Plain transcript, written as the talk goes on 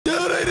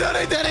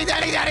Daddy.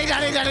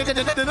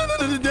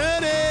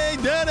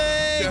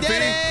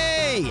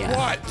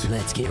 What?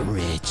 Let's get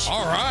rich.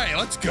 All right,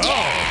 let's go.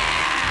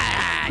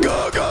 Yeah.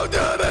 Go,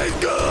 Daddy,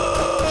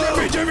 go!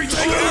 Jeffy,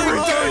 take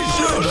everything!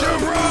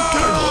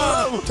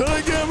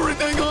 Take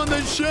everything on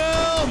the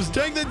shelves!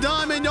 Take the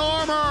diamond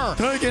armor!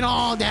 Take it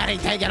all, Daddy.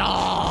 Take it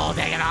all.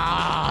 Take it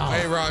all.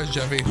 Hey, Raj,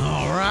 Jeffy.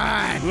 All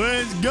right.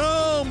 Let's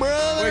go,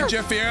 brother! Wait,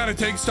 Jeffy, I gotta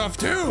take stuff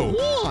too.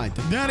 What?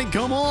 Daddy,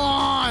 come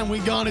on! We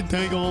gotta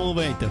take all of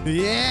it.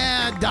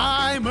 Yeah,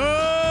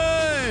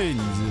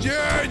 diamonds!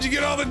 Yeah, did you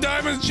get all the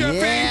diamonds, Jeffy?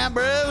 Yeah,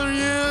 brother,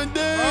 yeah,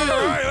 dude!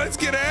 All right, let's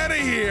get out of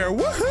here.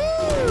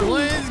 Woohoo!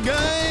 Let's go!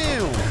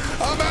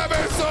 I'm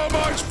having so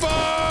much fun!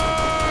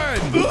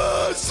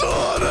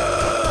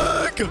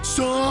 Sonic!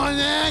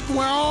 Sonic,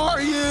 where are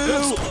you?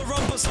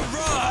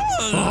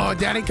 Oh,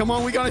 Daddy, come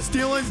on. We got to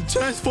steal his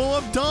chest full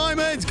of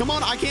diamonds. Come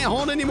on. I can't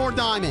hold any more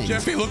diamonds.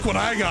 Jeffy, look what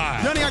I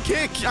got. Daddy, I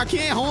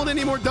can't hold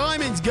any more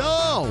diamonds. Go.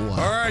 All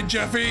right,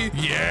 Jeffy.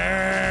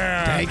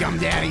 Yeah. Take them,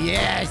 Daddy.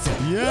 Yes.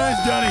 Yes,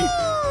 Daddy.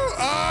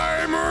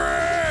 I'm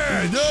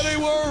rich. Daddy,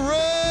 we're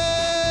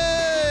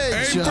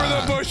rich. Aim for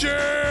the bushes.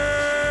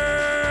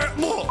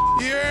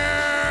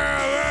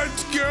 Yeah,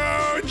 let's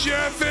go,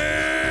 Jeffy.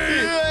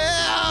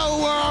 Yeah,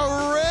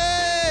 we're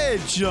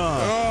rich.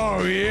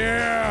 Oh,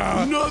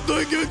 yeah.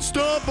 Nothing can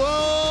stop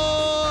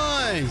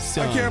us.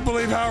 I can't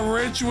believe how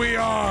rich we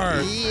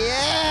are.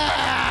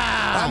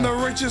 Yeah. I'm the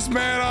richest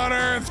man on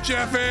earth,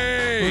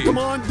 Jeffy. Come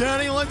on,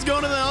 Daddy. Let's go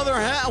to the other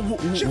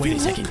house. Wait a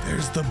second.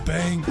 There's the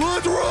bank.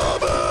 Let's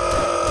rob it.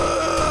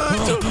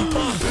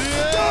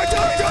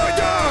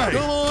 Die.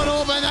 Come on,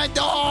 open the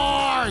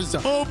doors.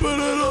 Open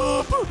it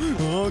up.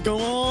 Oh,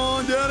 come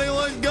on, Daddy.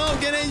 Let's go.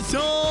 Get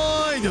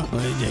inside.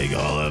 I take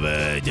all of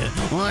it.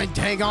 I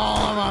take all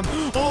of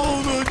them.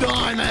 All the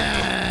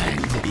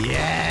diamonds.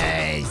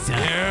 Yes.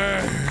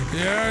 Yeah.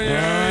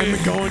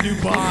 I'm going to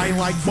buy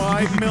like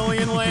 5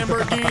 million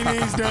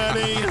Lamborghinis,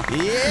 Daddy.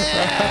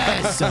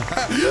 Yes. Yeah,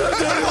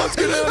 Daddy, let's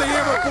get out of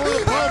here before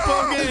the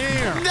popo get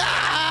here.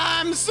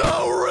 I'm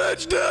So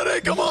rich, Daddy.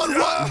 Come on,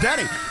 run.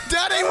 Daddy,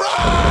 run.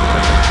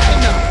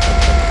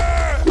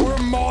 We're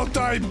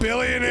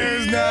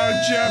multi-billionaires now,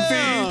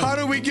 Jeffy. How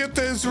do we get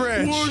this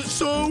rich? We're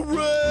so rich.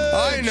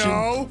 I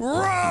know.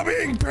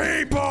 Robbing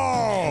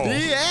people.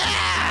 Yeah.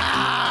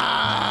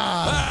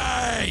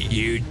 Hey,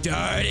 you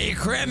dirty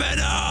criminal!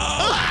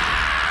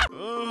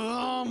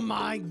 Oh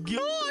my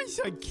gosh,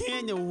 I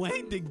can't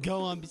wait to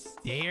go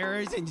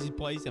upstairs and just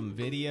play some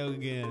video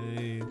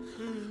games.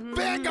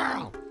 Bad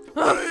girl,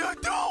 what are you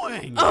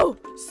doing? Oh,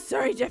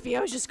 sorry, Jeffy.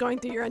 I was just going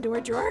through your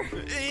underwear drawer.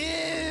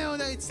 Ew,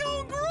 that's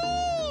so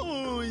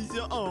gross.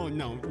 Oh,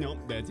 no,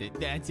 that's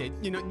it.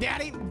 You know,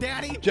 Daddy.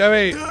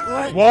 Jeffy,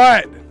 What?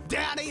 what?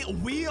 Daddy,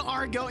 we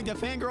are going, the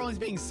fangirl is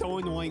being so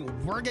annoying.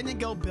 We're gonna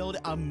go build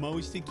a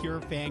most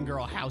secure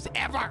fangirl house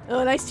ever.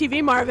 Oh, nice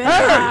TV, Marvin.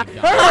 Hey!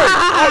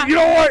 You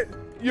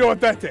know what?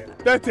 That's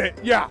it.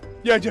 Yeah,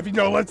 Jeffy,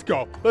 no, let's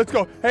go.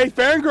 Hey,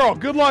 fangirl,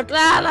 good luck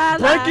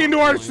breaking into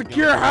our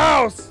secure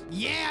house.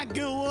 Yeah,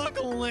 good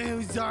luck,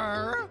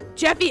 loser.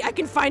 Jeffy, I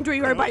can find where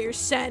you are by your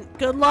scent.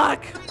 Good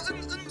luck.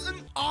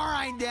 All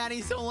right, Daddy,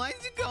 so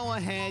let's go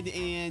ahead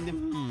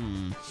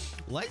and,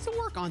 let's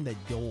work on the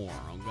door,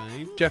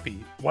 okay?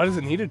 Jeffy, why does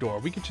it need a door?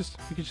 We could just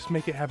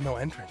make it have no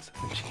entrance,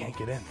 and she can't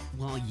get in.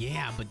 Well,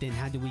 yeah, but then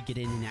how do we get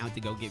in and out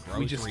to go get groceries?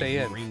 We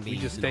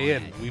just stay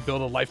in. We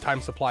build a lifetime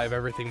supply of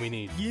everything we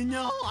need. You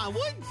know, I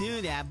would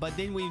do that, but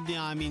then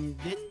then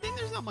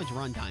there's not much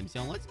runtime.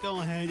 So let's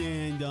go ahead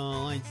and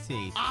let's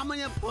see. I'm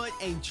gonna put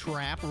a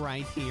trap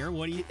right here.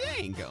 What do you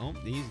think? Oh,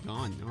 he's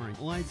gone. All right,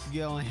 let's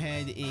go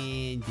ahead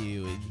and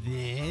do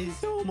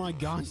this. Oh my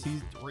gosh,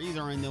 these trees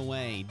are in the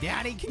way.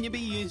 Daddy, can you be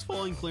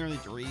useful and clear the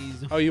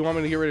trees? Oh, you want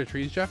me to get rid of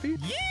trees, Jeffy?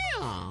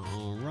 Yeah.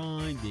 All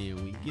right, there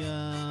we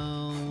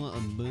go.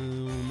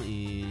 Boom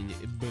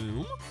and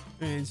boom.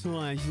 And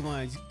slash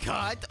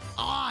cut.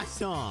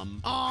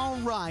 Awesome. All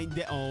right.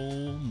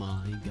 Oh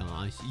my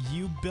gosh.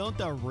 You built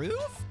a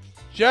roof?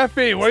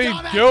 Jeffy, what are you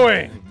Stop it.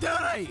 doing?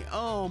 Daddy.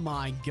 Oh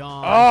my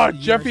gosh. Oh,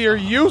 Jeffy, you're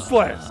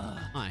useless.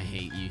 I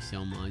hate you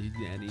so much,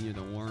 Daddy. You're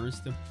the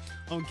worst.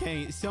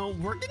 Okay, so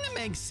we're gonna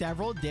make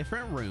several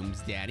different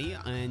rooms, Daddy,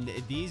 and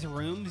these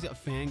rooms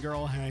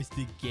Fangirl has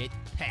to get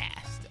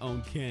past.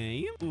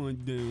 Okay, we'll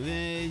do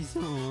this.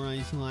 All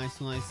right,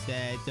 slash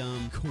set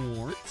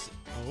quartz.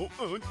 Oh,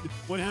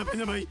 what happened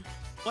to me?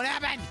 What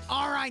happened?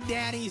 All right,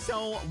 Daddy.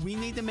 So we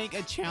need to make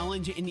a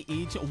challenge in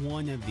each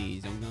one of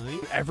these. Okay.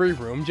 Every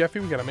room, Jeffy,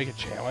 we gotta make a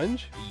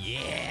challenge.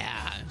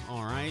 Yeah.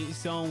 All right.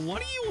 So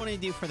what do you want to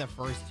do for the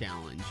first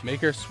challenge?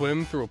 Make her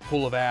swim through a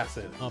pool of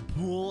acid. A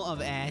pool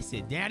of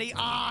acid. Daddy,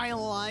 I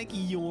like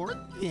your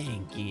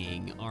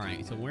thinking. All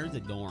right, so where's the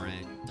door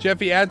at?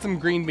 Jeffy, add some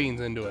green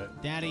beans into it.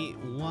 Daddy,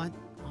 what?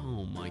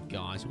 Oh my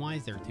gosh, why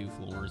is there 2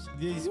 floors?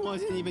 This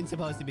wasn't even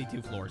supposed to be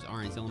 2 floors. All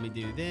right, so let me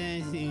do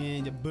this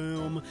and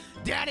boom.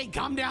 Daddy,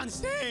 come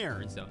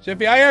downstairs.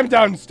 Jeffy, I am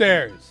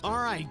downstairs. All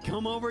right,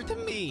 come over to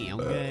me,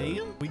 okay?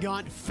 We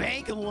got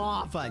fake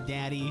lava,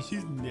 Daddy.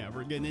 She's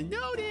never gonna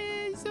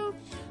notice. So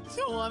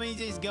let me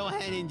just go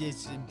ahead and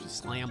just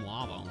slam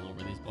lava all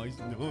over this place.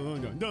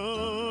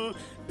 No.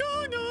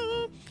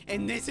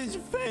 And this is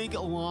fake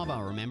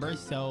lava, remember?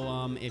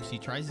 So if she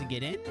tries to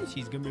get in,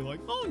 she's gonna be like,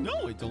 oh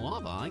no, it's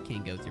lava. I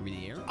can't go through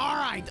the air. All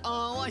right,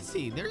 let's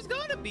see. There's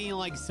gotta be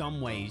like some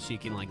way she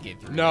can like get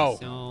through. No.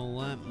 So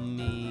let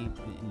me,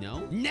 no.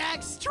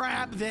 Next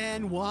trap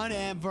then,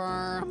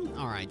 whatever.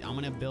 All right, I'm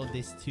gonna build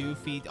this 2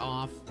 feet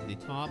off the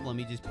top. Let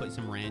me just put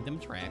some random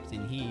traps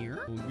in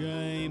here.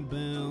 Okay,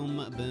 boom,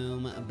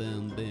 boom,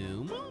 boom,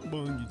 boom.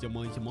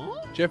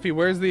 Jeffy,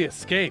 where's the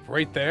escape?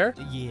 Right there?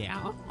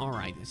 Yeah. All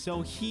right.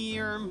 So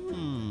here,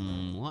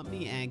 let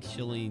me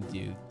actually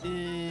do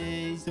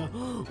this.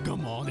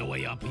 Come all the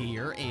way up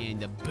here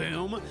and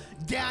boom.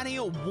 Daddy,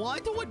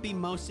 what would be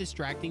most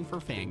distracting for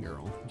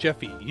Fangirl?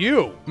 Jeffy,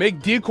 you.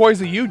 Make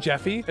decoys of you,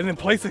 Jeffy, and then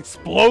place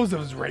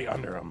explosives right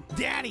under them.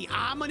 Daddy,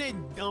 I'm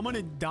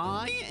gonna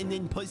die and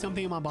then put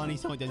something in my body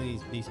so it doesn't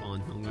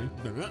despawn.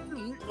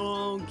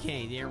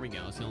 Okay, there we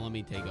go. So let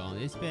me take all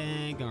this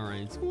back. All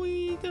right,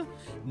 sweet.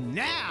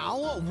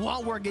 Now,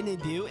 what we're gonna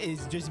do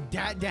is just,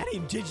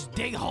 Daddy, just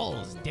dig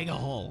holes. Dig a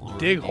hole. Right,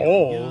 dig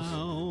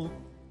holes?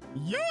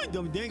 Yeah,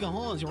 dig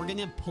holes. We're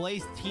gonna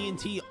place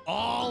TNT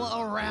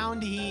all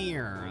around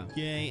here.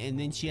 Okay, and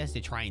then she has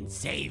to try and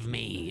save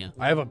me.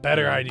 I have a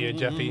better idea,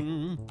 Jeffy.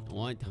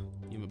 What?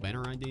 You have a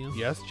better idea?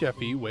 Yes,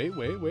 Jeffy. Wait.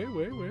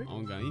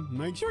 Okay.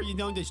 Make sure you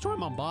don't destroy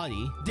my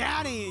body.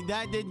 Daddy,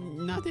 that did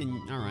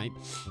nothing. All right.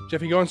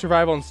 Jeffy, go in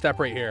survival and step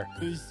right here.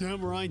 Step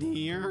right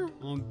here.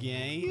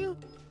 Okay.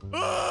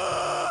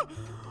 Ah!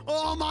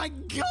 Oh my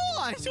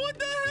gosh, what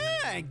the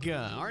heck?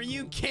 Are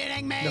you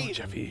kidding me? No,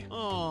 Jeffy.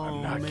 Oh,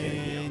 I'm not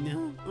kidding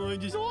you. I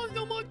just lost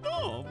all my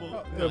stuff.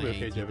 It'll be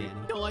okay, Jeffy.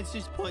 So let's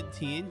just put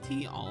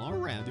TNT all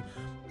around.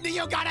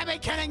 You gotta be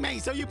kidding me.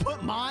 So you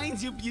put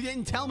mines? You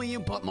didn't tell me you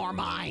put more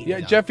mines. Yeah,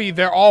 Jeffy,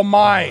 they're all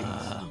mines.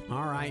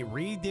 All right,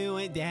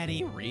 redo it,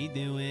 Daddy.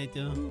 Redo it.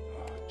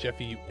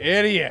 Jeffy, you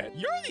idiot.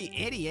 You're the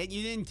idiot.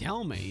 You didn't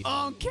tell me.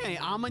 Okay,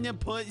 I'm going to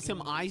put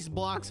some ice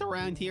blocks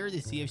around here to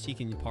see if she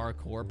can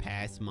parkour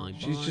past my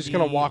She's body. just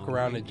going to walk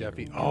around it,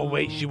 Jeffy. Oh,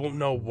 wait, she won't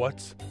know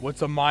what's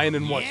a mine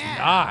and what's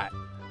not.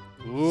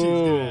 Ooh. She's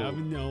going to have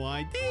no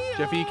idea.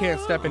 Jeffy, you can't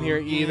step in here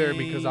either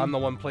because I'm the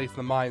one placing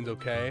the mines,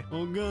 okay?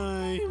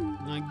 Okay,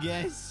 I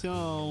guess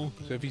so.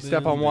 So if you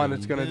step on one,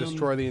 it's going to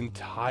destroy the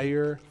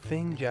entire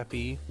thing,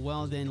 Jeffy.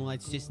 Well, then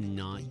let's just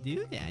not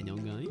do that,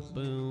 okay?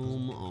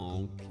 Boom.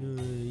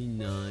 Okay,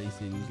 nice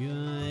and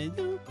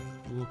good.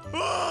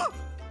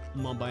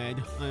 My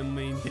bad. I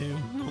mean to.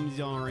 I'm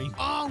sorry.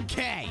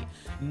 Okay.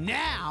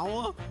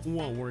 Now,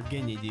 what we're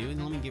gonna do,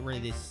 and let me get rid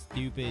of this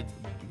stupid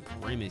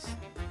grimace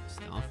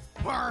stuff.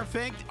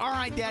 Perfect. All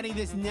right, Daddy.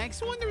 This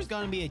next one, there's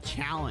gonna be a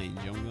challenge,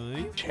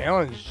 okay?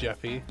 Challenge,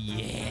 Jeffy.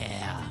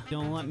 Yeah.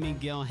 Don't let me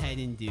go ahead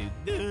and do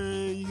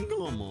this.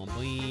 Come on,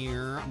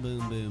 here.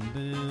 Boom, boom,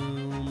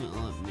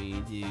 boom. Let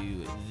me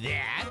do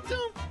that.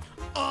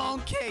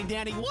 Okay,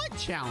 Daddy, what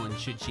challenge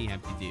should she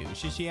have to do?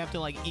 Should she have to,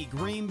 like, eat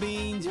green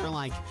beans? Or,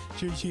 like,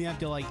 should she have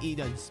to, like,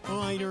 eat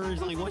spiders?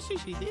 Like, what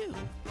should she do?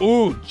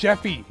 Ooh,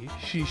 Jeffy,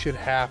 she should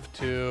have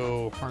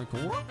to...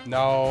 Parkour?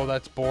 No,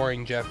 that's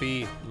boring,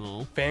 Jeffy.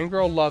 No.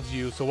 Fangirl loves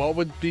you, so what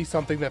would be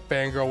something that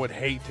Fangirl would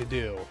hate to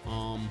do?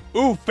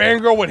 Ooh,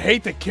 Fangirl would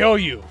hate to kill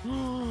you.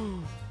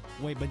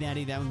 Wait, but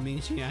Daddy, that would mean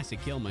she has to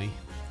kill me.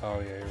 Oh,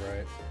 yeah, you're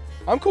right.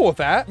 I'm cool with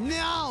that.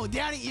 No,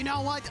 Daddy, you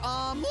know what?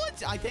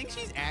 I think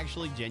she's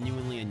actually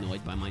genuinely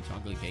annoyed by my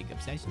chocolate cake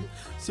obsession.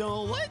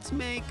 So let's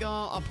make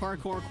a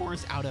parkour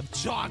course out of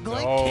chocolate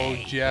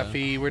cake. Oh,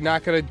 Jeffy, we're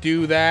not going to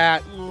do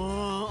that.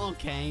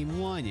 Okay,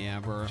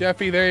 whatever.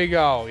 Jeffy, there you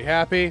go. You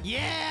happy?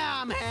 Yeah,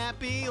 I'm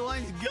happy.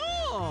 Let's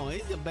go.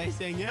 It's the best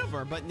thing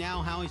ever. But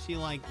now, how is she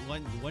like,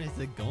 what is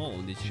the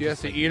goal? She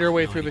has to eat her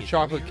way through the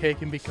chocolate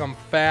cake and become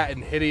fat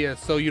and hideous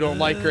so you don't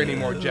like her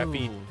anymore,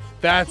 Jeffy.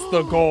 That's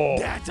the goal.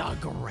 That's a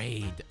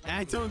great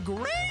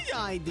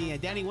idea.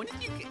 Daddy, when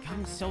did you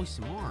become so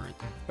smart?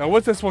 Now,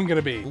 what's this one going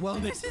to be? Well,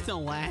 this is the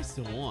last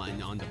one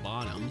on the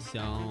bottom,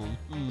 so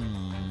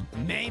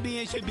maybe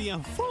it should be a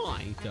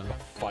fight. A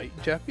fight,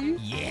 Jeffy?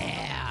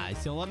 Yeah,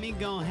 so let me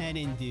go ahead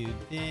and do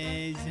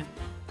this.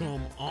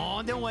 Come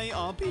all the way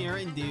up here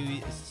and do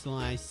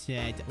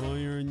 /set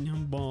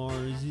iron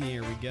bars.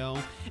 There we go.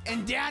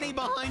 And Daddy,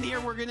 behind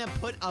here, we're going to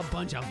put a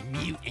bunch of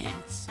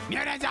mutants.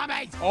 Mutant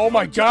zombies! Oh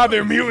my God,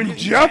 they're mutant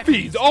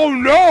Jeffies! Oh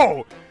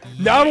no!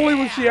 Not only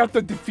will she have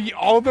to defeat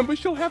all of them, but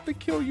she'll have to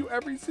kill you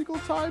every single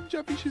time,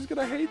 Jeffy. She's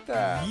gonna hate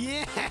that.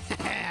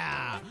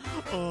 Yeah!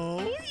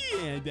 Oh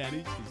yeah,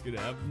 Daddy. She's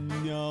gonna have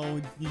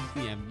she's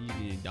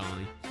gonna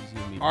die.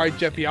 All right,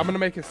 Jeffy, I'm gonna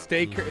make a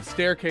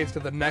staircase to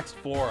the next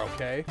floor,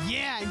 okay?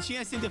 Yeah, and she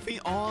has to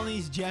defeat all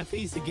these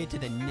Jeffies to get to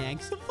the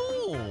next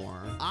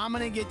floor. I'm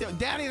gonna get there.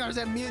 Daddy, there's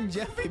that mutant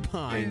Jeffy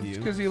behind you. It's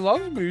because he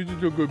loves me. He's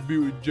a good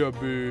mutant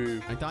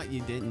Jeffy. I thought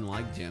you didn't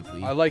like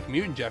Jeffy. I like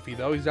mutant Jeffy,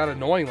 though. He's not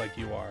annoying like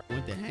you are.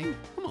 What the heck?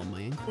 Come on,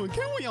 man. Well,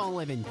 can't we all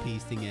live in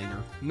peace together?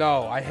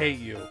 No, I hate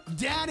you.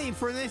 Daddy,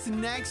 for this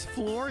next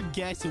floor,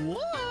 guess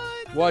what?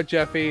 What,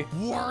 Jeffy?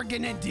 We're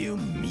gonna do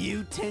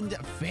mutant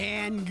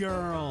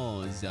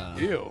fangirls.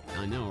 Ew.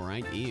 I know,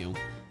 right? Ew.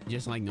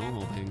 Just like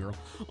normal fangirl.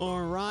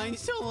 All right,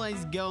 so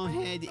let's go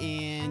ahead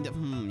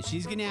and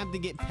she's gonna have to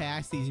get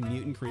past these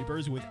mutant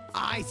creepers with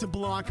ice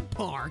block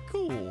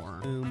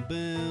parkour. Boom,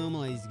 boom.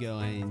 Let's go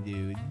ahead and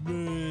do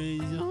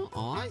this.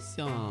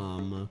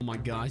 Awesome. Oh my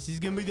gosh, this is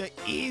gonna be the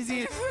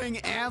easiest thing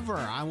ever.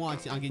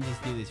 I can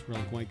just do this real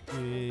quick.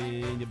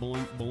 And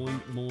boink, boink,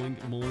 boink,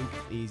 boink.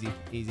 Easy,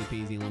 easy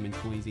peasy, lemon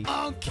squeezy.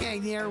 Okay,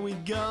 there we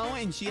go.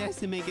 And she has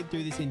to make it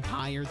through this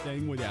entire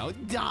thing without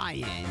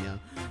dying,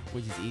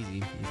 which is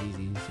easy. It's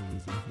easy.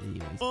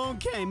 Anyways.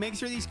 Okay, make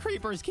sure these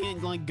creepers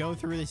can't like go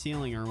through the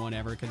ceiling or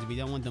whatever, because we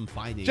don't want them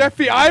fighting.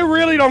 Jeffy, I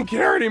really don't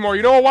care anymore.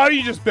 You know what? Why don't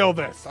you just build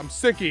this? I'm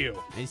sick of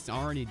you. It's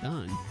already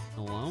done.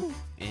 Hello,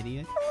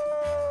 idiot.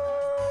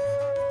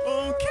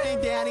 Okay,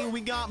 Daddy,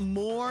 we got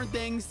more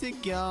things to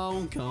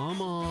go.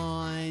 Come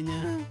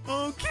on.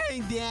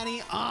 Okay,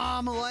 Daddy.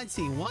 Let's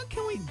see. What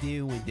can we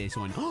do with this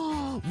one?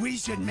 Oh, we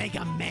should make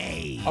a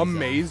maze. A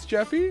maze,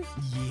 Jeffy?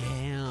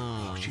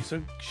 Yeah. Oh, she's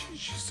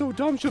so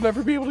dumb. She'll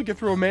never be able to get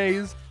through a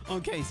maze.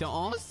 Okay, so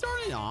I'll start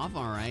it off.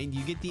 All right,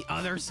 you get the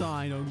other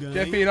side. Okay.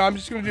 Jeffy, you know, I'm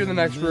just gonna do the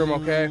next room.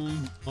 Okay.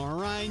 All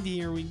right,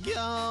 here we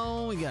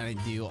go. We gotta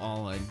do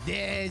all of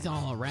this,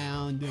 all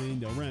around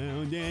and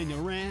around and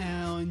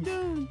around.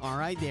 All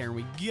right, there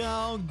we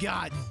go.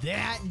 Got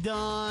that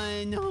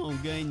done.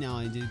 Okay, now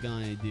I'm just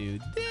gonna do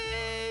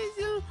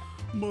this.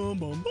 Boom,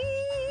 boom, boom.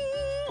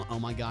 Oh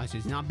my gosh,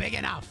 it's not big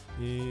enough.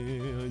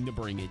 And to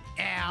bring it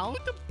out.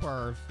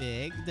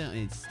 Perfect.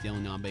 It's still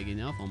not big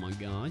enough. Oh my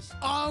gosh.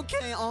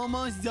 Okay,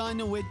 almost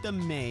done with the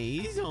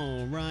maze.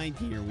 All right,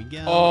 here we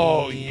go.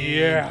 Oh,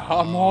 yeah.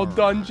 I'm all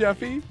done,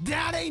 Jeffy.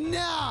 Daddy,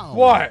 no.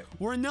 What?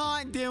 We're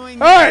not doing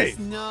Hey! this.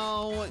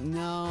 No,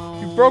 no.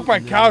 You broke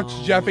my couch,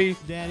 Jeffy.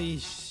 Daddy,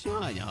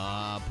 shut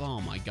up. Oh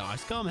my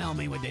gosh. Come help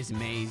me with this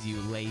maze, you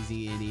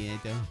lazy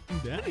idiot.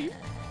 Daddy.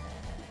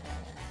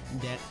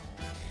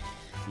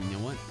 You know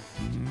what?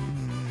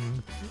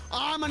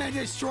 I'm gonna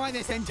destroy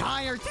this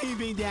entire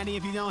TV, Daddy,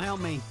 if you don't help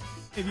me.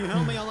 If you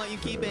help me, I'll let you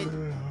keep it.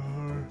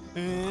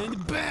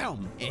 And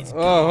boom! It's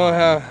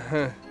gone.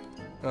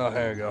 Oh,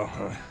 here we go.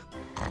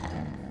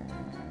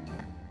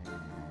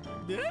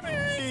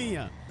 Daddy!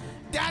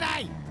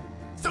 Daddy!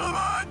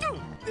 Someone!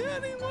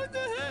 Daddy, what the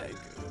heck?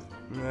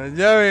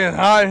 Jeffy, it's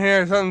hot in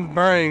here. Something's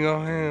burning.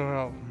 Go here and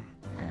help.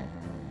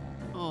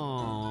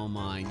 Oh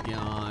my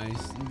gosh.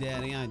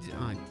 Daddy, I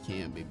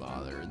can't be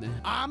bothered.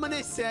 I'm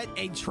gonna set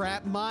a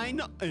trap mine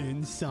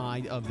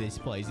inside of this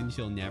place and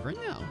she'll never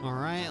know. All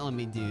right, let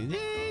me do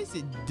this.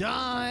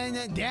 Done.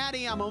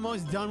 Daddy, I'm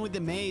almost done with the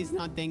maze,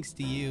 not thanks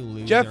to you,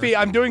 loser. Jeffy,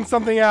 I'm doing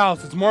something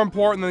else. It's more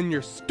important than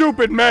your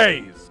stupid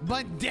maze.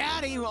 But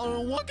Daddy,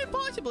 what could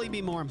possibly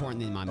be more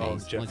important than my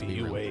maze? Oh, Jeffy,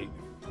 you wait.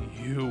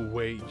 You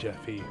wait,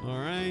 Jeffy. All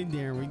right,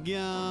 there we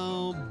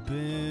go.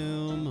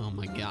 Boom. Oh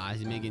my gosh,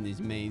 making this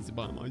maze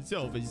by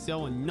myself is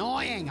so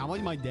annoying. I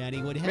wish my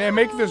daddy would help. Man,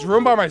 making this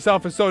room by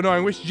myself is so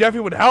annoying. I wish Jeffy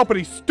would help, but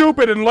he's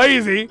stupid and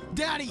lazy.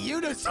 Daddy, you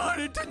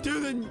decided to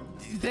do the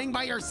thing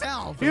by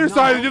yourself. You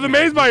decided to do the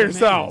maze by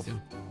yourself.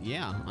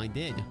 Yeah, I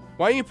did.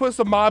 Why don't you put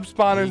some mob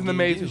spawners in the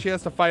maze and she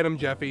has to fight them,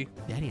 Jeffy?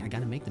 Daddy, I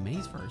gotta make the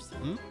maze first.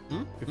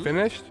 You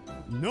finished?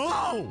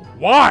 No!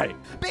 Why?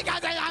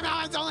 Because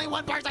it's only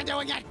one person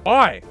doing it!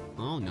 Why?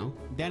 Oh, no.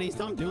 Daddy,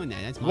 stop doing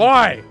that. That's my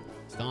Why? fault.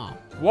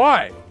 Stop.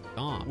 Why?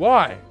 Stop.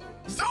 Why?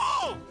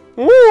 Stop!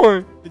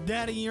 Why?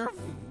 Daddy, you're...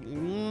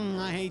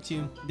 I hate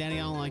you. Daddy, I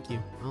don't like you.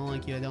 I don't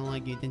like you. I don't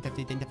like you.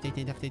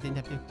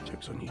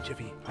 Joke's on you,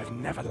 Jeffy. I've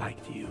never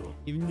liked you.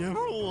 You've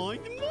never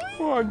liked me?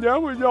 Oh, I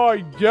never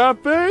liked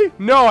Jeffy?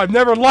 No, I've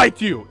never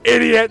liked you,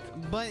 idiot.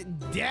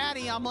 But,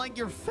 Daddy, I'm like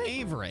your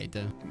favorite.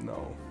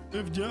 No.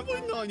 If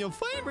Jeffy's not your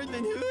favorite,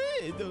 then who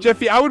is?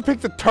 Jeffy, I would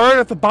pick the turd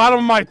at the bottom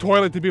of my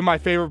toilet to be my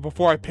favorite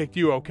before I picked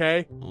you,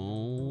 okay?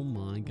 Oh,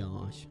 my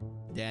gosh.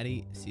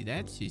 Daddy, see,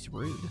 that's just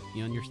rude.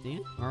 You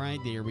understand? All right,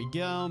 there we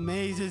go.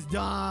 Maze is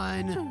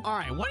done. All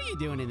right, what are you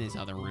doing in this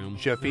other room?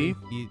 Jeffy?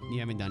 You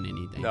haven't done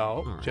anything.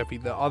 No, right. Jeffy,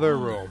 the other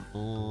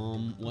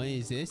room. What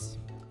is this?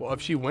 Well,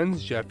 if she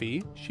wins,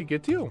 Jeffy, she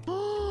gets you.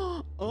 Oh,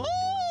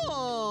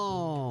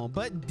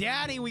 but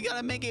Daddy, we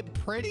gotta make it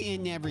pretty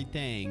and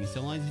everything.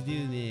 So let's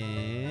do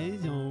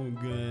this.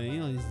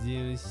 Okay, let's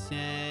do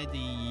set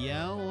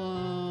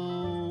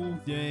yellow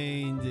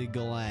and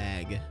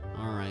glag.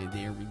 All right,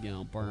 there we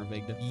go.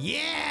 Perfect.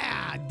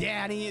 Yeah,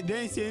 Daddy,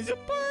 this is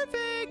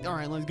perfect. All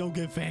right, let's go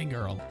get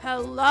Fangirl.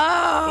 Hello?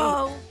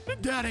 Oh,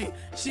 Daddy,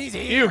 she's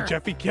here. You,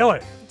 Jeffy, kill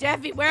it.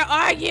 Jeffy, where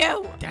are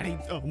you? Daddy,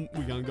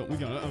 we gotta go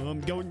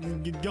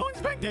in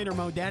spectator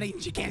mode, Daddy.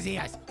 She can't see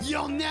us.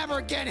 You'll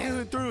never get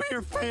through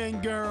here,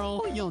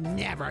 Fangirl. You'll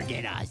never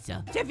get us.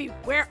 Jeffy,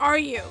 where are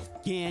you?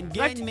 Can't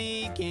get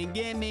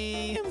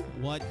me.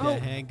 What the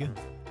heck?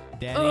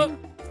 Daddy,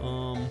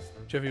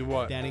 Jeffy,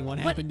 what? Daddy, what What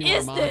happened to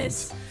is our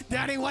this? minds?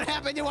 Daddy, what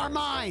happened to our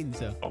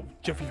minds? Oh,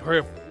 Jeffy, hurry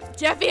up.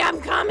 Jeffy,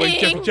 I'm coming.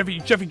 Wait,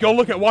 Jeffy, go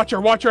look at. Watch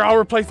her. I'll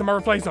replace him.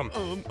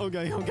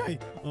 Okay.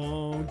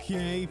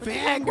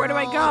 Heck, where do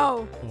I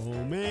go?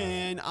 Oh,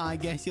 man, I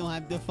guess you'll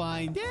have to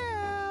find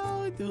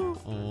out.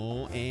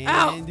 Oh,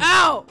 and...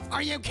 Ow!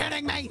 Are you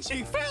kidding me?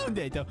 She found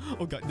it.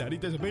 Oh, God, Daddy,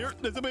 there's a bear,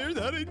 Daddy.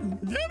 Daddy,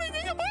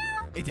 there's a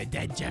bear. It's a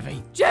dead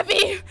Jeffy.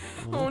 Jeffy!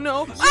 Oh,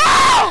 no.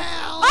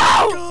 Ow!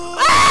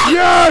 Ow!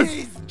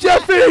 Yes!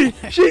 Jeffy!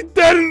 She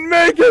didn't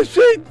make it!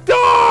 She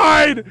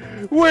died!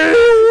 We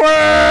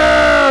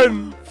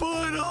win!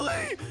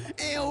 Finally,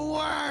 it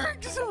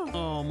works.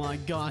 Oh, my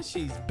gosh,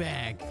 she's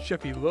back.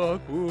 Jeffy,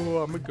 look. Ooh,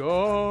 I'm a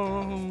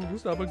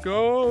ghost. But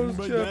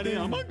Jeffy. Daddy,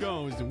 I'm a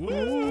ghost. Woo.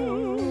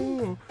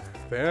 Ooh.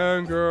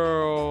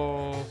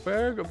 Fangirl.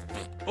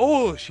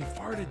 Oh, she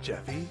farted,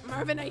 Jeffy.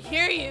 Marvin, I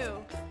hear you.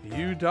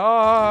 You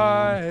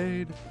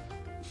died.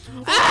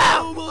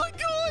 Oh, my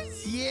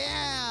gosh,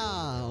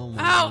 yeah. Oh,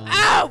 my Ow! gosh.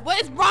 Ow!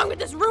 What is wrong with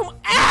this room?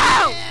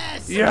 Ow!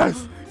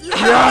 Yes.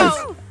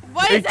 Ow!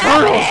 What is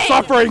Eternal happening?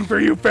 suffering for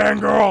you,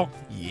 fangirl.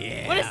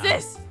 Yeah. What is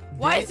this?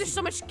 Why is there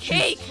so much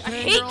cake? I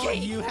hate Girl,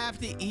 cake. You have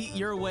to eat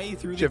your way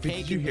through Jeffy, the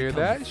cake. did you and hear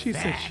become that? She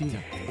said fat. she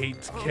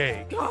hates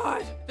cake.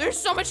 God, there's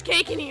so much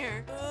cake in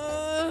here.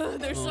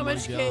 There's Oh so my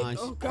much cake. gosh.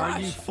 Oh Are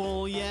you gosh.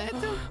 full yet?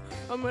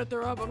 I'm gonna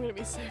throw up. I'm gonna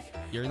be sick.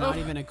 You're not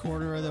even a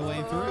quarter of the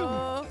way through.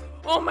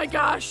 Oh my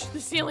gosh, the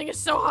ceiling is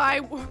so high.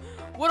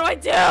 What do I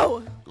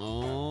do?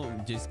 Oh,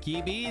 just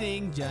keep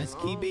eating. Just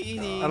keep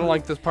eating. I don't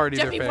like this part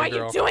either, Jeffy, why are you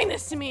fangirl. doing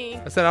this to me?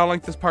 I said I don't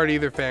like this part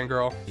either,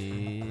 fangirl.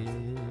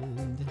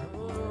 And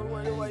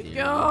Where do I there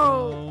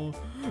go?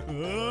 we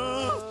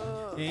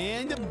go.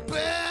 And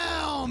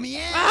boom!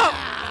 Yeah!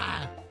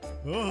 Ow!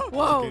 Oh,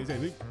 Whoa.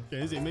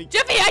 Can't see me.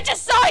 Jeffy, I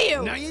just saw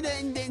you! No, you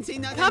didn't. Didn't see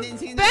nothing. Come didn't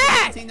see back!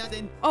 nothing. Didn't see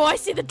nothing. Oh, I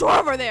see the door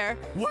over there.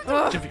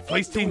 What? Jeffy,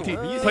 place TNT.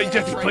 Are you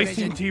Jeffy, serious? place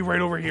TNT right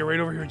over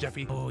here,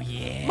 Jeffy. Oh,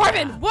 yeah.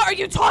 Marvin, what are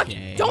you talking?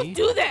 Okay. Don't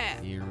do that!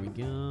 Here we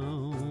go.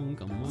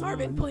 Come on.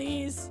 Marvin,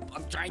 please.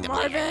 I'm trying to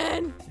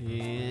Marvin!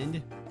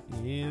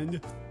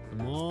 And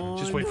come on.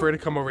 Just wait for her to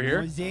come over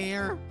here. Who's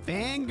there?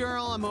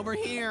 Fangirl, I'm over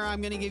here.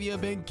 I'm gonna give you a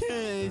big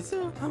kiss.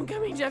 I'm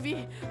coming,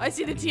 Jeffy. I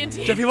see the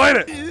TNT. Jeffy, light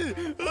it.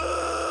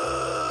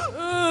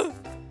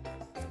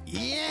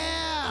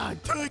 Yeah,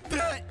 take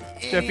that.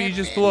 Jeffy, you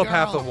just blew up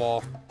half the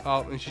wall.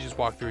 Oh, and she just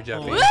walked through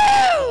Jeffy.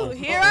 Woo!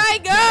 Here I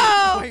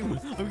go! Wait,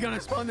 I'm gonna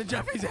spawn the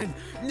Jeffy's in.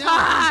 No,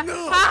 Ha!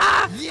 no.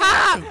 Ha! Yes.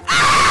 Ha!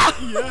 Ah!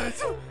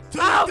 Yes.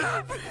 Take Ow.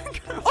 that,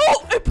 Fangirl.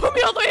 Oh, it put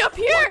me all the way up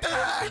here! What the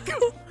heck?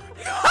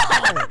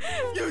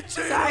 No, you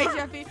cheater. Sorry,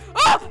 Jeffy.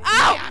 Oh!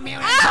 Ow! Damn you,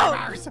 Ow!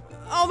 Amber's.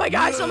 Oh my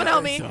gosh, someone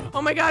help me. Yes.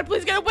 Oh my god,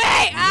 please get away!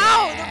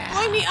 Ow! Yeah. They're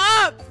blowing me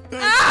up!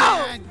 Take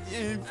Ow!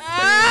 that,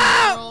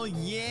 Ow. Fangirl.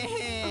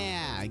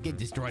 Yeah. Get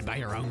destroyed by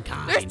your own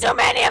kind. There's too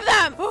many of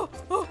them! Oh!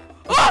 Oh! Oh,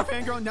 Oh!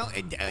 Fangirl, no,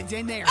 it's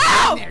in there.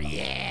 Ow. It's in there,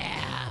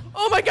 yeah.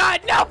 Oh my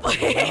god, no,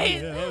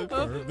 please! Yeah,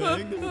 perfect.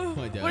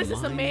 Put that What is this,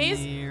 a line maze?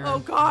 there. Oh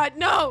god,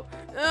 no!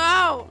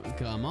 No!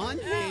 Come on,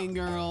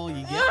 Fangirl,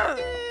 you Ugh. got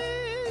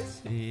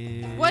this.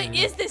 And What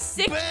is this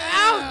sick? boom.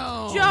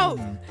 Ow! Joke!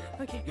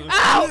 Okay.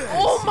 Ow! Yes.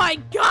 Oh my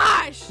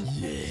gosh!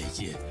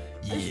 Yeah.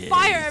 There's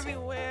fire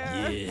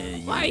everywhere! Yeah.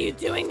 Why are you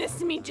doing this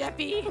to me,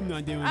 Jeffy? I'm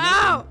not doing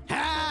Ow! nothing.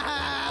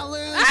 Ha,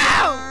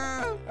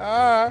 Ow!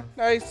 Ah,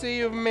 I see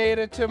you've made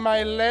it to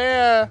my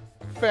lair,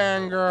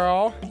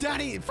 fangirl.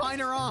 Daddy,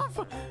 find her off.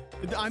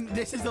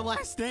 This is the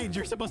last stage.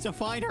 You're supposed to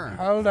find her.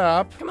 Hold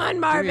up. Come on, Give me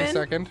a Marvin.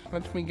 second.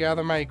 Let me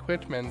gather my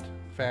equipment,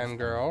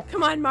 fangirl.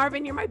 Come on,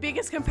 Marvin. You're my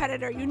biggest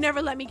competitor. You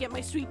never let me get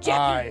my sweet Jeffy.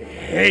 I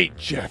hate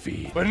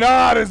Jeffy, but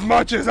not as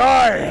much as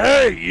I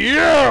hate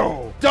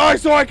you. Die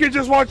so I can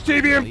just watch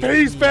TV in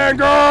peace,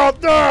 fangirl.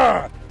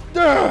 Duh.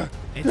 Duh.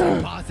 It's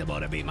impossible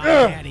to beat my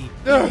daddy.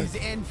 He's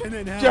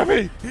infinite health.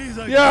 Jeffy. He's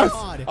a Yes,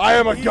 god. I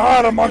am a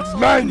god amongst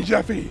men,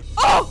 Jeffy.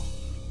 Oh!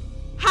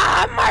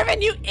 Ha!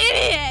 Marvin, you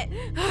idiot!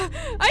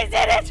 I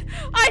did it!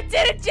 I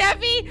did it,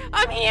 Jeffy!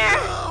 I'm here!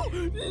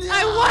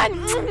 I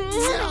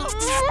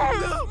won!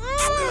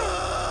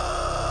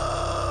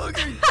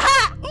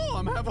 Oh,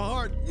 I'm half a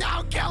heart.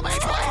 No, kill me,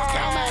 please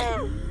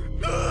kill me.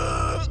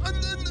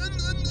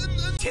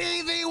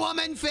 TV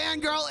woman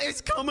fangirl is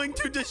coming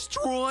to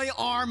destroy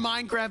our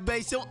Minecraft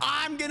base, so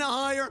I'm gonna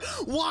hire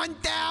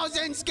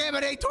 1,000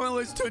 skibidi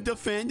toilets to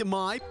defend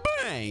my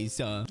base.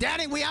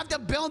 Daddy, we have to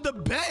build the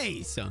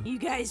base. You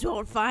guys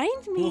won't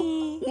find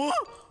me.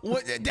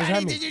 What? that Daddy,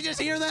 mean? did you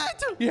just hear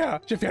that? Yeah,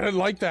 Jeffy, I didn't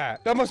like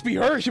that. That must be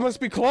her. She must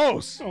be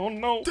close. Oh,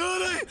 no.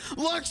 Daddy,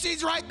 look,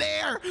 she's right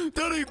there.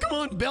 Daddy, come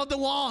on, build the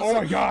walls. Oh,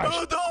 my gosh.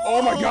 Build the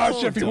Oh, my gosh,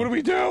 walls. Jeffy, what do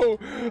we do?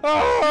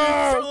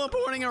 Ah!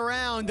 Teleporting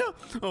around.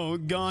 Oh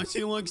gosh,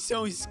 he looks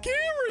so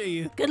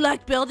scary. Good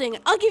luck building.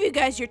 I'll give you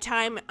guys your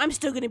time. I'm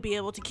still gonna be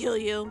able to kill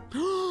you.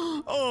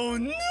 Oh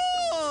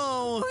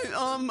no.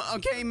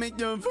 Okay,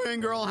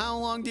 Fangirl, how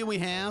long do we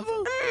have?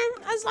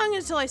 As long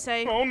until I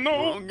say. Oh, no.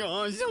 Oh,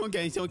 gosh.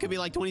 Okay, so it could be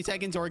like 20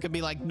 seconds or it could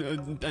be like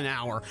an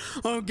hour.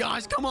 Oh,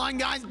 gosh. Come on,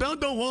 guys.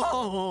 Build the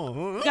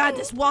wall. God,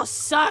 this wall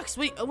sucks.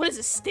 Wait, what is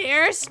it,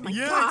 stairs? My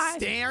God.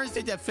 Stairs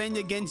to defend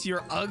against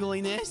your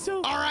ugliness.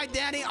 All right,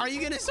 Daddy, are you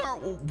going to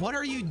start? What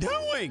are you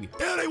doing?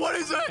 Daddy, what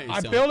is it?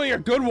 I'm building a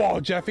good wall,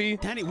 Jeffy.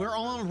 Daddy, we're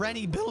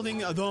already building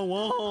the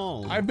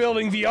wall. I'm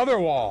building the other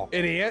wall,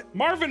 idiot.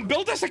 Marvin,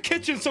 build us a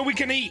kitchen so we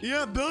can eat.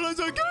 Yeah, build us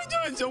a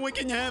kitchen so we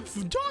can have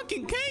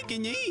talking cake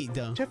and eat.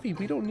 Jeffy,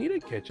 we don't need a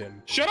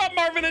kitchen. Shut up,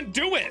 Marvin, and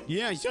do it.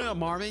 Yeah, shut up,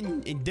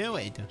 Marvin, and do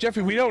it.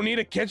 Jeffy, we don't need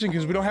a kitchen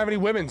because we don't have any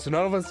women, so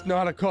none of us know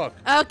how to cook.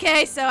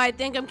 Okay, so I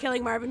think I'm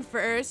killing Marvin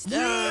first.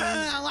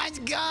 Yeah, let's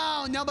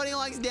go. Nobody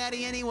likes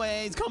Daddy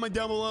anyways. Comment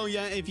down below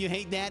if you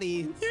hate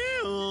Daddy.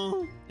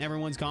 Yeah.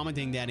 Everyone's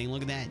commenting, Daddy.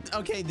 Look at that.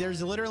 Okay,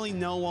 there's literally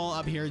no wall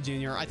up here,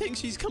 Junior. I think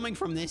she's coming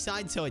from this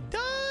side, so it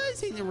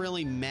doesn't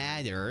really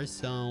matter.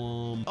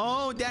 So,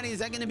 oh, Daddy, is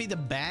that going to be the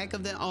back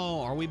of the...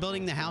 Oh, are we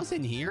building the house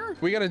in here?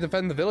 We got to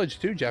defend the village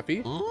too,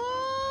 Jeffy. Oh.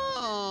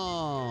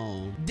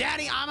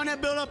 Daddy, I'm going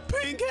to build a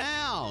pink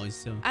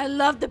house. I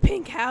love the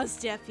pink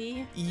house,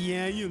 Jeffy.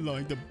 Yeah, you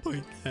like the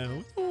pink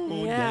house.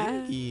 Oh, yeah,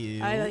 thank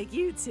you. I like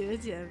you too,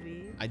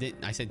 Jeffy.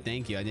 I said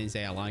thank you. I didn't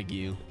say I like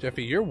you.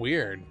 Jeffy, you're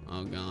weird.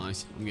 Oh,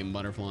 gosh. I'm getting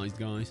butterflies,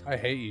 guys. I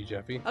hate you,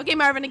 Jeffy. Okay,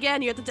 Marvin,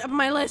 again, you're at the top of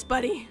my list,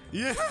 buddy.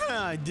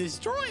 Yeah,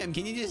 destroy him.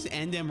 Can you just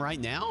end him right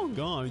now?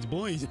 Guys,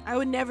 boys. I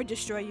would never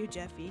destroy you,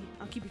 Jeffy.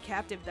 I'll keep you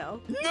captive,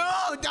 though.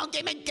 No, don't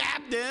keep me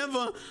captive.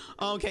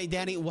 Okay,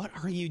 Daddy, what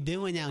are you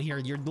doing out here?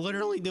 You're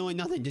literally doing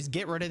nothing. Just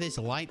get rid of this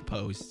light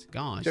post.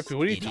 Gosh. Jeffy,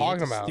 what are you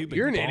talking about? Stupid,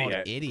 you're an bald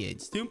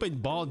idiot.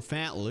 Stupid, bald,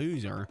 fat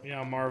loser.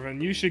 Yeah, Marvin,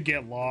 you should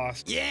get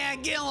lost. Yeah,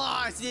 get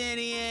lost,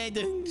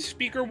 idiot.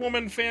 Speaker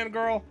woman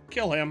fangirl,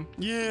 kill him.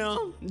 Yeah,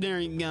 there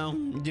you go.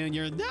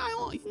 Junior,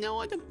 you know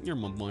what? You're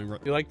my boy.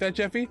 You like that,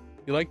 Jeffy?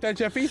 You like that,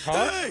 Jeffy?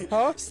 Huh? Hey,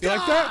 huh? Stop.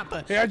 You like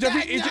that? Yeah,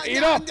 Jeffy,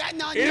 eat up.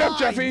 Eat up,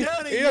 Jeffy.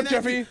 Daddy, Eat up,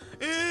 Jeffy.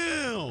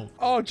 Ew.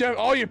 Oh, Jeff.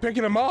 Oh, you're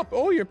picking him up.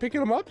 Oh, you're picking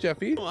him up,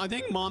 Jeffy. Well, I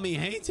think Mommy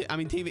hates it. I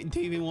mean,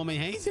 TV woman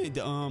hates it.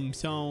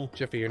 So.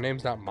 Jeffy, your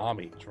name's not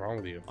Mommy. What's wrong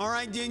with you? All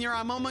right, Junior,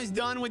 I'm almost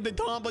done with the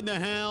top of the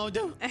house.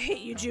 I hate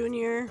you,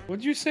 Junior.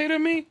 What'd you say to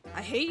me?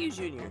 I hate you,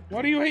 Junior.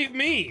 Why do you hate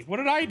me? What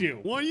did I do?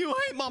 Why do you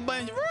hate my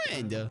best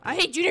friend? I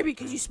hate Junior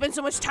because you spend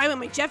so much time with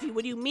my Jeffy.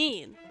 What do you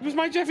mean? It was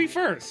my Jeffy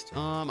first.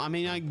 I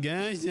mean, I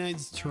guess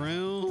that's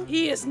true.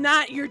 He is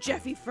not your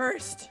Jeffy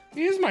first.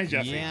 He is my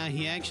Jeffy. Yeah,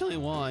 he actually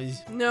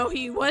was. No,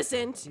 he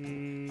wasn't.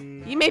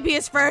 You may be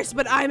his first,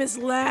 but I'm his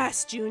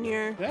last,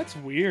 Junior. That's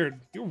weird.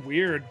 You're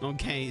weird.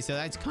 Okay, so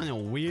that's kind of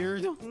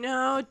weird.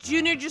 No,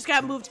 Junior just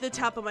got moved to the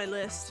top of my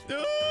list.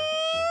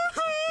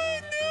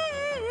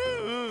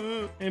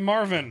 Hey,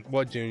 Marvin.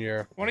 What,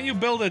 Junior? Why don't you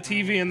build a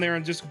TV in there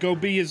and just go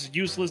be as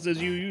useless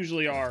as you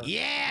usually are?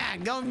 Yeah,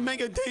 go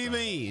make a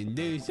TV and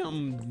do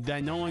something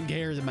that no one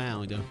cares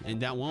about and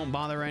that won't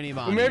bother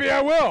anybody. Well, maybe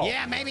I will.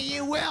 Yeah, maybe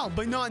you will,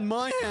 but not in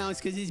my house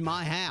because it's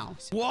my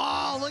house.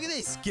 Whoa, look at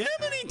this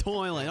skibbity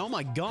toilet. Oh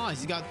my gosh,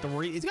 it's got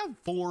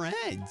 4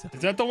 heads.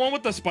 Is that the one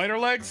with the spider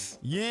legs?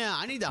 Yeah,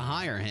 I need to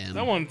hire him.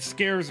 That one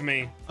scares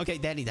me. Okay,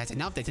 Daddy, that's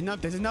enough. That's enough.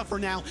 That's enough for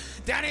now.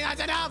 Daddy,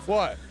 that's enough.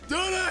 What?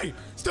 Daddy,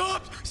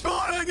 stop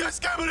spawning a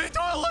skibbity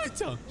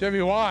toilet.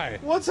 Jeffy, why?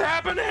 What's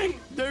happening?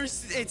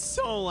 It's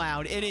so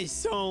loud. It is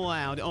so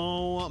loud.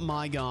 Oh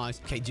my gosh.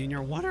 Okay,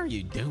 Junior, what are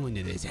you doing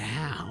to this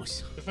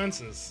house?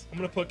 Defenses. I'm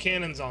gonna put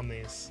cannons on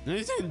these.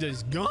 This is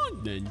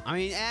disgusting. I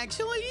mean,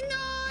 actually, no,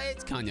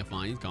 it's kind of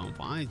fine. It's kind of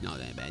fine. It's not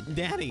that bad.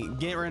 Daddy,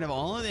 get rid of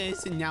all of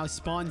this and now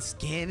spawn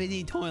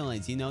skibbity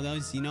toilets. You know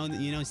those? You know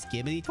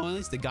skibbity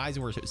toilets? The guys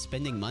we're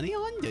spending money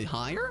on to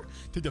hire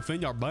to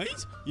defend our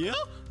base? Yeah,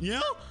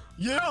 yeah.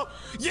 Yeah,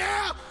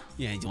 yeah.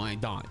 Yeah, that's what I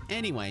thought.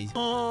 Anyways,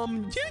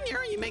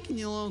 Junior, you making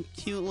your little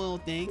cute little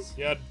things?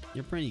 Yeah.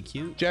 You're pretty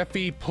cute.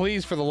 Jeffy,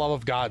 please, for the love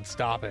of God,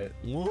 stop it.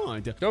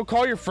 What? Don't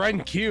call your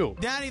friend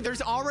cute. Daddy,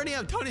 there's already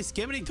a ton of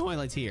skibbity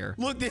toilets here.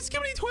 Look, this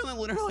skibbity toilet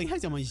literally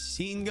has a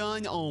machine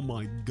gun. Oh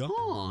my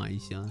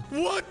gosh.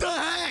 What the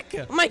heck?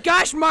 Oh my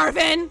gosh,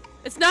 Marvin!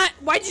 It's not.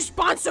 Why'd you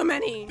spawn so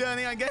many?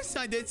 Danny, I guess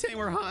I did say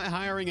we're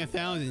hiring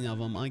 1,000 of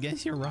them. I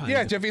guess you're right.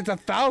 Yeah, Jeffy, it's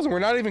 1,000. We're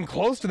not even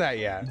close to that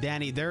yet.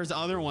 Danny, there's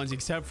other ones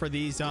except for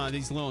these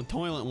little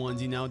toilet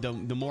ones. You know, the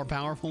more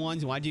powerful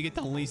ones. Why'd you get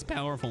the least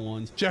powerful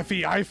ones?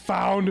 Jeffy, I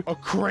found a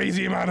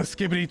crazy amount of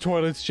skibbity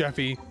toilets,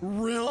 Jeffy.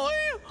 Really?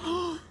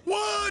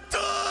 What the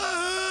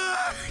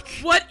heck?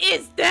 What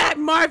is that,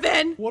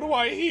 Marvin? What do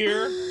I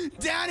hear?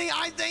 Daddy,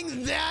 I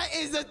think that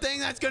is the thing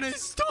that's gonna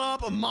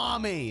stop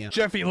Mommy.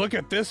 Jeffy, look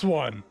at this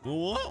one.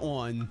 What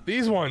one?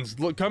 These ones.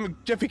 Look,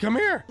 Jeffy, come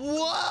here.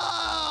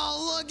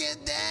 Whoa, look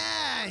at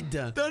that.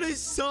 That is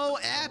so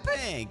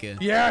epic.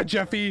 Yeah,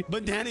 Jeffy.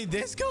 But Daddy,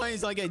 this guy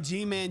is like a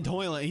G-Man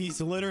toilet.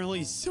 He's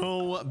literally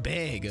so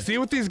big. See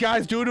what these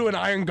guys do to an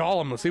iron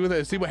golem.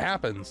 Let's see what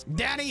happens.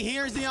 Daddy,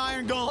 here's the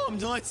iron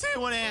golems. Let's see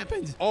what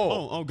happens.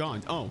 Oh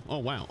God. Oh,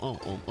 wow.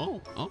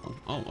 Oh,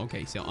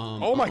 okay. So,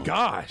 oh my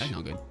gosh. That's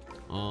not good.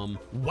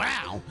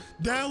 Wow.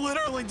 That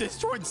literally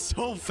destroyed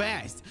so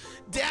fast.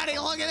 Daddy,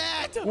 look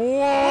at that. Whoa!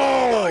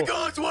 Oh my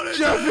gosh, what is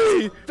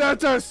Jeffy, this?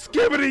 that's a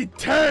skibbity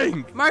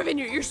tank. Marvin,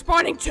 you're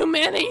spawning too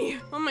many.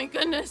 Oh my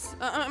goodness.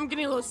 I'm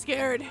getting a little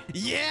scared.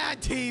 Yeah,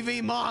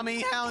 TV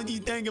mommy, how do you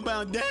think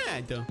about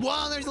that?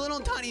 Wow, there's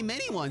little tiny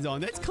mini ones on.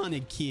 That's kind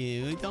of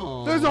cute.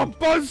 Oh. There's a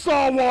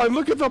buzzsaw one.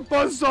 Look at the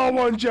buzzsaw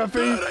one,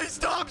 Jeffy. Daddy,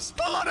 stop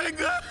spawning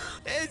that.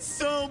 It's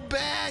so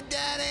bad,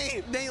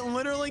 Daddy. They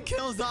literally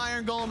kills the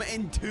iron golem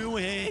in 2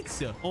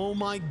 hits. Oh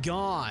my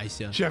gosh.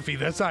 Jeffy,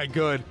 that's not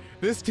good.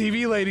 This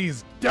TV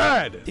lady's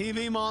dead.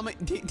 TV mommy,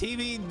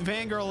 TV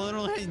fangirl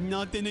literally has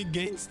nothing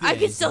against this. I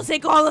can still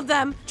take all of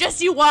them.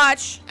 Just you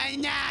watch.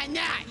 Nah.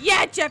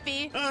 Yeah,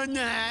 Jeffy.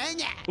 Nah.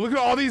 Look at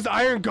all these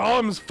iron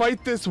golems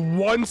fight this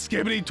one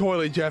skibbity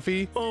toilet,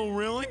 Jeffy. Oh,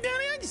 really, Daddy?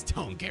 I just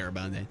don't care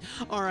about that.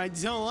 All right,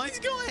 so let's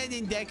go ahead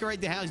and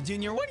decorate the house.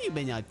 Junior, what have you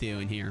been up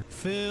doing here?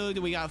 Food.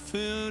 We got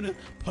food,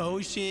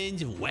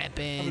 potions,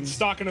 weapons. I've been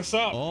stocking us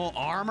up. Oh,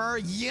 armor.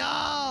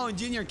 Yo,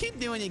 Junior,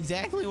 keep doing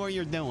exactly what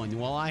you're doing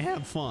while I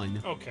have fun.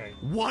 Okay.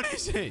 What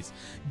is this?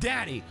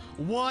 Daddy,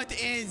 what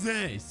is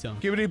this?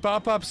 Skibbity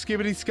bop bop,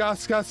 skibbity scott,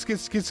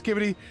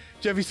 skibbity.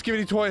 Jeffy,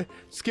 skibbity toy,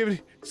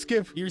 skibbity,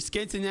 skip. You're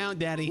skitzing out,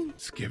 Daddy.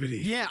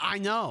 Skibbity. Yeah, I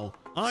know.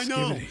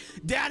 Skibbity.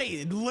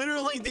 Daddy,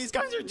 literally, these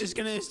guys are just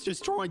gonna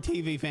destroy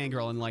TV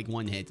fangirl in like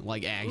 1 hit.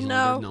 Like, actually,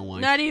 No, there's no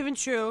way. not even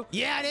true.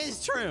 Yeah, it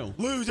is true.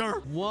 Loser.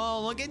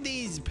 Whoa, look at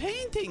these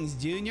paintings,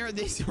 Junior.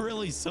 This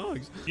really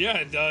sucks. Yeah,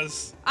 it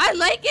does. I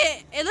like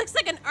it. It looks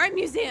like an art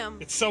museum.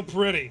 It's so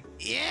pretty.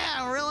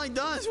 Yeah, it really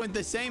does with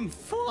the same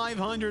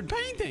 500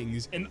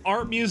 paintings. An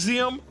art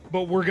museum,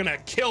 but we're gonna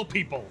kill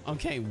people.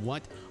 Okay,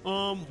 what?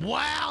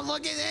 Wow,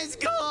 look at this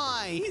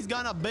guy. He's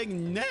got a big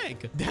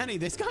neck. Daddy,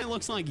 this guy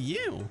looks like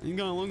you. He's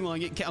gonna look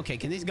like it. Okay,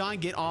 can this guy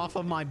get off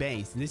of my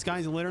base? This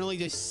guy's literally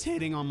just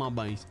sitting on my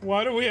base.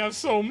 Why do we have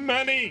so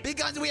many?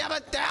 Because we have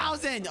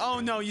 1,000. Oh,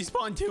 no, you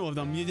spawned 2 of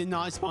them. You did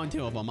not spawn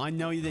 2 of them. I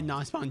know you did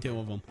not spawn 2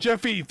 of them.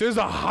 Jeffy, there's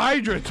a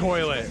Hydra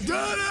toilet.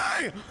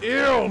 Daddy!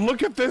 Ew,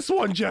 look at this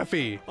one,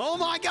 Jeffy. Oh,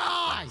 my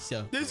gosh.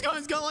 This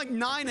guy's got like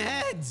 9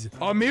 heads.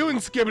 A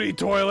mutant skibbity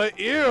toilet.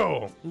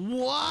 Ew.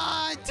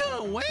 What?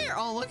 Where?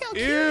 Oh, look how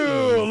cute.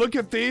 Ew, look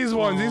at these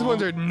ones. These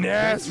ones are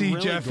nasty, That's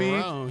really Jeffy.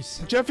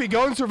 gross. Jeffy,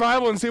 go in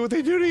survival and see what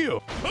they do to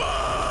you.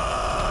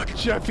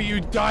 Jeffy,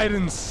 you died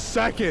in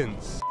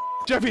seconds.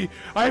 Jeffy,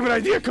 I have an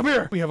idea. Come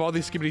here. We have all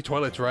these skibbity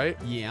toilets, right?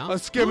 Yeah. A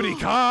skibbity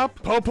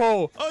cop.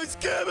 Popo. A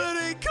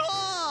skibbity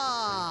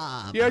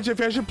cop. Yeah,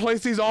 Jeffy, I should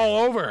place these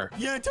all over.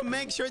 Yeah, to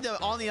make sure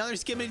that all the other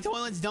skibbity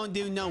toilets don't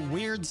do no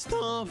weird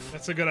stuff.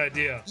 That's a good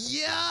idea.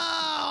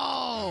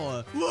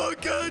 Yo!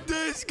 Look at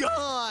this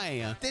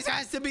guy! This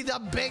has to be the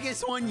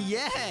biggest one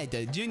yet.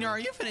 Junior, are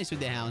you finished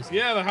with the house?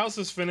 Yeah, the house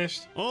is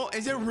finised. Oh,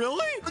 is it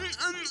really?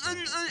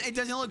 It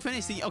doesn't look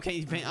finished.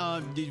 Okay,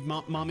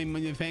 mommy,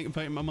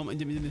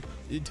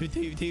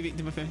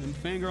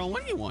 fangirl,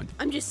 what do you want?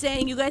 I'm just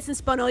saying, you guys can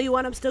spawn all you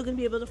want. I'm still gonna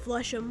be able to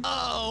flush them.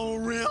 Oh,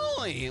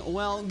 really?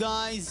 Well,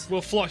 guys.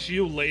 We'll flush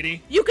you,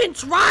 lady. You can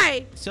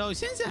try. So,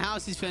 since the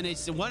house is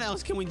finished, what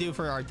else can we do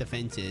for our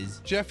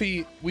defenses?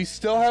 Jeffy, we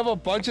still have a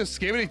bunch of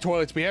skibbity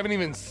toilets we haven't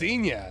even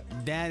seen yet.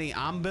 Daddy,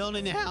 I'm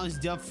building the house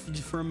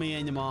just for me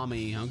and the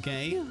mommy,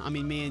 okay? I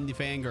mean, me and the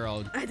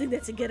fangirl. I think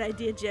that's a good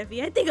idea,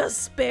 Jeffy. I think I'll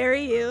spare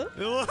you.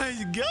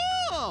 Let's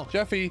go!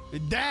 Jeffy.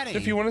 Daddy!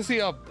 If you want to see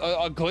a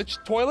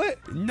glitch toilet?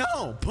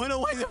 No! Put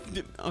away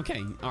the...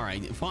 Okay,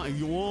 alright, fine.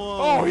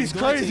 Whoa, Oh, he's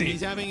crazy.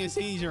 He's having a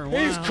seizure.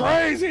 He's Wow.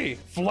 crazy.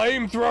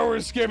 Flamethrower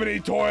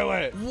skibbity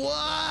toilet.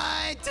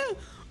 What?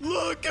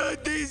 Look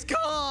at these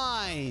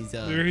guys!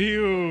 They're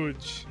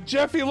huge.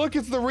 Jeffy, look,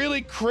 it's the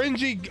really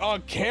cringy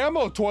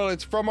camo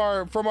toilets from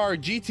our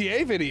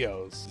GTA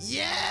videos.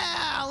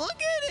 Yeah, look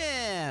at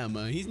him!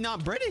 He's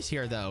not British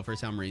here, though, for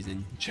some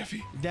reason.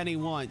 Jeffy, Daddy,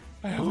 what?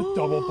 I have a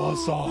double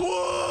buzzsaw.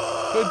 Whoa!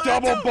 The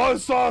double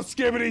buzzsaw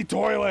skibbity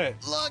toilet.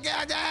 Look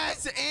at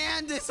this!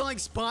 And this, like,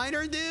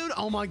 spider dude?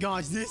 Oh my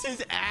gosh, this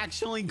is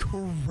actually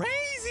crazy!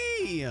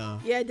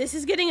 Yeah, this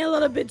is getting a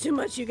little bit too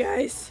much, you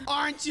guys.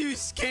 Aren't you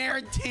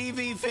scared,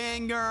 TV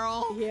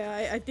fangirl?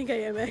 Yeah, I think I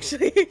am,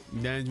 actually.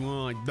 That's what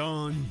I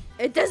done.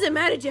 It doesn't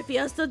matter, Jeffy.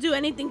 I'll still do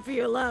anything for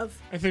your love.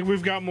 I think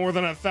we've got more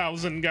than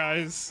 1,000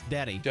 guys.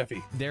 Daddy.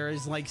 Jeffy. There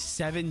is like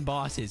 7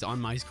 bosses on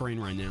my screen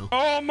right now.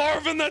 Oh,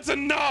 Marvin, that's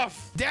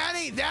enough.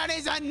 Daddy, that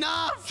is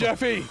enough!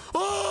 Jeffy.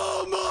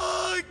 Oh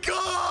my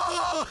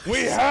god!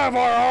 We have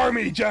our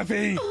army,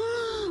 Jeffy.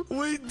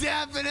 We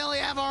definitely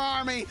have our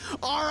army.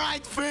 All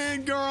right,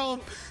 fangirl.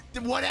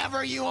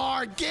 Whatever you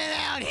are, get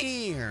out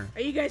here.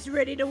 Are you guys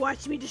ready to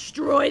watch me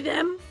destroy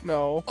them?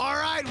 No. All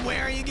right,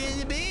 where are you going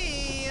to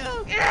be?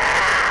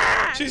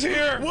 She's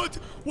here. What?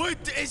 What?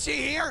 Is she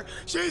here?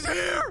 She's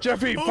here.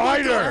 Jeffy, Oh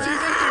find my God,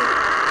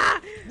 her.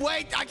 she's here.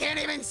 Wait, I can't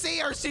even see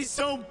her. She's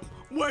so...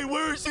 Wait,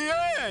 where is he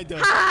at?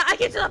 Ha! I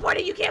get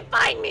teleported. You can't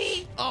find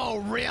me. Oh,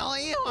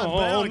 really? I Oh,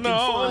 bet I no. can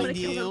I'm find gonna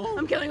kill you. them.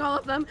 I'm killing all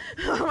of them.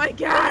 Oh my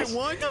gosh. Wait,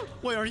 what?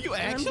 Wait, are you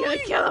I'm actually? gonna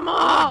kill them Oh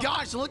all. my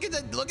gosh, look at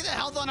the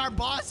health on our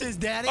bosses,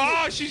 Daddy.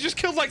 Oh, she just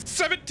killed like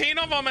 17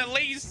 of them at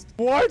least.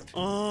 What?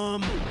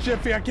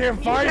 Jeffy, I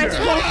can't find her. guys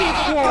won't be able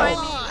to Whoa. find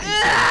me.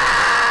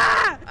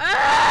 Ah!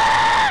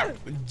 Ah!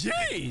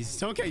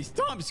 Jeez. Okay,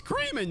 stop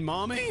screaming,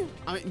 mommy.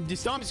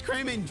 Stop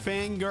screaming,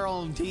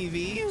 fangirl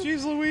TV.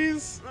 Jeez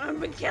Louise. I've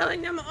been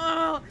killing them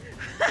all.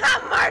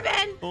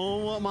 Marvin!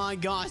 Oh my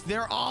gosh,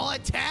 they're all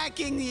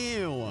attacking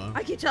you.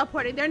 I keep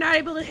teleporting. They're not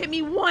able to hit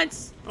me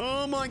once.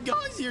 Oh my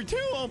gosh, you're too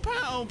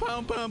overpowered.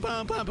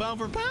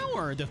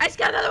 I just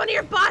got another one of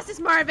your bosses,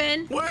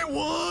 Marvin. Wait,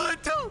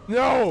 what?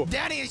 No.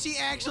 Daddy, is she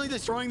actually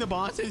destroying the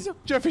bosses?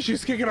 Jeffy,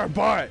 she's kicking our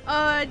butt.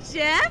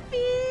 Jeffy.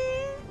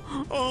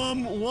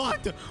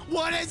 What?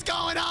 What is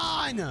going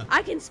on?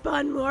 I can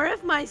spawn more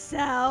of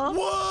myself.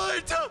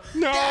 What?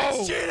 No.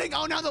 That's cheating.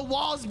 Oh, now the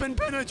wall's been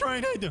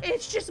penetrated.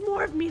 It's just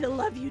more of me to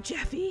love you,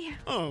 Jeffy.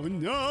 Oh,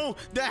 no.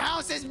 The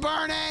house is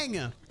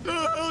burning. The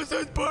house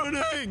is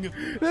burning.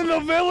 In the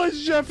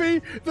village,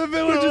 Jeffy. The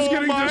village is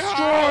getting my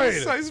destroyed.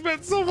 house. I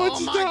spent so much Oh,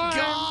 my time.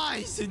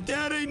 gosh.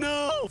 Daddy,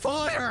 no.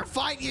 Fire.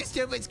 Fight, you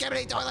stupid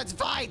skibidi toilets.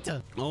 Fight.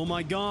 Oh,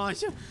 my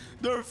gosh.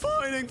 They're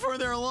fighting for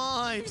their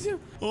lives.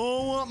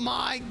 Oh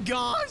my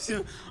gosh.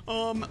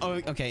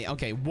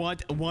 Okay.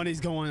 What is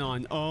going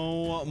on?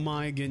 Oh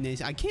my goodness.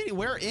 I can't.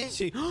 Where is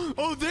she?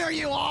 Oh, there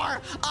you are.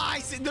 I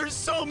see. There's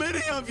so many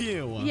of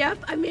you. Yep,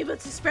 I'm able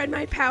to spread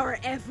my power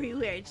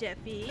everywhere,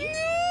 Jeffy.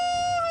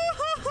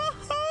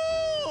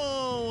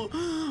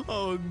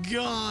 Oh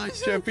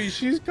gosh. Jeffy,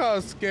 she's kind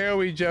of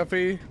scary,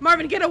 Jeffy.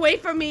 Marvin, get away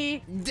from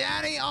me.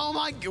 Daddy, oh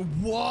my.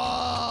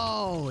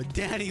 Whoa.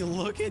 Daddy,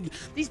 look at.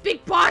 These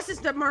big bosses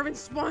that Marvin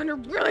spawned are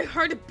really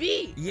hard to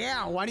beat.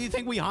 Yeah, why do you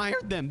think we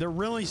hired them? They're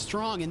really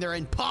strong and they're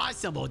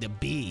impossible to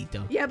beat.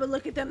 Yeah, but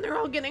look at them. They're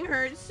all getting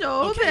hurt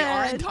so Okay,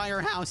 our bad.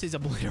 entire house is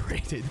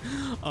obliterated.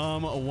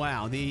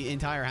 Wow, the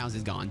entire house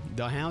is gone.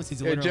 The house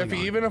is Yeah, literally Jeffy,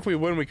 gone. even if we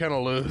win, we kind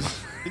of lose.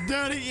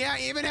 Daddy, yeah,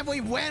 even if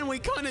we win, we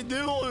kind of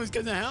do lose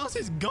because the house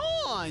is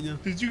gone.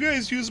 Did you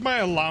guys use my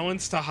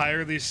allowance to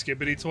hire these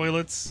skibbity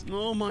toilets?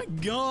 Oh my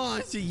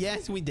gosh.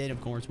 Yes, we did. Of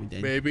course we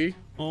did. Maybe.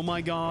 Oh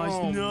my gosh,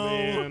 Oh, no.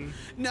 man.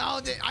 No,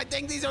 I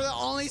think these are the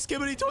only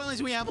skibbity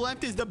toilets we have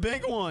left is the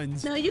big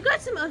ones. No, you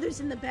got some others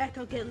in the back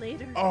I'll get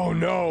later. Oh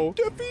no.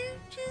 Jeffy,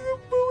 she's a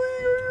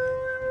bully.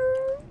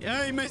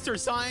 Hey, Mr.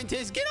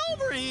 Scientist, get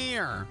over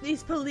here.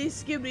 These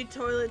police skibbity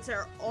toilets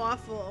are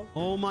awful.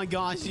 Oh my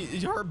gosh,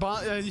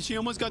 she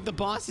almost got the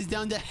bosses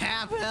down to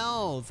half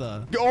health.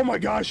 Oh my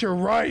gosh, you're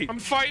right. I'm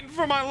fighting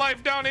for my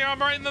life down here. I'm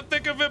right in the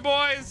thick of it,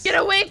 boys. Get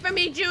away from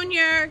me,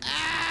 Junior.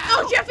 Ow!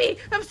 Oh, Jeffy,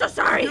 I'm so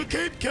sorry. You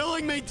keep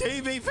killing me,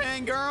 TV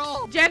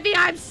fangirl. Jeffy,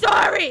 I'm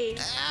sorry.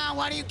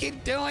 Why do you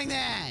keep doing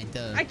that?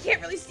 I can't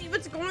really see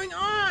what's going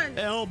on.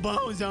 El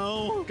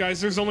Bozo.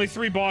 Guys, there's only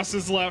 3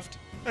 bosses left.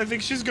 I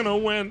think she's gonna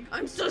win.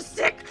 I'm so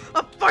sick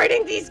of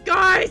fighting these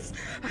guys.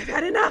 I've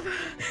had enough.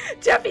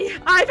 Jeffy,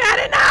 I've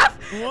had enough.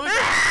 What?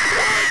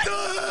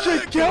 She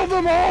killed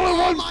them all in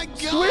one my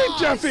sweep, gosh.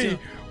 Jeffy.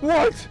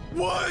 What?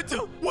 What?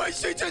 Wait,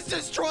 she just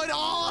destroyed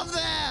all of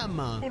them.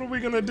 What are we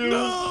gonna do?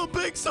 No,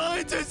 Big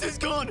Scientist is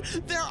gone.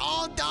 They're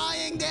all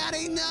dying,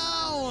 Daddy.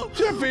 No.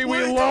 Jeffy,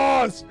 we Wait.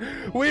 lost.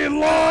 We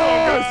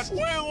lost.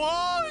 We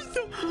lost.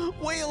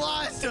 We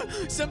lost.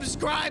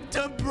 Subscribe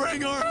to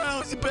bring our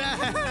house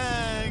back.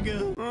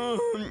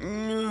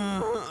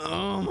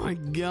 Oh my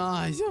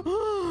gosh.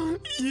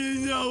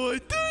 You know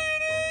what that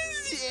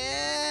is?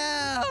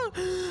 Yeah.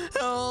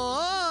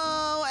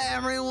 Hello,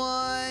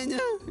 everyone.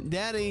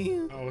 Daddy.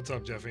 Oh, what's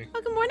up, Jeffy?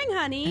 Oh, good morning,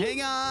 honey. Hey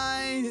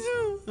guys.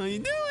 How you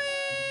doing?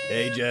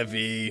 Hey,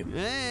 Jeffy.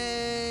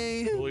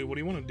 Hey. Willie, what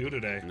do you want to do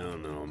today? No,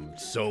 I'm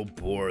so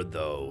bored,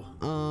 though.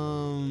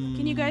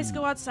 Can you guys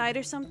go outside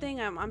or something?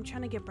 I'm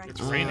trying to get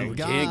breakfast. It's raining. We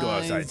can't go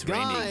outside, it's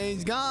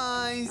raining.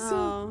 Guys.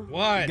 Oh.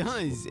 What?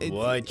 Guys.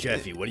 What,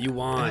 Jeffy? What do you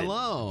want?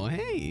 Hello.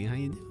 Hey, how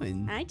you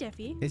doing? Hi,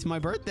 Jeffy. It's my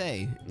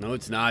birthday. No,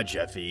 it's not,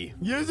 Jeffy.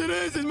 Yes, it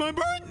is. It's my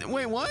birthday.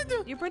 Wait, what?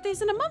 Your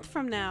birthday's in a month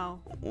from now.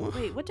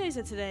 Wait, what day is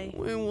it today?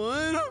 Wait,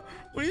 what?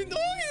 What are you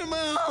talking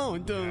about? I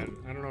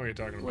don't know what you're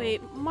talking about.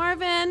 Wait,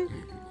 Marvin.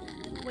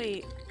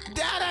 Wait.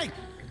 Daddy!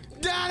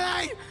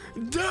 Daddy!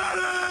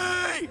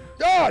 Daddy!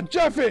 Ah,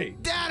 Jeffy.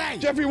 Daddy!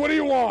 Jeffy, what do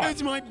you want?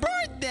 It's my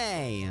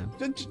birthday.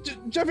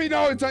 Jeffy,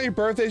 no, it's not your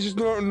birthday. It's just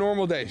a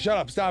normal day. Shut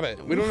up. Stop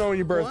it. We don't know when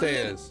your birthday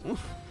is.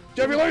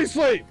 Jeffy, let me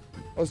sleep.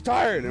 I was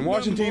tired and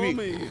watching TV.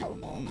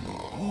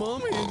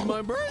 Mommy, it's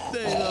my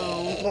birthday,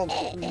 though.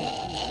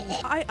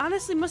 I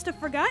honestly must have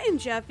forgotten,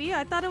 Jeffy.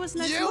 I thought it was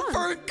next You month.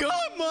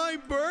 forgot my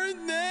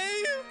birthday?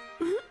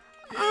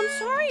 I'm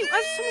sorry. I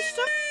have so much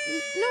stuff.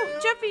 No,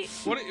 Jeffy.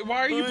 Why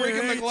are you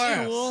breaking the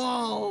glass?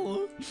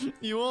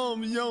 You all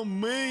so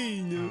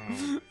mean.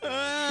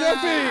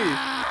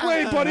 Jeffy!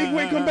 Wait, buddy.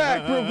 Wait, come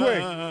back real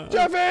quick.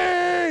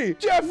 Jeffy!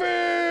 Jeffy!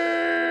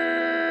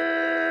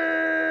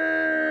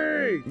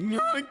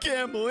 I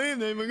can't believe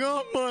they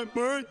forgot my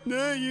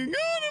birthday. You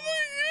gotta be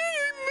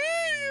kidding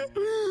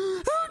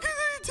me. How could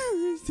they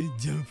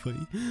Jeffy.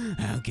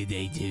 How could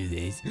they do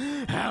this?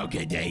 How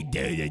could they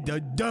do this to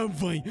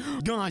Jeffy?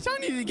 Gosh, I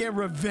need to get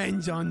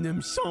revenge on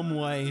them some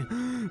way.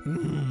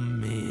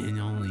 Man,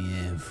 only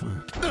if.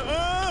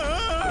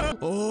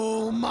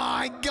 Oh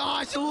my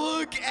gosh,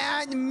 look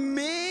at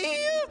me.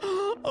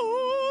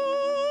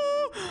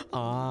 Oh,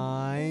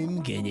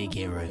 I'm gonna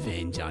get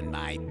revenge on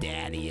my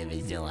daddy if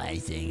it's the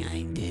last thing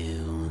I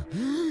do.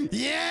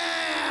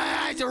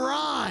 Yeah, that's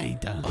right.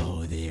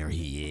 Oh, there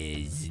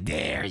he is.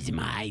 There's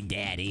my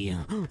daddy.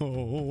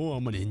 Oh,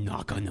 I'm gonna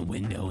knock on the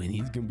window and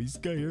he's gonna be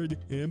scared.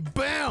 And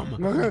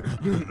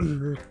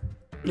boom!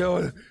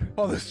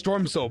 Oh, the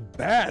storm's so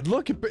bad.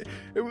 Look, it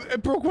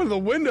broke one of the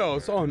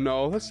windows. Oh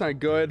no, that's not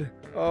good.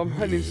 I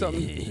need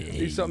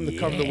something to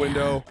cover the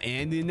window.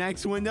 And the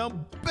next window,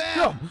 bam!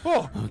 No.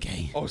 Oh.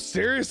 Okay. Oh,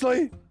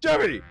 seriously?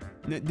 Jeffy!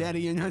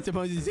 Daddy, you're not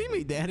supposed to see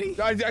me, Daddy.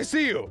 I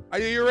see you.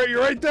 You're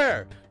right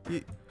there.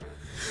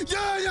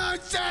 You're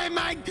not saying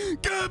my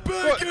get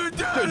back here,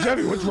 Daddy.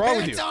 Jeffy, what's wrong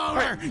with you? It's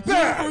over.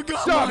 Hey, You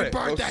forgot my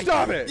birthday. Oh,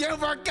 stop it. You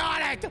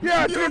forgot it.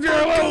 Yeah, because you're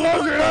a little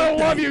loser and I don't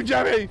love you,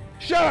 Jeffy.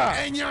 Shut up.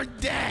 And you're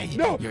dead.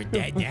 No. You're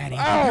dead, Daddy.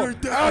 Ow. You're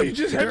dead. Ow, you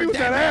just hit me with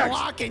that axe.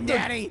 Walking,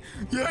 Daddy.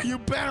 Yeah, you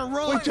better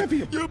run. Wait,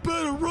 Jeffy. You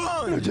better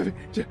run. No, Jeffy.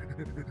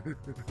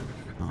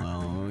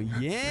 Oh,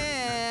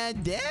 yeah,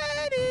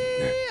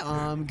 Daddy.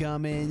 I'm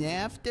coming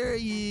after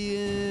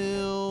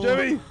you.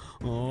 Jeffy.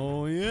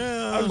 Oh,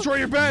 yeah. I'm destroying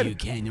your bed. You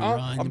can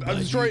run, I'm but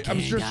destroying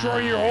you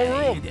your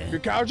whole room. can't Your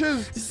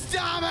couches.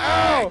 Stop it!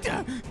 Ow.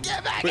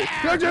 Get back Wait,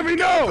 here! no, Jeffy,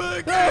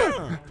 no!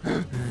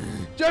 No!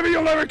 Jeffy,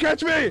 you'll never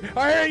catch me!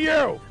 I hate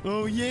you!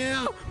 Oh,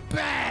 yeah?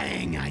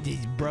 Bang! I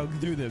just broke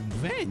through the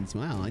fence.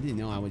 Wow, I didn't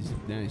know I was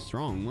that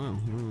strong. Wow.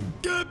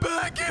 Get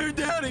back here,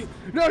 Daddy!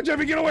 No,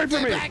 Jeffy, get away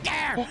from me! Get back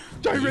here! Oh,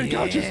 giant red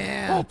couches!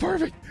 Yeah. Oh,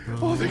 perfect!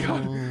 Oh, thank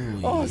God!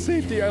 Oh,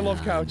 safety! I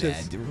love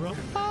couches. That's right.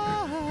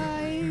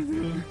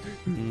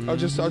 I'll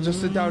just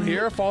sit down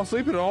here, fall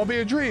asleep, and it'll all be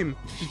a dream.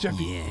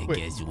 Jeffy, Yeah, wait,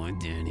 guess what,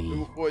 Daddy?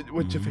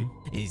 what, Jeffy?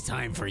 It's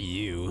time for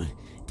you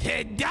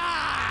to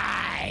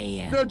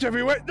die! No,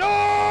 Jeffy, wait! No!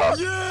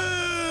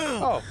 Yeah!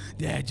 Oh,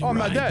 That's I'm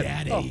right, not dead.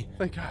 Daddy. Oh,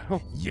 thank God.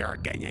 Oh. You're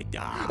gonna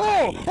die.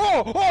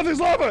 Oh, there's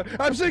lava!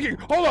 I'm sinking!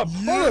 Hold up!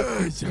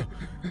 Yes!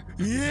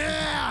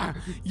 Yeah!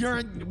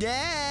 You're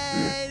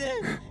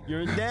dead!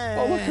 You're dead!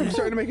 Oh, look, I'm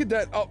starting to make it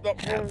dead. Oh, no.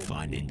 Have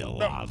fun in the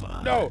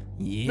lava. No!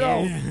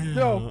 Yeah.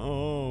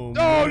 No!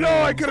 Oh,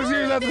 no! I could have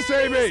used that to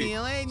save See me!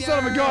 you later.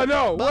 Son of a gun,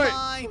 no!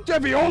 Bye. Wait!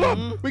 Jeffy, hold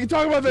up! We can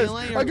talk about this! See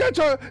you later. I got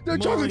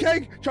chocolate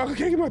cake! Chocolate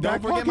cake in my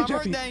back forget pocket, my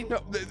Jeffy!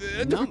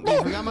 birthday. No,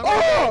 Don't forget my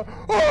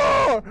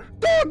Oh!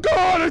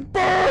 God, it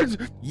burns!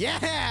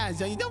 Yeah!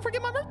 So you don't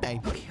forget my birthday.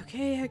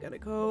 Okay, I gotta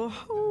go.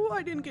 Oh,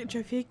 I didn't get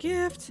Jeffy a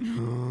gift.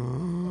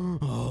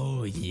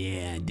 Oh,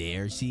 yeah.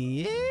 There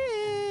she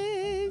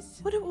is.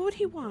 What would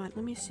he want?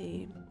 Let me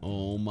see.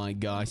 Oh, my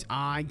gosh.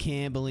 I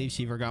can't believe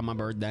she forgot my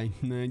birthday.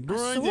 A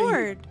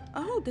sword.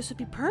 Oh, this would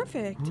be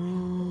perfect.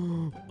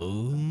 Ooh.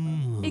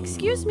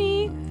 Excuse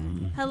me.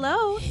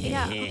 Hello?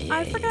 Yeah,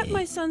 I forgot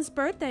my son's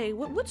birthday.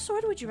 What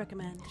sword would you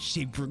recommend?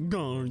 She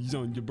forgot her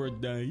son's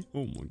birthday.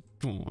 Oh, my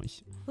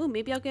gosh. Oh,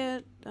 maybe I'll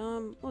get,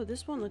 oh,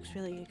 this one looks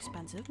really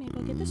expensive. Maybe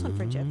I'll get this one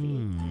for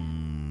Jeffy.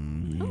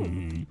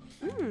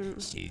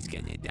 She's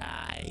gonna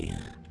die.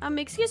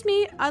 Excuse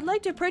me, I'd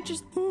like to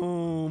purchase.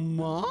 Oh,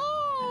 Mom.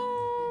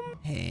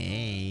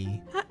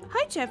 Hey.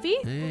 Hi, Jeffy.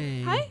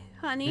 Hey. Hi,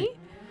 honey.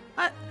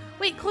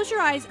 Wait, close your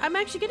eyes. I'm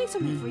actually getting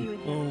something for you in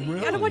here. Oh,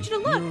 really? I don't want you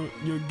to look.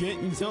 You're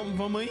getting something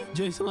for me?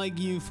 Just like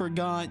you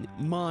forgot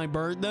my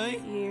birthday?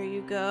 Here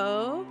you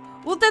go.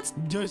 Well, that's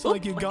Just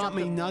like you got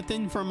me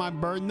nothing for my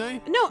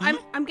birthday? No,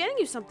 I'm getting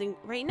you something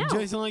right now.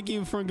 Just like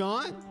you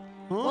forgot?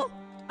 Huh?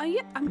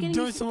 Yeah, I'm getting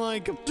Just you.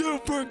 like you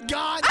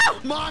forgot, Ow!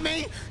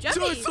 Mommy. Jeffy.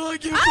 Just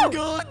like you Ow!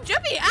 forgot.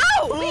 Jeffy,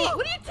 ow! Wait,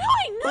 what are you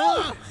doing?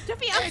 No,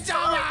 Jeffy, I'm It's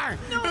sorry. over.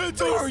 No,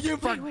 It's please. over. You Wait,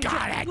 forgot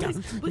Jeffy,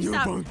 it. Please You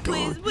stop. forgot.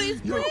 Please.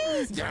 You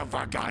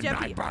forgot Jeffy,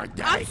 my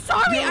birthday. I'm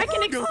sorry. You I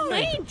can forgot.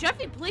 explain.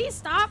 Jeffy, please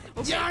stop.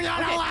 Okay, You're not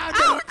okay. allowed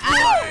Ow, to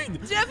explain.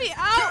 Ow, Jeffy,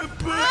 ow, Get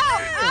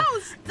back here. ow,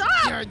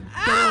 stop. You're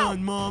Ow.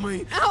 done,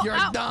 Mommy. Ow, You're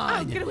ow, done.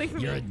 ow, get away from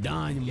me. You're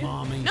done,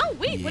 Mommy. No,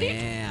 wait, what are you?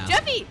 Yeah.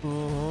 Jeffy,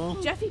 Uh-huh.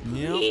 Jeffy,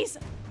 Yep. please.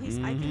 Please,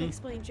 I can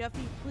explain,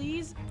 Jeffy.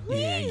 Please.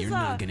 Yeah, you're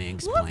not gonna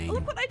explain.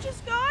 Look what I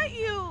just got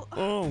you.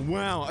 Oh,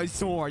 wow, a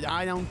sword.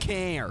 I don't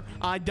care.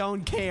 I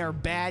don't care.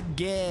 Bad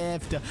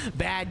gift.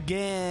 Bad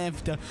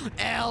gift.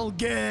 L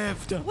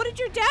gift. What did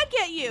your dad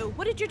get you?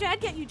 What did your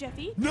dad get you,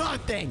 Jeffy?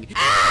 Nothing.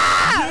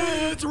 Ah!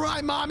 Yeah, that's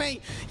right,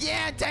 Mommy.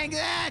 Yeah, take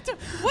that.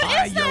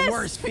 What is Your this?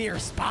 worst fear,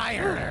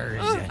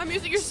 spiders. I'm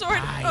using your sword.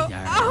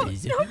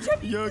 Spiders. No,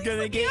 Jeffy, You're please gonna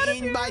let me get out of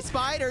eaten here. by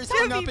spiders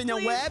hung Jeffy, up in a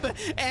please. web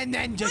and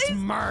then just Please.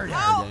 murdered in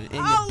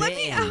Ow, the let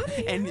me bin. out of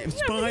here, And Jeffy.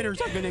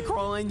 spiders are gonna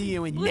crawl into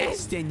you and Please.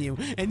 nest in you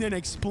and then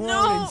explode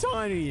No.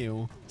 inside of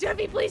you.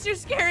 Jeffy, please, you're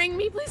scaring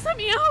me. Please let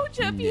me out,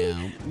 Jeffy.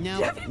 No.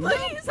 Jeffy,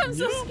 please, I'm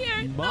so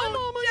scared. Bye, No,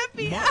 Mama.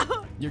 Jeffy, Bye.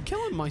 out. You're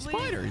killing my Please.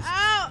 spiders.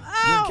 Ow,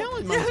 You're ow.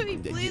 killing my Jeffy,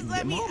 please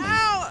let me Mommy.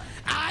 out.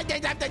 Ow.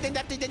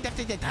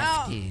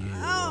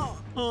 Ow.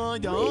 Oh,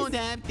 don't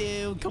have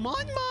to. Come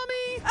on,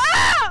 Mommy.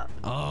 Ow.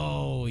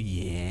 Oh, Oh,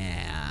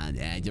 yeah,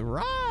 that's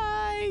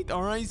right.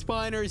 All right,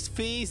 spiders,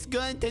 feast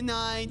good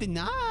tonight.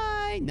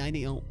 Night.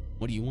 Oh,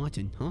 what are you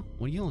watching, huh?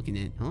 What are you looking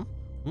at, huh?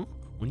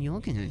 What are you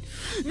looking at?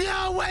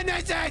 No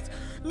witnesses!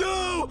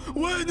 No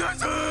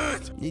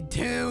witnesses!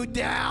 2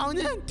 down,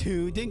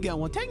 2 to go.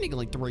 Well,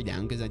 technically 3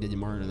 down because I didn't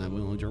murder that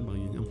villager, but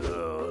you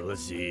know.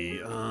 Let's see.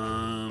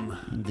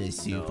 The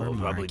supermarket.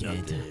 No, probably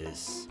not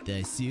this.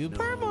 The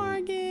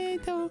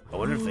supermarket. I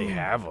wonder if they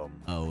have them.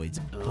 Oh, it's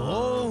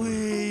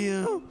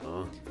Bully.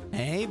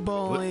 Hey,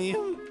 Bully.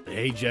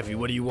 Hey, Jeffy,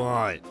 what do you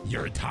want?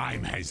 Your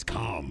time has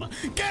come.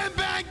 Get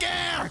back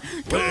here!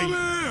 Come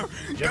here!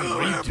 Jeffy,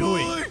 what are you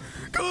doing?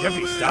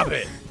 Jeffy, stop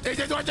it. This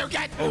is what you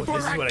get. Oh,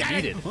 this is what I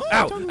needed.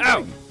 Ow,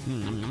 ow.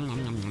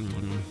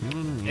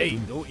 Hey,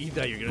 don't eat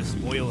that. You're going to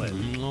spoil it.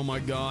 Oh, my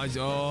gosh.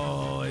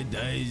 Oh, it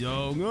tastes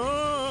so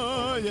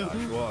good.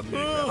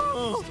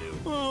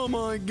 Oh,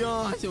 my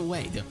gosh.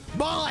 Wait.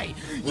 Bully,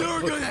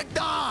 you're going to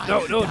die.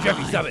 No,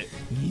 Jeffy, stop it.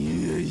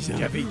 Yes.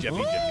 Jeffy.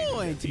 Oh,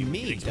 it's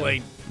meat.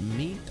 Explain.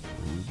 Meat.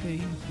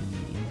 Okay.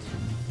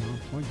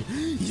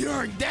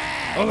 You're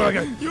dead! Oh my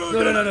God! No,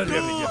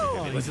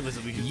 Jeffy. Listen.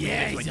 We can.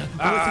 Yes.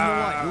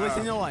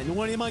 Listen to what?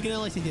 What am I gonna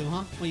listen to,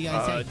 huh? What you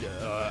gotta say?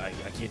 I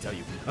can't tell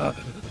you.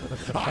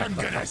 I'm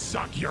gonna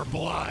suck your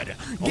blood.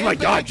 Oh my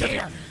God, Jeffy!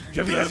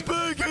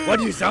 Why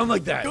do you sound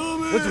like that?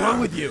 What's wrong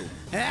with you?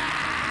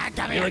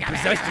 You're like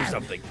possessed or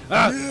something.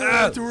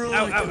 Ow!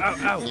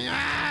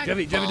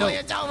 Jeffy, no!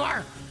 It's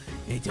over.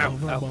 It's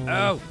over.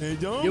 Ow!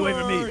 It's over. Get away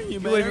from me! You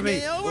Get away from me!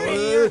 get over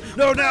here.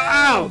 No!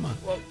 Ow!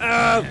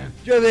 Ow!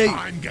 Jeffy!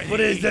 I'm gonna What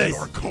is eat this?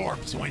 your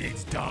corpse when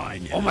it's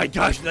done. Oh my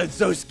gosh, that's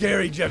so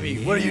scary,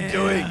 Jeffy! What are you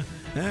doing? All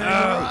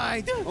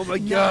right. Oh my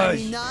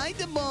gosh! Night,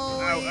 boy.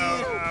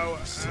 Ow!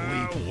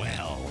 Sleep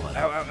well.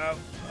 Ow!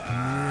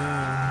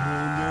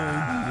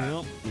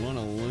 Yep, what a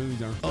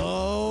loser.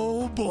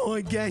 Oh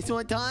boy, guess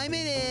what time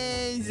it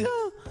is?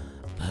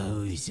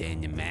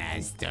 Potion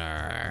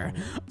Master.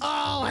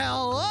 Oh,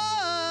 hello.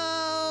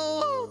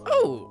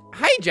 Oh,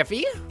 hi,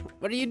 Jeffy.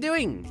 What are you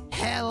doing?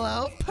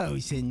 Hello,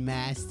 Potion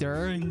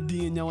Master. Do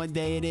you know what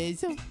day it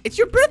is? It's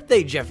your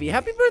birthday, Jeffy.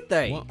 Happy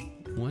birthday.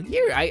 What?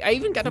 Here, I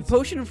even got a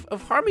potion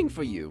of harming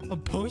for you. A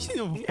potion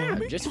of Yeah,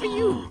 just for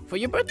you, for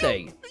your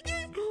birthday.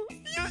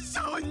 You're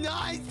so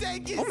nice.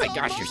 Thank you. Oh my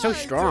gosh, you're so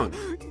strong.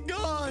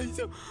 Guys,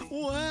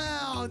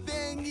 wow,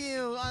 thank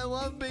you. I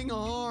love being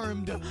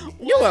harmed.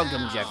 You're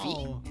welcome,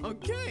 Jeffy.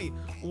 Okay,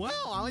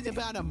 well, I was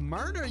about to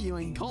murder you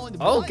in cold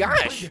blood. Oh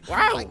gosh,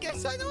 wow. I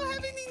guess I don't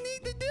have any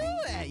need to do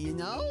that, you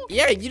know?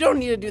 Yeah, you don't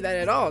need to do that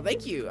at all.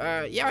 Thank you.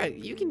 Yeah,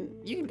 you can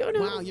go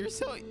now. Wow, you're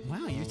so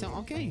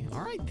okay.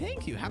 All right,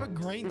 thank you. Have a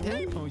great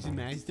day, Potion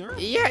Master.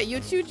 Yeah, you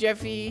too,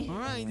 Jeffy. All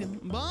right,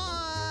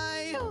 bye.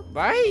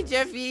 Bye,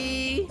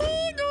 Jeffy.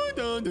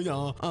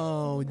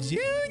 Oh,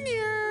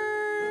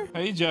 Junior.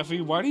 Hey,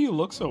 Jeffy, why do you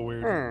look so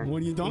weird?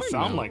 What are you talking You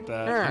sound about? like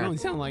that. I don't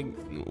sound like.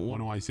 What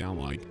do I sound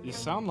like? You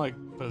sound like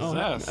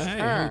possessed.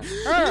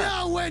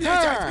 No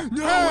witnesses!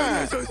 No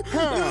witnesses!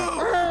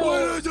 No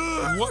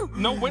witnesses! What?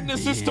 No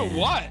witnesses to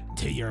what?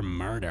 To your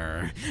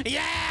murder.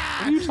 Yeah!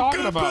 What are you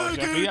talking about, back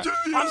Jeffy? here,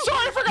 Jeffy! I'm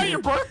sorry I forgot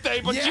your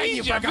birthday, but Yeah, geez,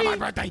 you Jeffy. forgot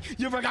my birthday!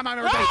 You forgot my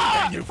birthday!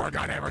 And you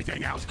forgot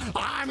everything else!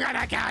 I'm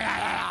gonna kill you!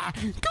 I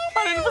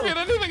didn't forget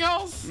anything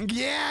else.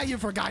 Yeah, you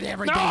forgot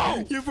everything!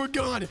 No! You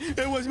forgot!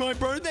 It was my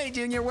birthday,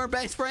 Junior! We're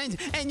best friends!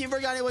 And you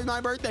forgot it was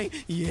my birthday!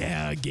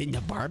 Yeah, get in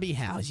the Barbie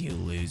house, you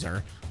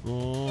loser!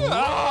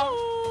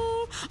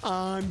 Oh,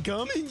 I'm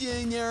coming,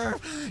 Junior!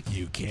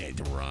 You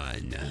can't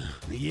run!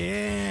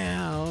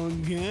 Yeah,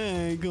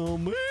 okay,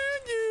 come on,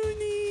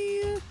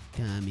 Junior!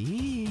 Come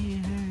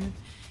here!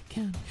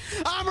 Come...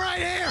 I'm right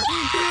here!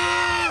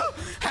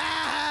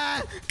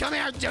 Come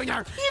here,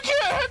 Junior! You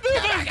can't do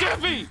this,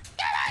 Jeffy!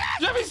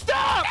 Jeffy,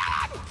 stop!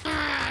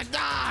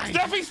 Die!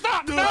 Jeffy,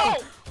 stop! No!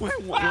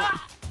 Wait,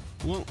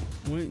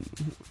 wait.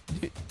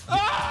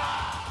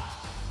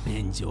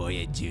 Enjoy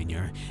it,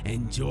 Junior.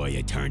 Enjoy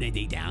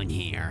eternity down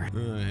here.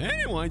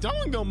 Anyways, I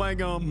want to go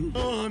back home.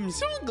 Oh, I'm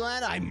so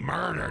glad I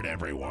murdered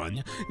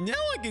everyone. Now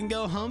I can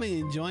go home and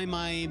enjoy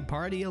my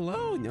party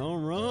alone. All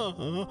right.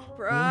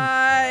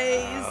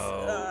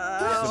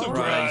 Surprise!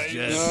 Surprise,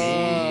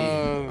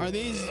 Jeffy. Are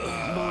these...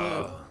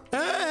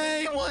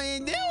 Hey, what are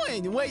you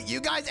doing? Wait, you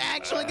guys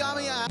actually got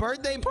me a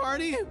birthday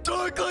party?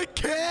 Chocolate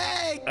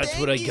cake! That's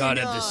what I got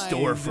at the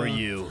store for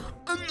you.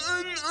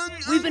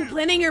 We've been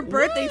planning your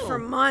birthday for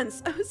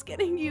months. I was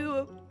getting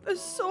you a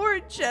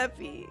sword,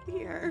 Jeffy.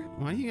 Here.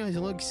 Why do you guys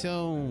look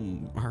so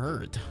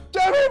hurt?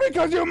 Jeffy,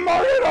 because you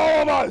murdered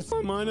all of us!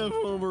 I might have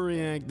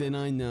overreacted,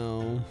 I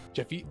know.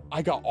 Jeffy,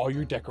 I got all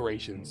your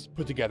decorations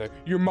put together.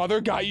 Your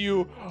mother got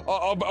you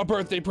a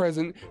birthday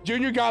present.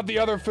 Junior got the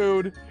other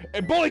food.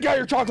 And Bully got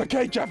your chocolate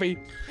cake, Jeffy.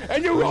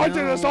 And you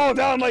hunted us all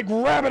down like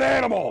rabid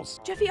animals.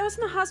 Jeffy, I was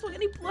in the hospital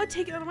getting blood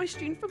taken out of my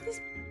stream from the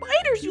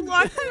spiders you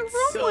locked in the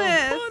room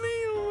with. Funny.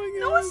 Oh my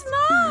No, it's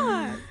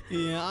not.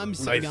 Yeah, I'm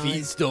sorry, My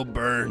feet still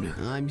burn.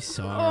 I'm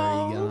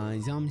sorry,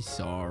 guys. I'm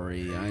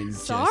sorry. I'm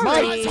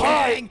Sorry. just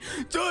kidding.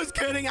 Just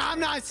kidding. I'm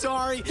not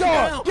sorry.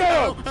 Get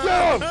him!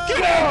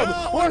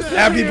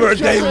 Happy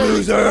birthday,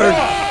 loser!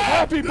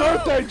 Happy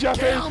birthday,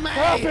 Jeffy! Kill me.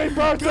 Happy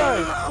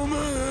birthday!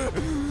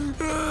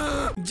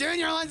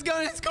 Junior, let's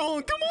go to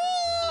school. Come on.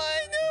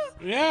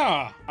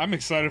 Yeah, I'm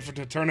excited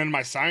to turn in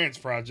my science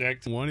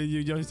project. What did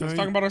you just say? Let's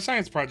talk about our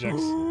science projects.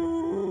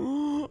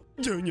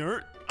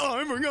 Junior,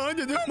 I forgot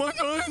to do my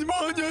science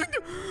project.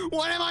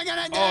 What am I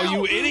gonna do? Oh,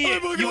 you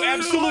idiot! You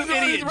absolute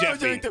idiot,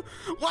 Jeffy!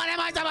 What am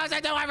I supposed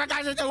to do? I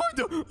forgot to do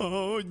it.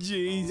 Oh,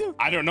 jeez.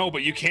 I don't know,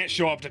 but you can't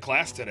show up to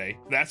class today.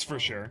 That's for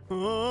sure.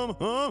 No!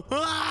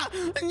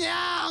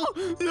 No!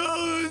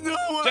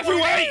 Jeffy,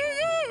 wait!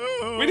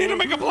 We need to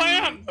make a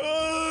plan.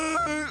 All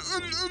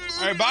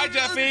right, bye,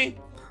 Jeffy.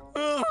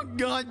 Oh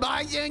God,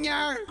 bye,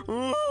 Junior.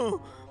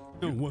 Oh.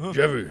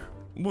 Jeffy.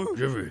 What?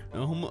 Jeffy.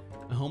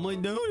 How am I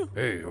doing?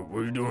 Hey, what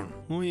are you doing?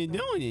 What are you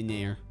doing in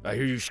there? I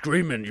hear you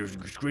screaming. You're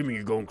screaming.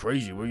 You're going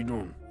crazy. What are you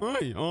doing?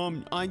 Hey,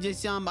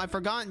 I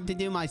forgot to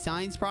do my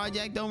science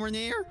project over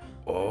there.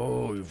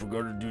 Oh, you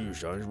forgot to do your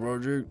science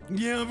project?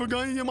 Yeah, I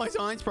forgot to do my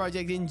science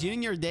project, and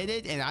Junior did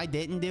it, and I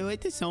didn't do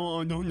it, so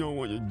I don't know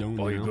what to do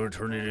now. Oh, you're gonna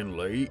turn it in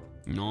late?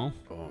 No.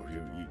 Oh,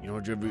 you know,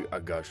 Jeffy, I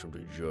got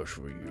something just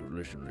for you.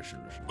 Listen.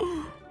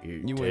 Here,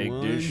 You take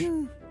want this.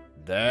 one?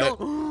 That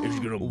is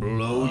gonna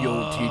blow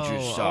your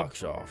teacher's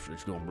socks off.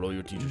 It's gonna blow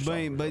your teacher's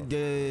socks off.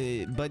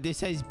 But this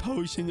says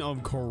potion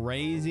of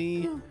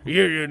crazy.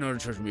 Yeah, no,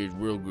 trust me, it's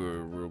real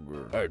good.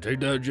 All right,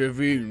 take that,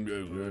 Jeffy,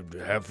 and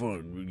have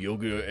fun. You'll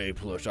get an A+,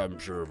 I'm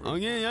sure.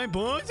 Okay, I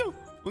pause.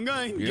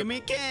 Okay, Yep. give me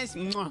a kiss.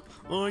 Mwah.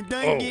 Oh,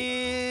 thank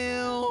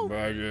you.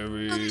 Bye,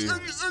 Jeffy.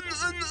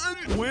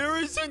 Where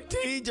is the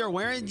teacher?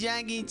 Where is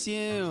Jackie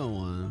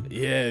too?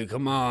 Yeah,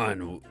 come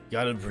on.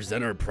 Gotta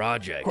present our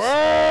project.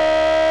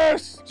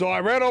 Chris! So I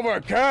ran over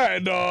a cat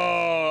and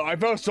I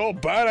felt so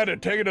bad I had to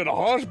take it to the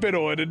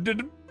hospital and it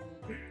didn't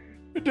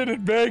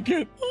make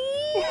it.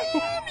 Oh,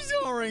 I'm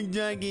sorry,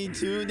 Jackie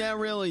too. That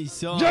really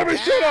sucks. Jeffy,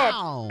 shut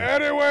Ow. up!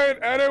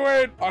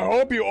 Anyway, I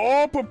hope you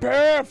all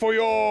prepare for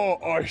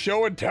your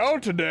show and tell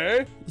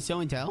today. Show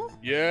and tell?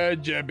 Yeah,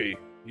 Jebby,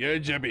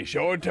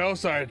 show and tell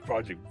science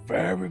project.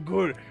 Very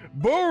good.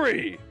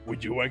 Burry,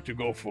 would you like to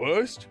go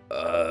first?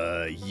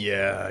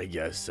 Yeah, I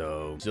guess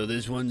so. So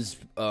this one's,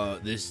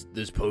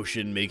 this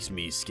potion makes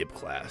me skip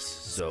class.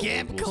 So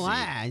Skip we'll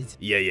class?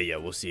 See. Yeah,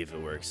 we'll see if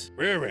it works.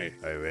 Really?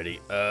 All right, ready?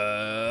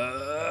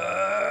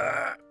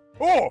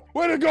 Oh,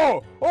 where'd it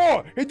go?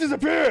 Oh, it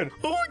disappeared.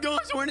 Oh my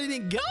gosh, where did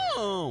it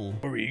go?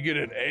 Burry, you get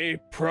an A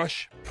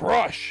prush.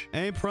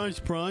 Hey,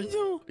 Price.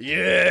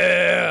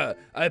 Yeah,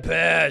 I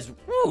passed.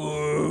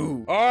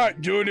 Woo! All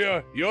right,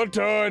 Junior, your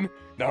turn.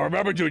 Now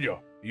remember, Junior,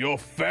 your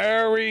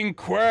fairing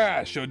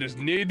crash, so this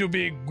need to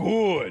be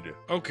good.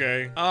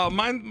 Okay.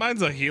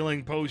 Mine's a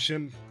healing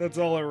potion. That's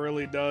all it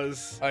really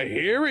does. A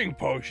hearing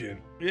potion.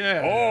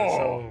 Yeah. Oh,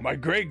 so- my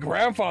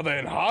great-grandfather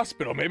in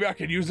hospital. Maybe I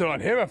could use it on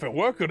him if it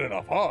worked good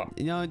enough, huh?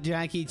 You know,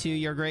 Jackie too,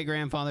 your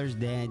great-grandfather's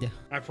dead.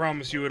 I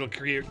promise you it'll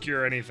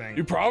cure anything.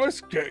 You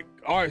promise?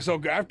 All right,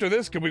 so after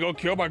this, can we go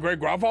kill my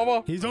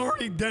great-grandfather? He's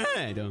already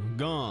dead. Oh,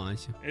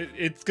 gosh.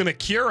 It's gonna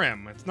cure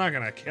him. It's not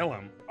gonna kill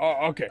him.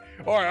 Oh, okay.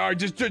 All right,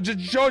 just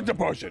show us the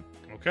potion.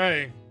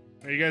 Okay.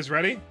 Are you guys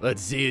ready?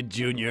 Let's see it,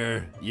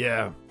 Junior.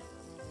 Yeah.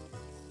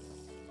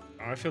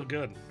 Oh, I feel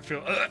good. I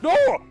feel. No!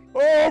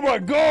 Oh my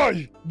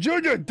gosh!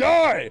 Junior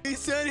died! He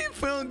said he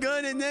felt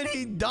good and then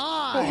he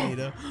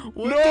died.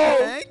 What No!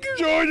 the heck?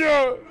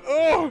 Junior!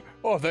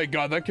 Oh, thank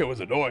God, that kid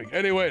was annoying.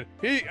 Anyway,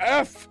 he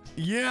F.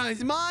 Yeah,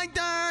 it's my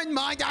turn.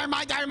 My turn.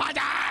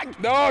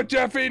 No,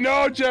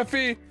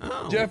 Jeffy.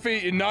 Oh.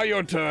 Jeffy, now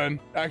your turn.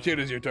 Actually, it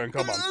is your turn.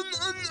 Come on.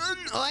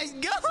 Let's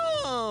go.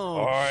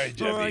 All right,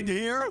 Jeffy. Right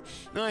here,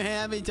 I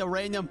have it's a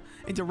random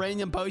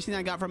potion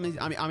I got from his.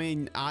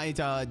 It's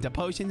the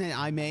potion that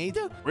I made.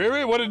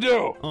 Really? What'd it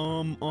do?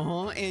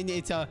 And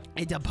it's a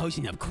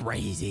potion of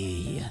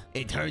crazy.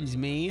 It turns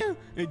me.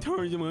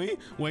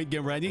 Wait,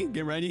 get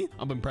ready.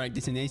 I've been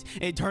practicing this.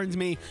 It turns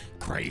me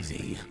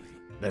crazy.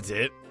 That's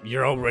it?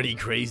 You're already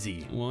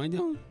crazy. Well,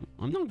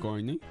 I'm not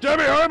going.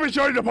 Jeffy, hurry up and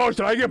show you the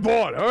potion. I get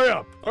bored. Hurry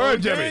up. All right,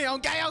 Jeffy.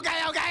 Okay.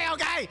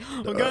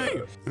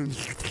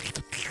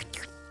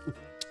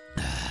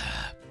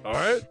 All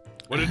right.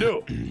 What'd it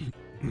do?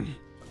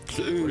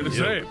 What did it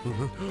say?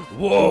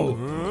 Whoa!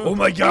 Oh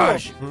my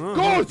gosh!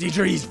 Ghost!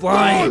 Teacher, he's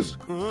flying!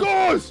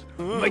 Ghost!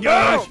 Oh my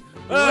gosh!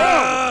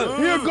 Ah!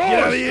 Here, Ghost! Get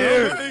out of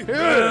here!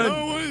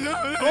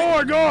 Oh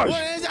my gosh!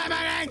 What is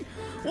happening?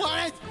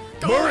 What is?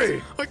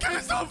 Murray! I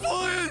can't stop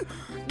flying!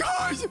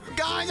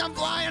 Guys, I'm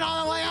flying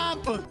all the way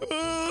up!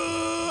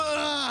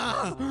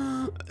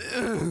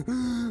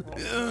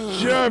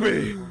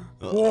 Jeffy!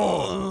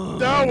 Whoa!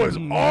 That was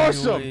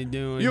awesome! What are you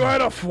doing? You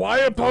had a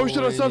flying potion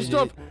or What some is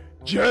stuff?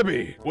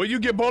 Jebby, what you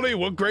get, Bully?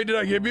 What grade did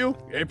I give you?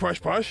 A push?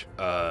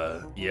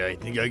 Yeah, I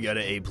think I got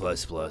an A++.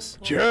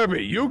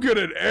 Jebby, you get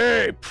an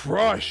A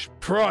prush.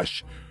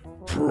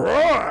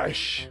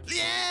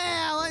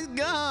 Yeah, let's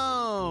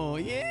go!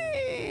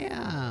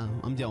 Yeah!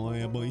 I'm so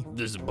happy.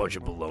 This is a bunch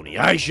of baloney.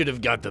 I should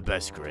have got the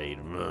best grade.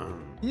 No,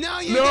 you No,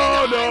 didn't.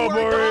 no, I worked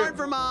Murray. hard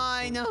for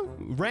mine.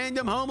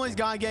 Random homeless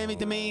guy gave it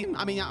to me.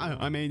 I mean,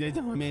 I made it.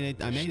 I made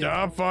it. I made it.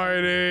 Stop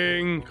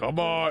fighting. Come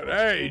on.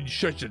 Hey,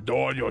 shut your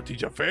door on your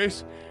teacher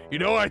face. You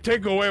know, I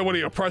take away one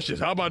of your precious.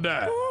 How about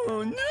that?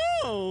 Oh,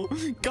 no.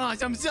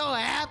 Gosh, I'm so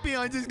happy.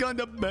 I just got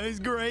the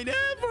best grade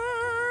ever.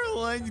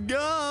 Let's go.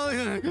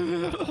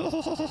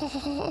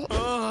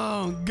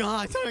 Oh,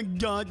 gosh, I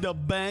got the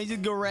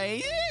best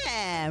grade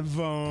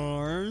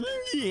ever.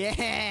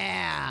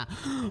 Yeah.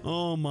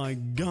 Oh, my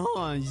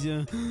gosh.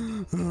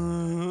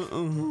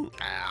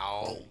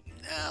 Ow.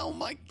 Ow,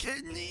 my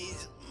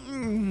kidneys.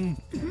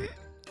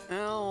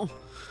 Ow.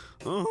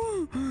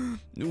 Oh.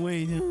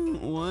 Wait,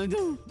 what?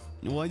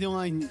 Why do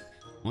I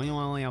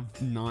only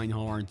have 9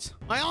 hearts?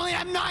 I only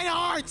have 9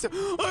 hearts!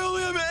 I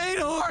only have 8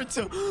 hearts!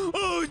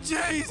 Oh,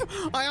 jeez!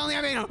 I only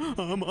have 8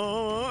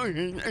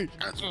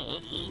 hearts!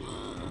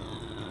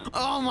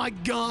 Oh my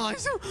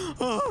gosh!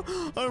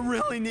 Oh, I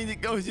really need to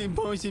go see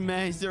Potion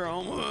Master.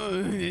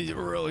 Oh, it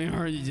really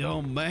hurts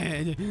so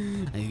bad.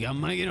 I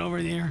gotta get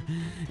over there.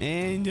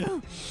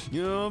 And,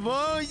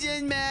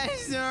 Potion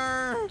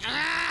Master!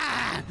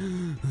 Ah!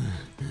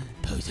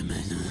 Potion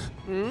Master.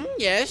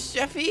 Yes,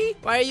 Jeffy?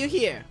 Why are you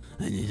here?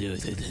 I need to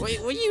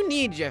Wait, what do you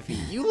need, Jeffy?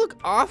 You look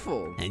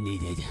awful. I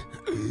need it.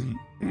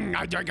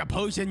 I drank a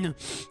potion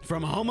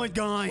from a homeless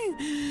guy,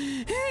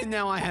 and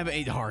now I have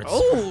 8 hearts.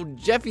 Oh,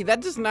 Jeffy, that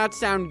does not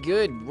sound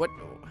good.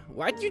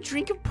 Why'd you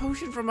drink a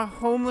potion from a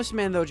homeless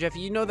man, though, Jeffy?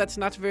 You know that's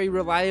not very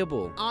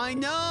reliable. I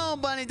know,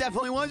 but it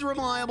definitely was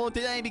reliable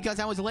today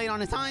because I was late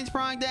on a science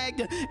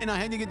project, and I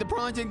had to get the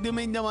project to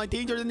my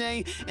teacher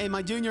today, and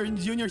my junior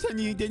said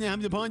he didn't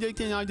have the project,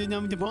 and I didn't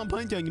have the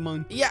project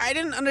anymore. Yeah, I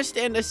didn't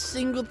understand a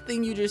single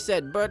thing you just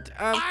said, but,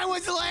 I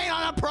was late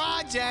on a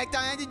project.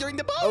 I had to drink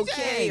the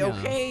potion.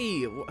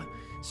 Okay.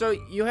 So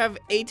you have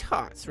 8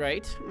 hearts,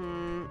 right?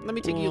 Let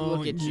me take a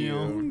look at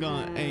you.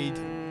 Got 8.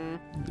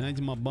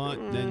 That's my butt.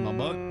 That's my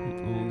butt.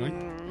 Okay.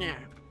 Yeah.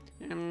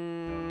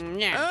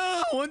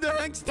 Oh, what the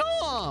heck's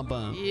top?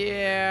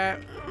 Yeah.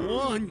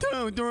 1,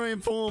 2, 3,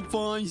 4,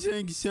 5,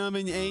 6,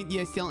 7, 8.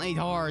 Yeah, still 8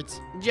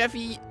 hearts.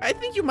 Jeffy, I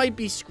think you might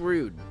be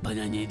screwed. But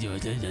I need to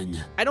do it.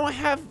 I don't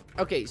have...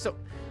 Okay, so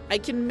I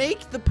can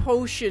make the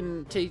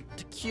potion to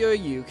cure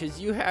you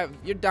because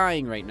you're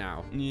dying right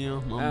now.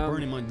 Yeah, I'm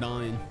pretty much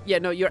dying. Yeah,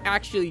 no, you're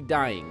actually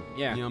dying.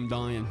 Yeah. Yeah, I'm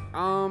dying.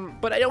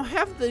 But I don't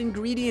have the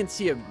ingredients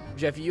here,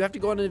 Jeffy. You have to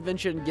go on an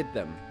adventure and get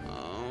them.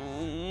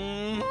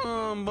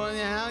 But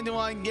how do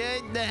I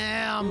get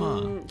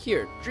them?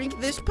 Here, drink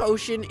this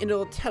potion and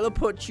it'll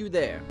teleport you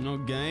there.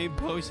 Okay,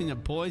 potion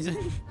of poison.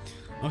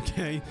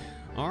 Okay,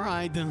 all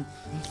right.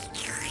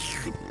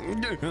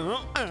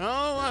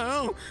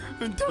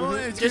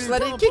 Just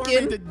let it kick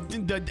in.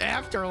 The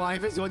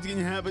afterlife is what's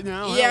gonna happen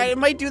now. Yeah, it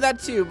might do that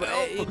too, but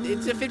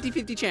it's a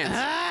 50-50 chance.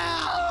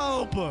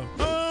 Help!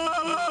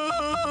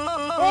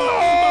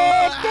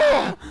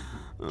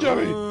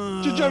 Jeffy!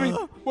 Jeffy!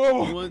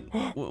 Whoa! What?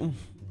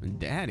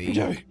 Daddy?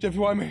 Jeffy,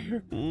 why am I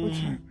here?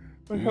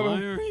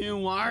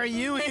 Why are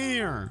you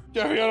here?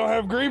 Jeffy, I don't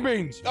have green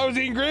beans. I was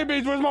eating green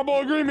beans. Where's my bowl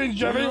of green beans,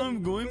 Jeffy? You don't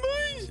have green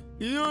beans?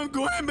 You don't have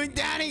green beans?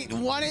 Daddy,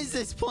 what is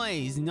this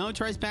place? No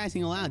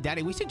trespassing allowed.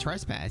 Daddy, we should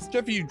trespass.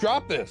 Jeffy, you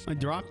dropped this. I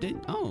dropped it?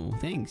 Oh,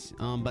 thanks.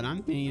 But I'm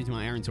gonna use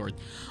my iron sword.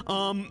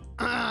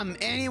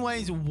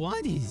 Anyways,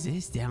 what is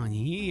this down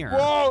here?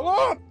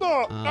 Whoa!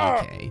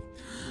 Okay.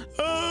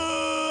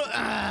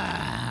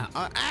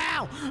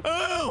 Ow!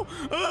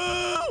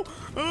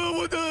 Oh,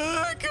 what the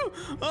heck?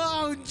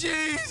 Oh,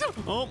 jeez.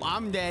 Oh,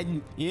 I'm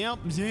dead. Yep.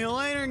 See you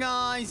later,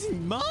 guys.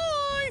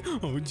 Bye.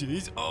 Oh,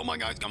 jeez. Oh my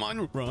gosh. Come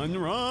on. Run.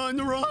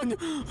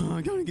 Oh,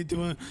 I gotta get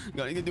to a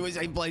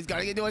safe place.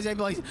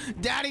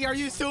 Daddy, are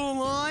you still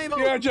alive?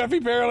 Yeah, Jeffy,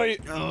 barely.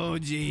 Oh,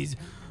 jeez.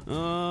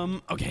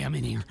 Okay, I'm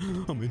in here.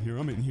 Oh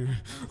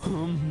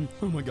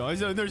my gosh,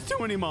 there's too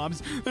many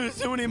mobs.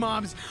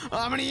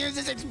 I'm gonna use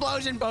this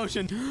explosion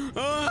potion.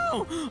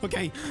 Oh,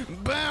 okay.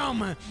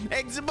 Boom!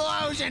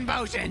 Explosion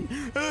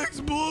potion!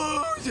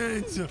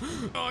 Explosions!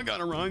 Oh, I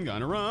gotta run.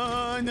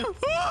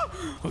 Ah!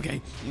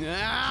 Okay.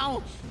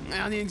 Ow!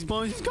 Now the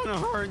explosion's gonna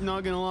hurt,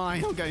 not gonna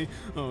lie. Okay.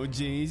 Oh,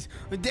 jeez.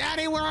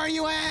 Daddy, where are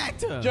you at?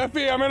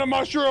 Jeffy, I'm in a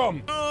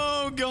mushroom.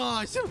 Oh,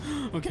 gosh.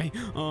 Okay.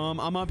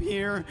 I'm up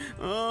here.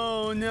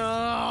 Oh, no.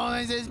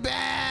 This is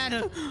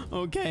bad.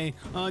 Okay.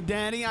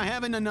 Daddy, I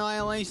have an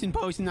annihilation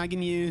potion I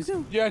can use.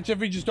 Yeah,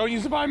 Jeffy, just don't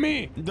use it by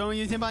me. Don't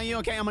use it by you.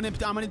 Okay, I'm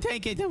gonna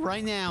take it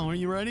right now. Are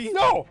you ready?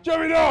 No,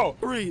 Jeffy, no.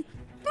 3,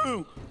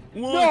 2,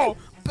 1. No.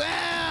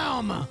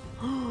 Bam!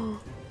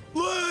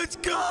 Let's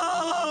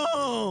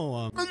go!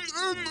 go.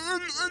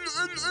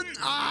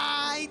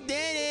 I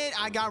did it.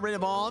 I got rid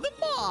of all the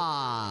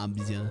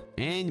mobs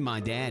and my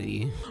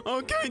daddy.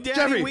 Okay, Daddy,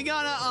 Jeffy! we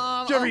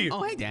gotta Jeffy!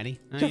 Oh, hey, Daddy.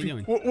 How Jeffy, you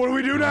doing? what do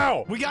we do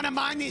now? We gotta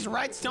mine these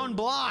redstone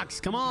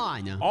blocks. Come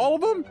on. All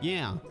of them?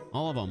 Yeah,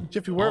 all of them.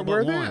 Jeffy, where All but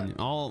are they one. at?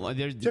 All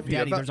there's Jeffy,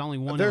 Daddy. There's only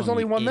one. There's of them,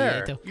 only you one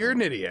there. idiot. You're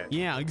an idiot.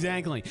 Yeah,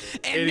 exactly.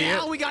 And Idiot.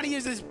 now we gotta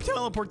use this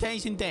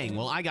teleportation thing.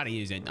 Well, I gotta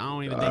use it. I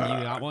don't even think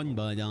you got one,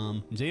 but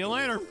see you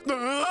later.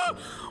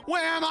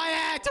 Where am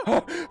I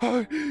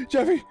at?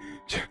 Jeffy,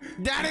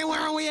 Daddy, where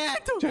are we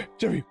at?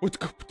 Jeffy, what's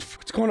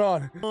going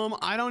on?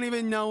 I don't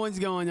even know what's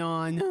going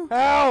on.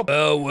 Help!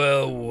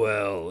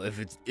 Well, if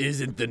it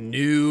isn't the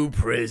new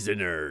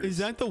prisoners. Is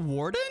that the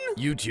warden?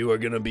 You two are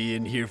gonna be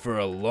in here for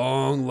a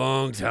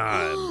long time.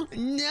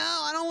 No,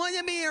 I don't want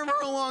to be here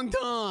for a long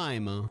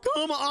time.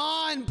 Come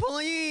on,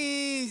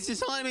 please.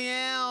 Just let me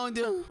out.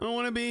 I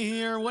want to be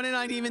here. What did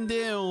I even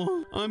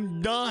do?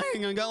 I'm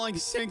dying. I got like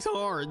 6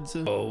 hearts.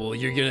 Oh, well,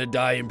 you're gonna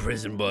die in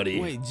prison, buddy.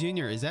 Wait,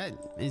 Junior, is it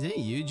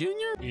you,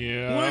 Junior?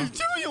 Yeah. Wait,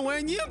 Junior,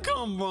 where'd you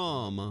come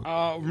from?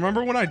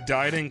 Remember when I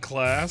died in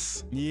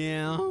class?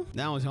 Yeah,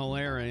 that was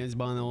hilarious,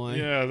 by the way.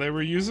 Yeah, they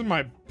were using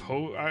my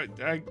I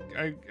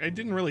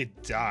didn't really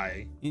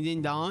die. You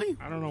didn't die?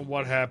 I don't know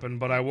what happened,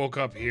 but I woke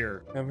up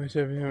here.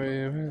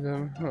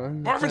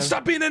 Marvin, Marvin,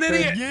 stop being an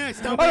idiot! Yeah,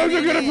 stop I don't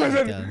being get an in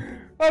prison. idiot.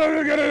 I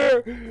don't get in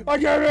there. I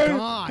can't in.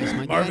 Gosh,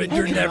 my Marvin, daddy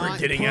you're cannot never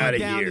getting put out of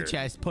down here. The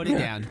chest. Put it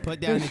down. Put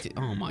down the chest.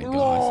 Oh my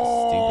gosh,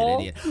 stupid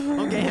idiot.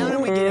 Okay, how do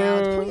we get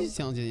out? Please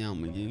tell me how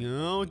we get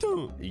out.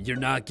 You're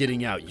not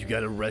getting out. You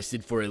got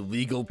arrested for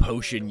illegal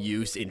potion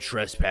use and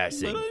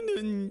trespassing. But I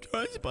didn't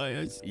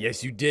trespass.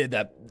 Yes, you did.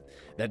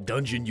 That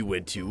dungeon you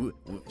went to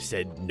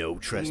said no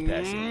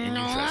trespassing, and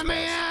you Let me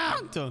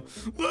trespassed. out!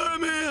 Let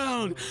me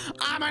out!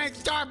 I'm gonna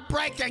start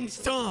breaking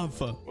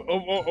stuff.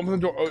 Open the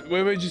door.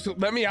 Wait, just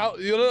let me out.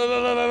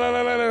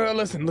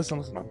 Listen.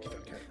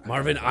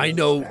 Marvin, I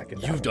know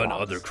you've done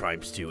other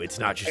crimes too. It's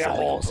not just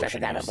illegal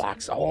potion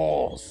use.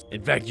 Holes.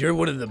 In fact, you're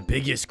one of the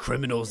biggest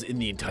criminals in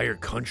the entire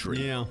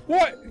country. Yeah.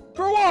 What?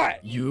 For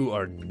what? You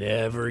are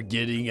never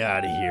getting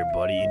out of here,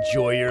 buddy.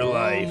 Enjoy your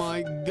life. Oh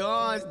my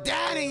gosh,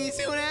 Daddy! You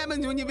see what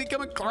happens when you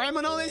become a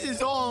criminal? This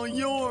is all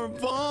your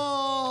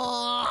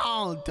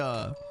fault.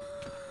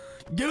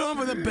 Get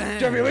over the bed.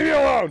 Jeffy, leave me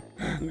alone.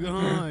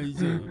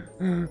 Guys.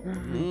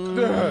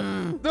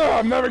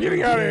 I'm never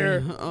getting out of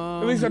here.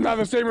 At least I'm not in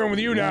the same room with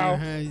you now.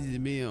 There has to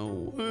be a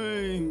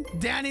way.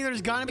 Daddy,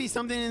 there's gotta be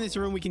something in this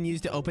room we can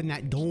use to open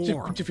that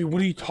door. Jeffy,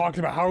 what are you talking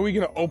about? How are we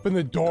gonna open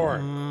the door?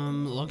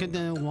 Look at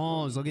the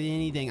walls. Look at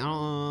anything.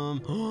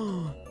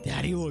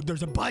 Daddy, look,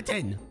 there's a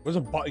button. What's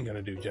a button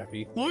gonna do,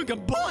 Jeffy? Look, a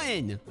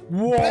button.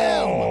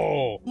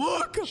 Whoa! Boom.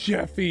 Look.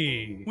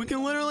 Jeffy! We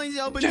can literally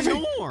open Jeffy!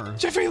 the door.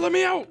 Jeffy, let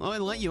me out! Oh, it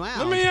let you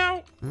out. Let me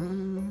out!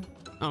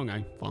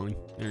 Okay, fine.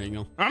 There you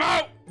go. I'm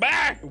out!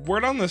 Back!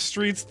 Word on the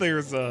streets,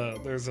 there's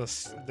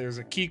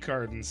a key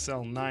card in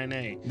cell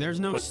 9A. There's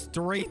no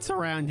streets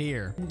around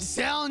here.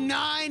 Cell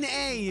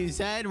 9A, you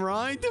said,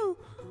 right?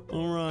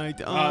 All right.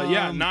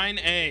 Yeah,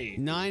 9A.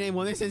 9A.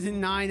 Well, this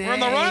isn't 9A. We're in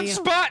the wrong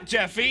spot,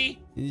 Jeffy!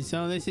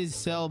 So this is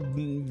cell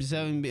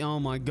 7B. Oh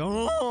my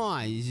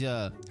gosh.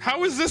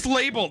 How is this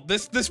labeled?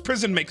 This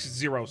prison makes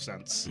 0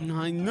 sense.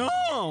 I know.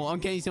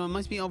 Okay, so it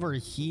must be over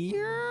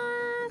here.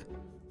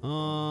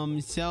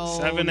 Cell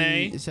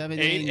 7A, 7A,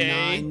 8A,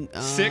 9,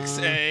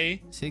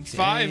 6A, 6A.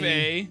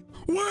 5A.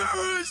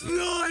 Where is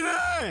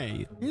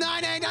 9A?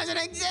 9A doesn't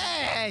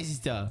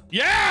exist.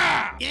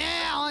 Yeah!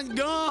 Yeah, let's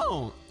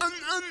go.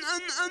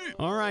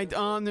 All right,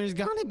 there's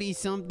gotta be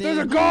something. There's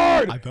a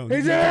guard! I found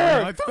He's the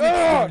there! guard. I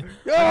found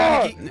the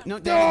guard. No,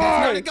 that's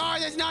not a guard!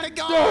 guard. That's not a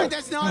guard.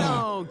 That's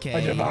not okay.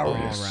 I devoured all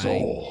his right.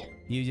 soul.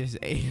 You just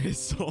ate his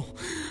soul.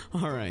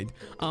 All right.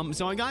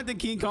 So I got the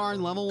key card,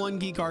 level 1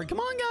 key card.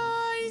 Come on,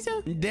 guys.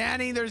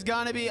 Daddy, there's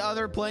gotta be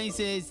other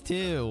places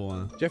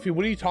too. Jeffy,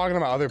 what are you talking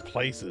about? Other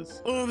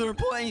places? Other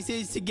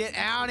places to get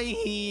out of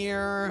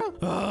here.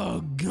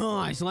 Oh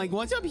gosh, like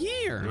what's up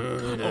here?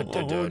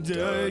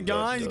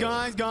 Guys.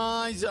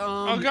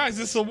 Oh, guys,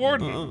 this is the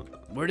warden.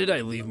 Where did I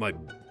leave my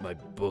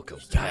book of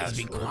Guys,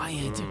 be passwords?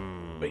 quiet.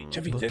 Wait,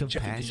 Jeffy, Book of did you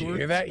passwords?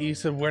 hear that? You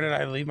said, where did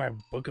I leave my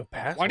book of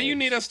passwords? Why do you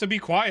need us to be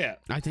quiet?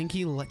 I think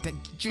he left that.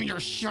 Junior,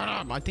 shut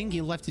up. I think he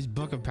left his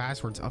book of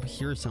passwords up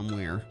here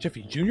somewhere.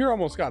 Jeffy, Junior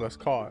almost got us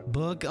caught.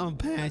 Book of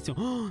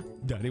passwords.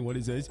 Daddy, what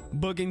is this?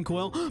 Book and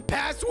quill.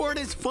 Password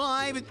is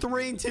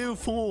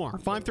 5324.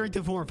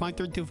 5324.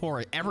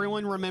 5324.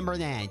 Everyone remember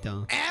that.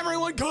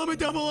 Everyone comment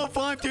down below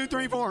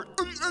 5234.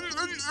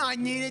 I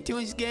needed to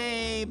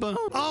escape.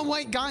 Oh,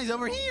 wait, guys,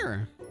 over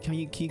here. Can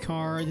you key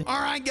card? All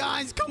right,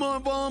 guys, come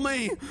on, follow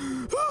me.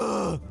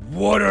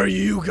 What are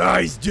you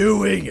guys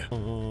doing?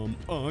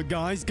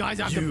 Guys, I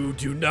have to. You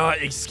do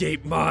not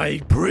escape my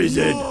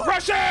prison.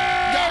 Russian!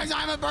 Guys, I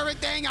have a perfect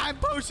thing. I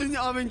have potion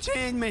of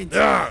enchantment.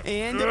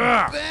 And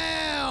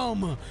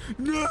boom!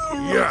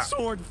 No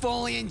sword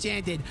fully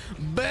enchanted.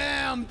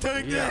 Boom!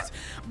 Take this.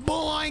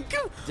 Boink!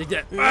 Take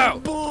that. Ow!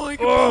 Boink!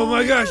 Oh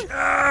my boink. gosh!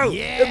 Ow!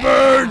 Yeah. It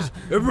burns!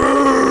 It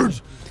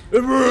burns!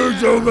 It burns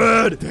so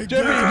bad.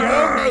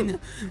 Jeffy,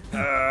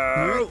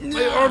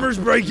 My armor's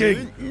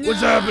breaking. What's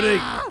happening?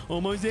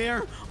 Almost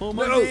there.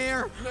 Almost No.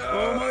 there. No.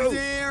 Almost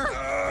there.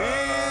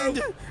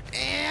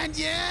 And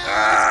yeah,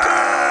 let's go.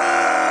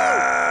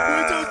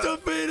 We just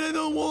defeated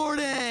the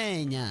warden.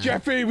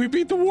 Jeffy, we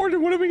beat the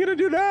warden. What are we gonna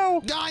do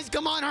now? Guys,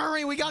 come on,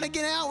 hurry. We gotta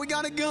get out. We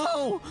gotta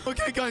go.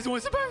 Okay, guys,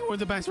 what's the password? What's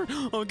the password?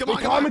 Oh, come on.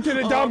 They commented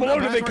it down below.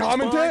 Did they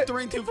comment it?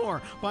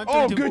 5324.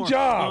 Oh, good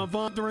job.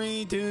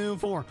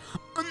 5324.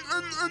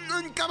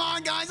 Come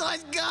on, guys,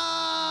 let's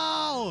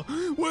go.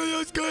 We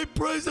escaped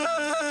prison.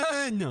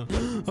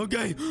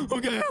 Okay.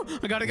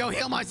 I gotta go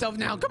heal myself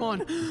now. Come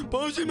on,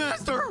 Potion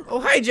Master. Oh,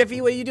 hi, Jeffy.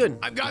 What are you doing?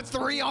 I've got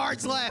 3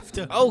 hearts left.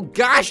 Oh,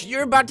 gosh,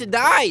 you're about to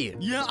die.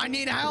 Yeah, I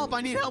need help.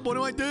 What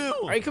do I do?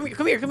 All right, come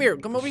here.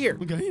 Come over here.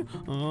 Okay.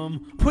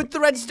 Put the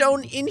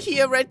redstone in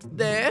here right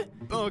there.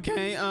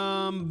 Okay.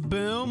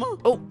 Boom.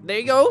 Oh, there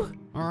you go.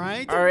 All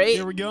right.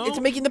 Here we go. It's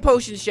making the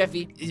potions,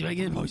 Jeffy. Is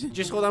making a potion?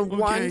 Just hold on Okay.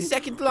 1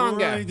 second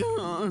longer.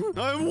 All right.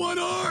 I have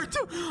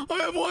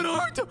 1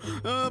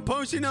 heart.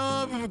 Potion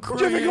of cream.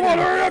 Jeffy, come on,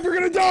 hurry up. You're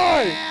gonna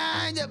die.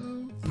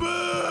 And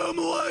boom.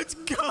 Let's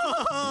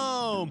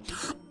go.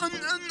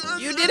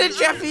 You did it,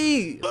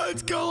 Jeffy.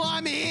 Let's go.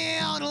 I'm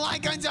healed.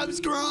 Like and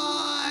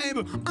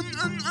subscribe.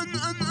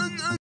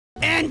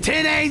 In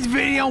today's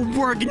video,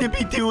 we're going to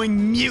be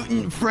doing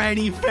Mutant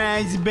Freddy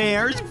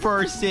Fazbear's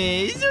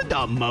versus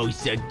the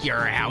most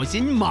secure house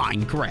in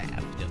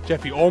Minecraft.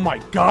 Jeffy, oh my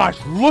gosh,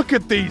 look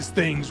at these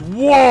things.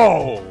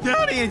 Whoa.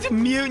 Daddy, it's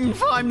Mutant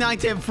Five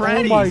Nights at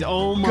Freddy's.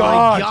 Oh my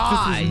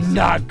gosh. This is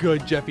not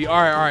good, Jeffy.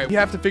 All right. We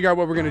have to figure out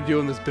what we're going to do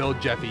in this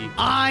build, Jeffy.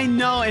 I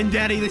know, and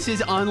Daddy, this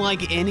is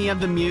unlike any of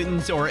the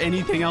mutants or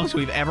anything else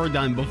we've ever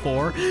done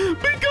before.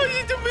 Because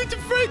it's a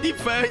Mutant Freddy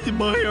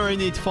Fazbear,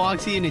 and it's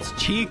Foxy, and it's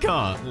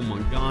Chica. Oh my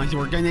gosh,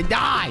 we're going to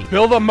die.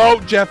 Build a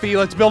moat, Jeffy.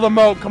 Let's build a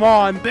moat. Come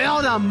on.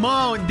 Build a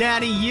moat.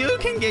 Daddy, you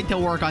can get to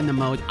work on the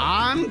moat.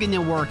 I'm going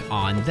to work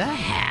on the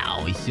house.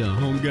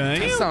 Okay.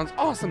 That sounds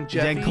awesome,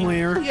 Jeffy. Is that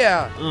clear?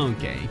 Yeah.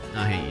 Okay.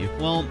 I hate you.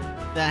 Well,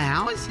 the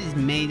house is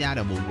made out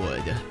of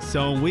wood.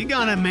 So we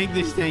gotta make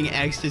this thing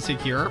extra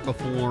secure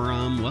before,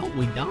 well,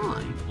 we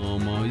die.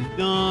 Almost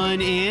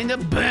done.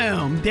 And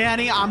boom.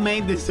 Daddy, I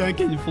made the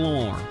 2nd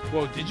floor.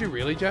 Whoa, did you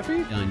really,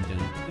 Jeffy? Dun, dun,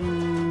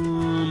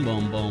 dun.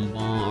 Boom, boom, boom.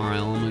 All right,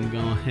 let me go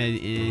ahead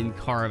and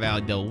carve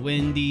out the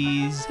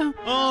windies.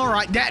 All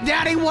right.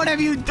 Daddy, what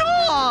have you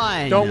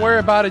done? Don't worry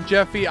about it,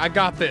 Jeffy. I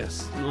got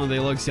this. Oh, they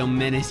look so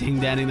menacing,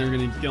 Daddy. They're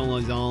gonna kill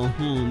us all.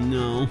 Oh,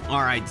 no.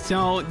 All right,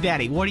 so,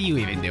 Daddy, what are you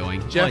even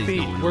doing?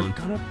 Jeffy, we're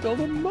gonna build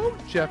a moat,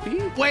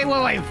 Jeffy. Wait.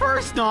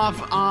 First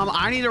off,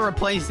 I need to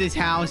replace this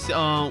house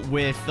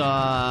with,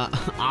 I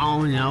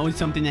don't know,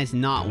 something that's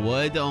not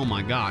wood. Oh,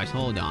 my gosh.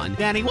 Hold on.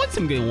 Daddy, what's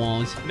some good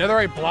walls?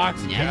 Netherite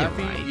blocks,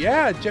 Jeffy. Netherite.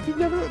 Yeah, Jeffy,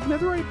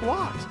 netherite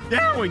blocks.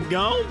 There we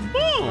go.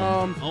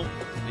 Boom. Oh,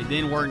 it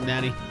didn't work,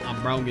 Daddy. I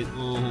broke it.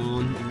 Hold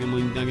on.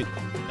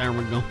 There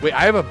we go. wait,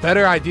 I have a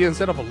better idea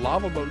instead of a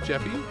lava boat,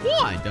 Jeffy.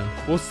 What?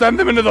 We'll send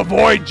them into the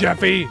void,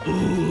 Jeffy.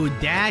 Ooh,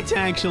 that's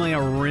actually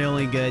a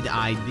really good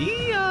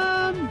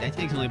idea. That's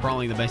actually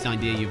probably the best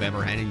idea you've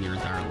ever had in your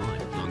entire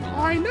life.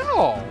 I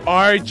know. All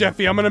right,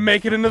 Jeffy, I'm gonna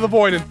make it into the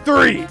void in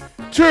 3,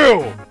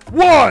 2,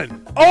 1.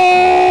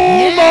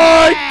 Oh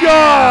my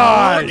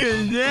God! Look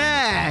at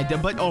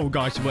that! But oh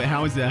gosh, but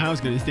how is the house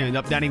gonna stand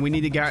up, Daddy? We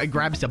need to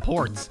grab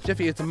supports.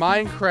 Jeffy, it's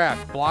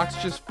Minecraft.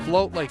 Blocks just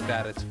float like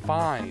that. It's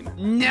fine.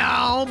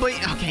 No, but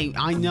okay,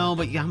 I know,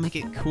 but you gotta make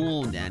it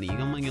cool, Daddy. You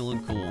gotta make it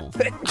look cool.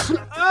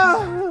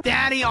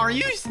 Daddy, are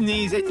you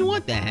sneezing?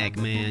 What the heck,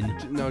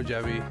 man? No,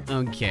 Jeffy.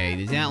 Okay,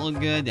 does that look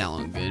good? That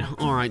look good.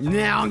 All right,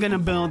 now I'm gonna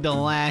build the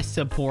last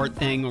support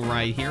thing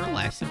right here.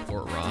 Last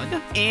support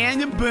rod.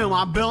 And boom,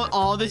 I built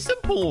all the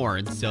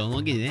supports. So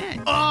look at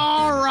that.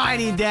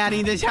 Alrighty,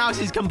 Daddy, this house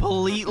is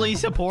completely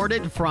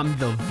supported from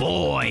the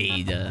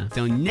void.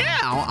 So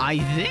now I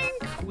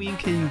think we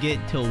can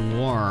get to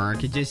work.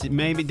 Just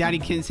maybe, Daddy,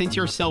 since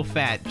you're so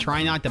fat,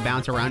 try not to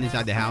bounce around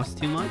inside the house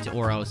too much,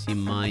 or else you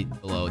might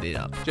blow it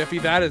up. Jeffy,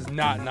 that is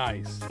not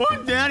nice.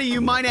 But Daddy, you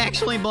might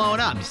actually blow it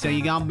up, so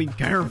you gotta be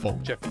careful.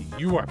 Jeffy,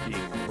 you are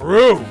being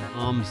rude.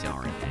 I'm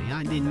sorry, Daddy.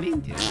 I didn't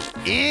mean to.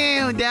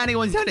 Ew, Daddy,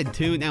 was that a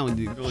toot? That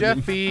was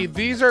Jeffy,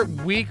 these are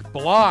weak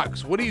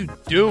blocks. What are you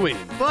doing?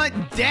 But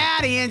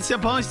Daddy, it's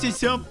supposed to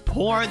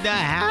support the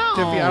house.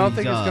 Jeffy, I don't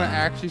think it's gonna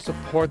actually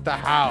support the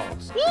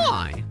house.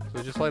 Why?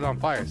 So just light it on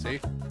fire, see?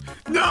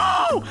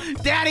 No!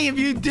 Daddy, if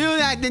you do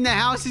that, then the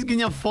house is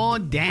gonna fall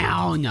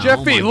down.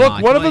 Jeffy, oh look,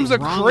 gosh, one of them's a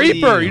wrong with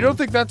creeper. You don't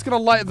think that's gonna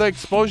light, the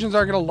explosions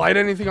aren't gonna light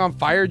anything on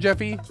fire,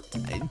 Jeffy?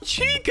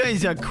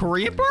 Chica's a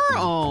creeper?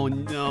 Oh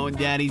no,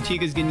 Daddy.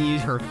 Chica's gonna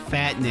use her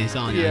fatness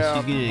on us.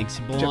 She's gonna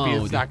explode. Jeffy,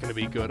 it's not gonna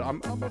be good.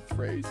 I'm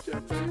afraid,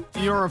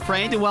 Jeffy. You're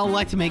afraid? Well,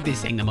 let's make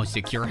this thing the most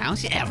secure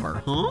house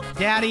ever, huh?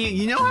 Daddy,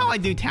 you know how I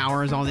do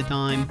towers all the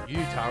time? You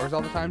do towers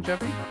all the time,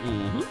 Jeffy?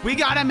 Mm-hmm. We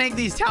gotta make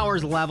these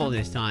towers level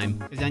this time.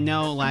 Because I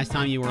know last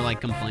time you were like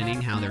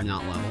complaining how they're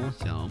not level,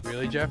 so.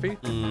 Really, Jeffy?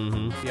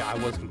 Mm-hmm. Yeah, I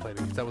was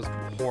complaining because that was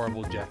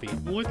horrible, Jeffy.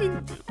 What did...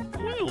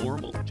 wasn't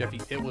horrible. Jeffy,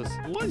 it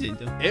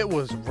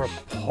was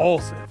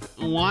repulsive.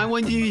 Why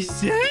would you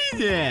say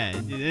that?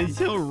 That's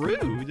so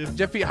rude.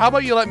 Jeffy, how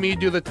about you let me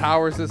do the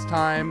towers this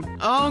time?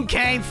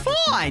 Okay,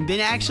 fine. Then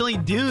actually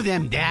do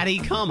them, Daddy.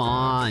 Come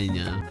on.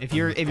 If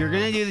you're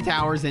gonna do the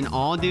towers, then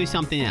I'll do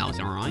something else,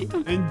 all right?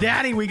 And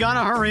Daddy, we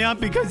gotta hurry up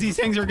because these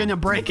things are gonna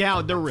break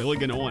out. They're really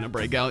gonna want to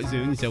break out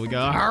soon, so we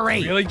gotta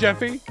hurry. Really,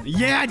 Jeffy?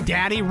 Yeah,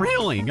 Daddy,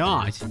 really.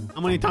 Gosh,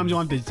 how many times do I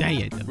have to say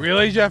it?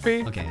 Really,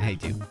 Jeffy? Okay, I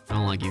hate you. I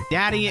don't like you.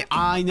 Daddy,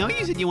 I know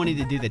you said you wanted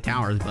to do the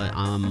towers, but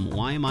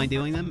why am I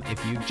doing them?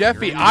 If you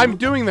Jeffy, I'm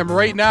doing them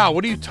right now.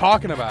 What are you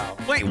talking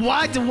about? Wait,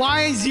 what?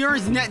 Why is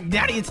yours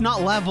Daddy, it's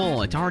not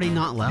level. It's already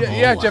not level.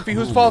 Yeah, Jeffy,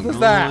 whose fault is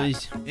that?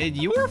 It's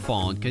your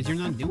fault because you're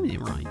not doing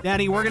it right.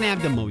 Daddy, we're gonna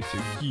have the most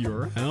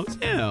secure house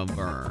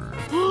ever.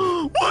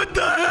 What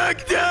the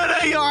heck,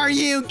 Daddy? Are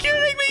you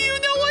kidding me? You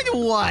know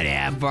what?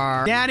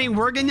 Whatever. Daddy,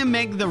 we're gonna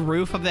make the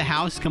roof of the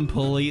house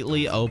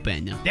completely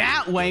open.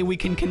 That way we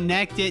can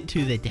connect it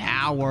to the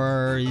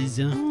towers.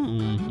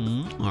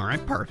 All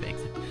right, perfect.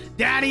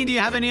 Daddy, do you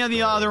have any of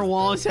the other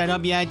walls set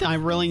up yet? I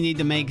really need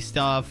to make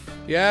stuff.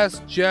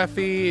 Yes,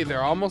 Jeffy,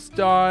 they're almost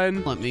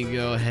done. Let me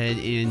go ahead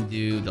and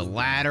do the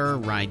ladder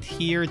right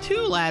here.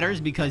 2 ladders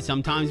because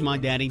sometimes my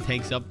daddy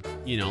takes up,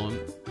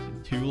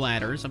 2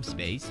 ladders of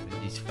space.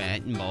 He's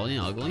fat and bald and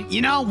ugly.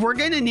 We're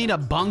gonna need a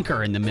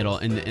bunker in the middle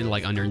and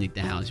like underneath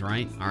the house,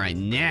 right? All right,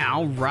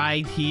 now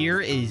right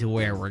here is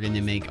where we're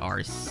gonna make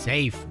our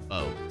safe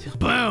boat.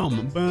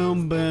 Boom,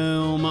 boom,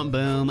 boom, boom,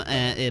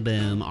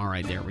 boom. All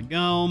right, there we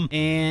go.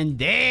 And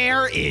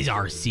there is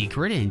our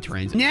secret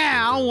entrance.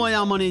 Now what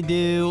I'm gonna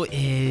do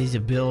is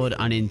build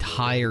an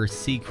entire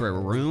secret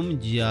room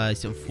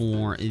just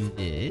for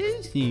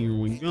this. Here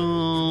we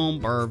go.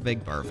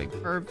 Perfect,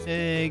 perfect,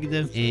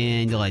 perfect.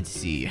 And let's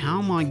see. How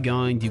am I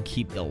going to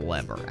keep the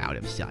lever out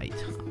of sight?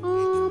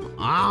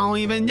 I don't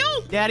even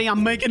know. Daddy,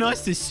 I'm making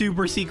us the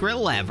super secret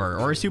lever,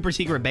 or a super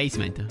secret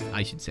basement,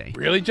 I should say.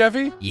 Really,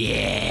 Jeffy?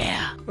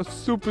 Yeah. A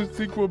super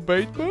secret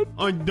basement?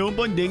 A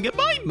double dinga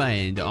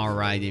basement. All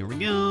right, here we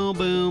go.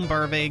 Boom,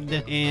 perfect.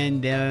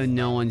 And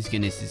no one's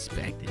gonna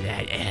suspect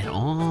that at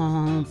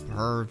all.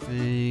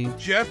 Perfect.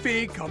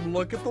 Jeffy, come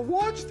look at the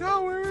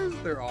watchtowers.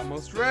 They're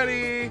almost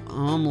ready.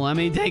 Let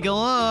me take a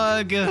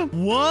look.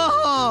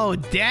 Whoa,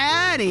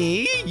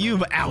 Daddy,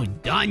 you've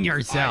outdone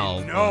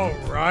yourself. I know,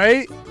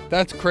 right?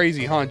 That's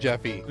crazy, huh,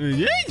 Jeffy?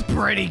 It is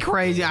pretty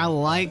crazy. I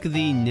like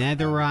the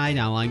netherite.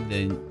 I like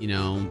the,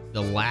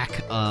 the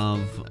lack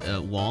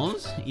of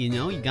walls. You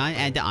gotta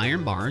add the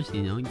iron bars.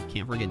 You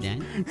can't forget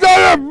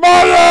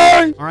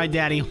that. All right,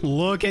 Daddy,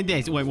 look at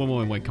this.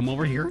 Wait. Come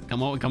over here.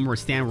 Come over.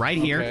 Stand right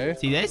here. Okay.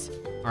 See this?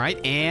 All right,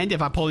 and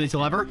if I pull this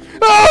lever,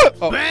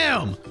 Oh.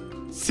 bam!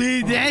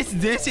 See this?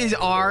 This is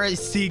our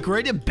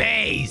secret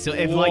base. So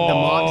if like the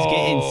mobs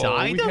get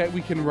inside,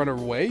 we can run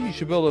away. You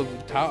should build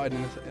a tower,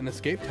 an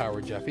escape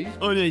tower, Jeffy.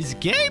 An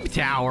escape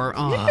tower?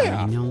 Oh,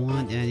 yeah. You know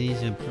what? That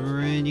is a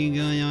pretty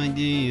good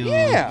idea.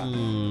 Yeah.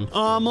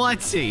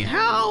 Let's see.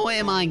 How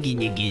am I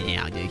gonna get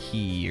out of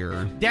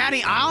here?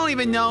 Daddy, I don't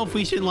even know if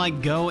we should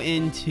like go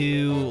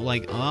into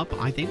like up.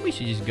 I think we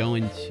should just go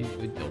into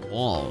the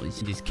walls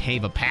and just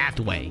cave a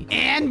pathway.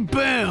 And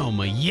boom.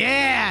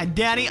 Yeah,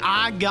 Daddy,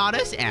 I got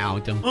us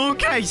out.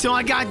 Okay, so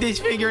I got this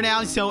figured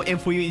out. So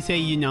if we say,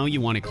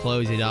 you want to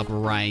close it up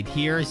right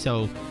here.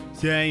 So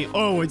say,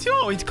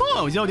 it's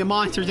closed. Oh, the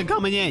monsters are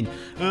coming in.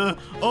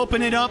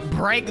 Open it up,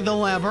 break the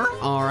lever.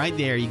 All right,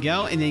 there you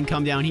go. And then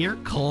come down here,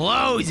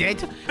 close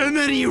it, and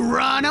then you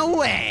run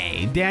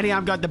away. Daddy,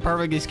 I've got the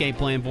perfect escape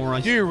plan for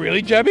us. Do you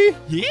really, Jeffy?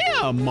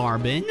 Yeah,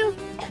 Marvin. Oh,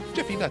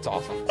 Jeffy, that's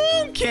awesome.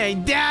 Okay,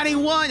 Daddy,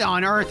 what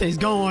on earth is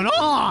going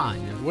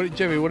on?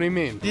 Jeffy, what do you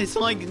mean? It's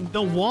like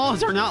the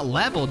walls are not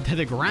leveled to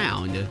the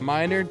ground.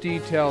 Minor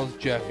details,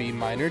 Jeffy,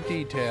 minor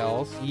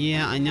details.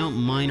 Yeah, I know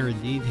minor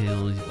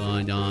details,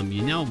 but,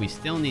 we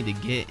still need to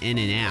get in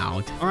and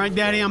out. All right,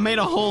 Daddy, I made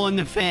a hole in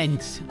the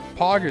fence.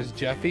 Poggers,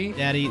 Jeffy.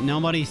 Daddy,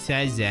 nobody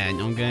says that,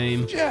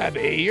 okay?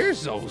 Jeffy, you're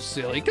so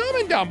silly.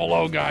 Comment down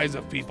below, guys,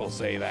 if people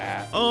say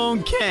that.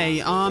 Okay,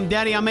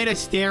 Daddy, I made a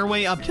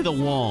stairway up to the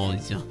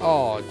walls.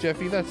 Oh,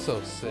 Jeffy, that's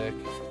so sick.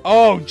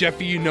 Oh,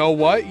 Jeffy, you know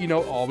what?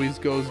 Always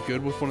goes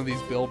good with one of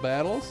these build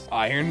battles?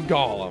 Iron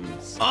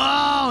golems.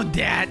 Oh,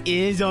 that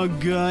is a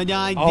good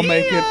idea. I'll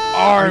make an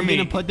army. Are you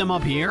gonna put them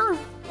up here?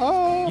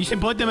 Oh. You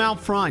should put them out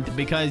front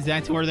because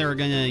that's where they're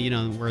gonna,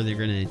 where they're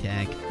gonna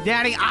attack.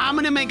 Daddy, I'm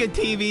gonna make a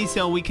TV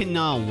so we can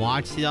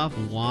watch stuff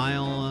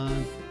while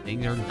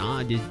things are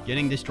not just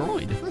getting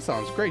destroyed. That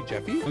sounds great,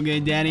 Jeffy.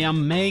 Okay, Daddy,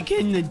 I'm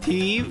making the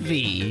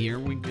TV. Here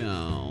we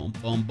go.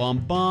 Boom, boom,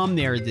 boom.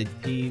 There's the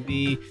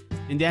TV.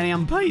 And Daddy,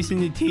 I'm placing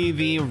the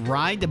TV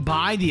right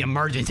by the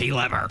emergency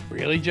lever.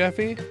 Really,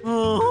 Jeffy?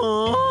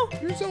 Uh-huh.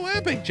 You're so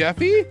epic,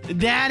 Jeffy.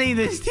 Daddy,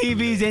 this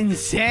TV's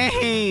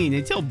insane.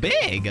 It's so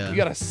big. You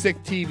got a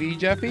sick TV,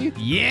 Jeffy?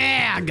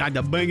 Yeah, I got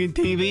the biggest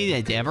TV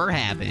that's ever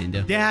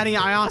happened. Daddy,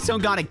 I also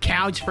got a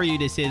couch for you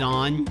to sit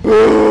on.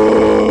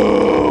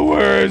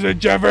 Where is it,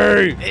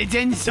 Jeffy? It's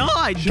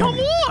inside. Come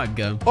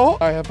on. Oh,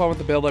 I have fun with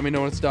the build. Let me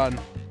know when it's done.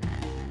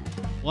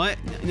 What?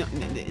 No,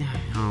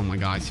 oh my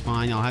gosh,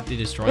 fine. I'll have to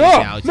destroy Oh,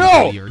 the couch no!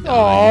 until you're done.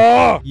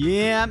 Oh!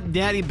 Yep,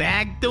 Daddy,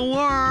 back to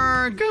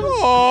work.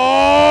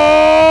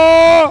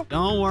 Oh!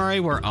 Don't worry,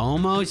 we're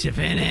almost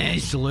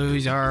finished,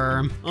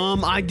 loser.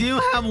 I do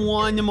have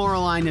one more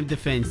line of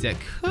defense that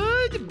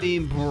could be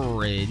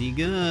pretty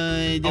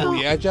good. Oh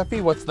yeah, Jeffy,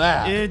 what's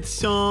that? It's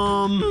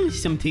some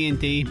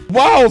TNT.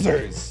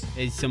 Wowzers!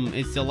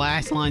 It's the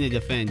last line of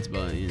defense,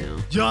 but you know,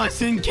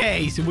 just in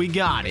case we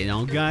got it,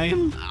 okay?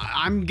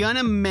 I'm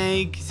gonna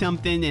make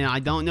something, and I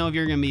don't know if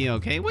you're gonna be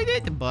okay with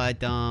it, but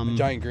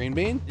Giant green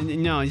bean?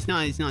 No, it's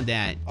not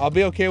that. I'll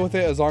be okay with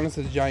it as long as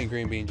it's a giant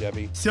green bean,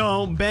 Jeffy.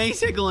 So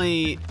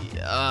basically,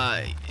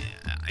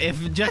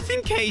 if just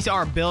in case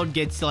our build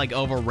gets like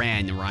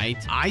overran, right?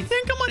 I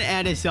think I'm gonna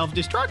add a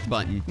self-destruct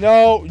button.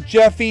 No,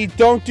 Jeffy,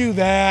 don't do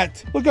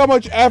that. Look how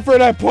much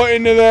effort I put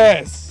into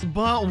this.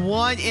 But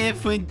what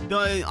if I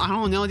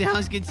don't know, the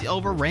house gets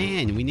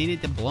overran? We need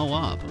it to blow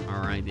up.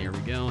 All right, there we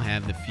go.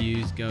 Have the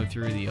fuse go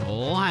through the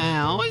whole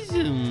house.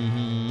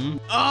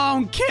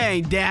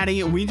 Okay,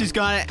 Daddy, we just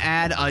gotta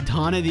add a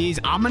ton of these.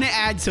 I'm gonna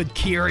add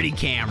security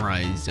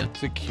cameras.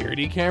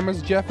 Security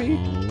cameras, Jeffy?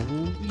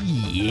 Oh,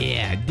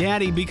 yeah,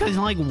 Daddy, because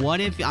like, what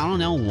if, I don't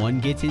know, one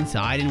gets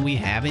inside and we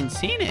haven't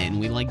seen it and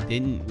we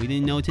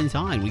didn't know it's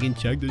inside. We can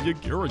check the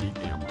security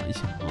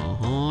cameras.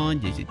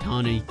 There's a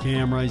ton of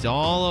cameras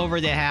all over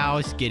the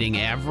house, getting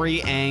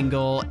every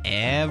angle,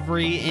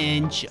 every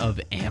inch of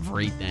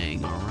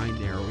everything. All right,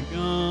 there we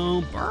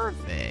go.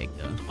 Perfect.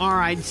 All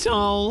right,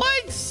 so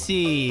let's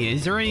see.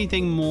 Is there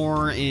anything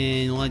more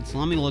in, let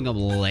me look up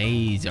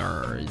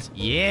lasers.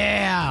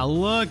 Yeah,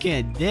 look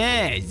at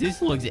this.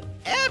 This looks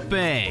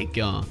epic.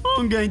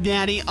 Okay,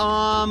 Daddy,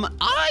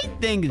 I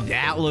think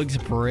that looks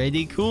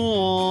pretty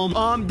cool.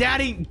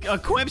 Daddy,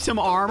 equip some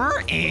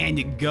armor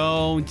and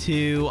go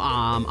to,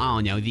 I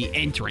don't know, the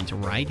entrance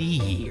right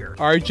here.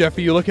 All right,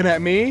 Jeffy, you looking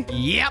at me?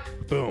 Yep.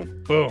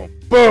 Boom, boom,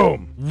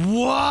 boom.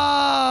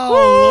 Whoa,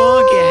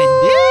 look at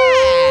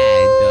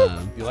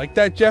that. You like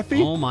that,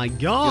 Jeffy? Oh my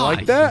God. You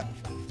like that?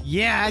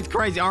 Yeah, that's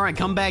crazy. All right,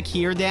 come back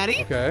here,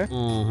 Daddy. Okay.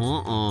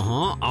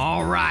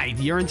 All right,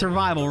 you're in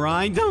survival,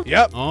 right?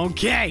 Yep.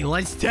 Okay,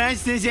 let's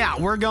test this out.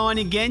 We're going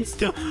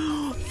against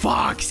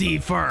Foxy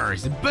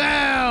first.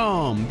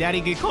 Boom!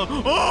 Daddy, get close.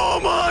 Oh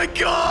my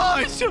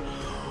gosh!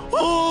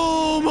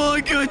 Oh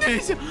my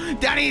goodness!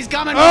 Daddy, he's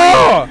coming.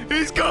 Oh!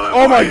 He's coming.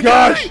 Oh my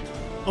gosh! Daddy.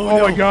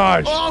 Oh my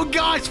gosh! Oh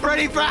gosh,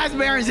 Freddy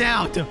Fazbear's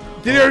out. Did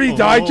he already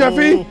die,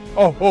 Jeffy?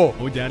 Oh,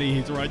 Oh, Daddy,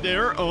 he's right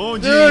there. Oh,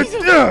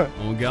 jeez.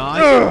 Oh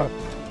gosh.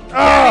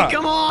 Daddy,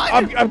 come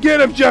on! I'm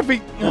getting him,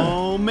 Jeffy!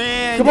 Oh,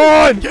 man! Come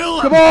on! Kill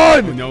him! Come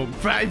on! Oh, no,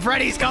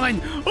 Freddy's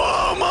coming!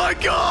 Oh, my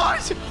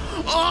gosh!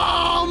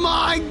 Oh,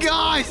 my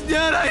gosh,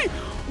 Daddy!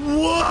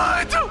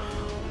 What?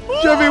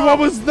 Jeffy, what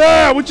was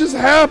that? What just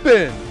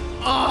happened?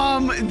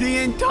 The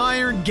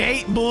entire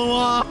gate blew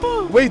up!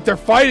 Wait, they're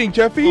fighting,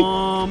 Jeffy?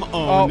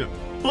 No.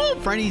 Oh,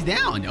 Freddy's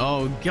down.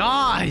 Oh,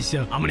 gosh.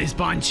 I'm gonna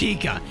spawn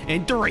Chica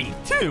in 3,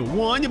 2,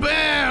 1,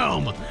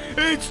 boom!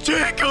 It's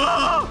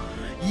Chica!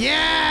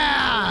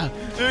 Yeah!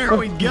 There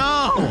we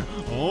go!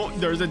 Oh,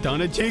 there's a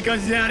ton of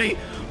Chicas, Daddy!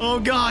 Oh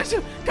gosh!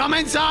 Come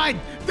inside!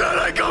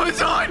 Daddy, come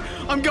inside!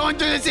 I'm going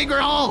through the secret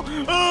hole!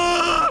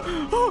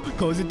 Oh,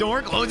 close the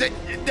door, close it!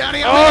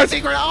 Daddy, I'm in the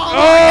secret hole! Oh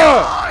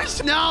my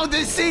gosh! No,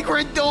 the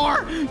secret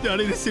door!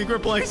 Daddy, the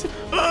secret place!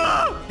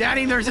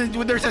 Daddy, there's a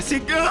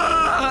secret...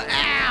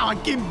 Ow! I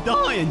keep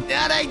dying!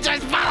 Daddy,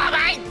 just follow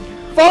me!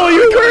 Follow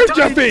you where,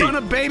 Jeffy? There's a bunch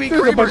of baby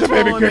creepers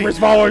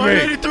following me. I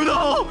made it through the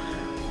hole!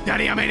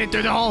 Daddy, I made it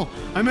through the hole!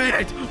 I made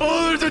it!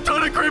 Oh, there's a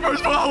ton of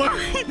creepers following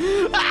me!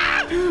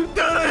 Ah!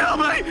 Daddy, help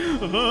me!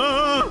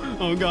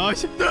 Oh,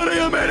 gosh. Daddy,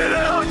 I made it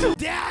out!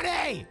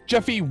 Daddy!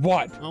 Jeffy,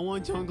 what? I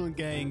want chocolate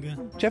cake.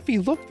 Jeffy,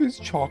 look, there's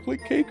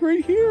chocolate cake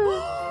right here.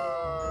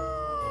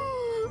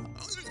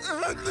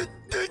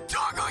 The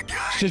chocolate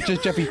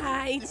cake! Jeffy.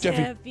 Hi,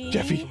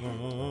 Jeffy.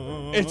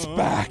 It's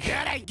back.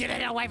 Daddy, get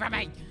it away from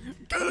me!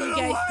 What are you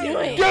guys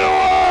doing? Get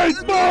away!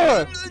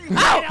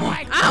 Ow!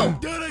 Ow!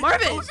 Daddy,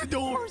 Marvin! close the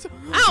doors!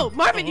 Ow!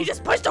 Marvin, you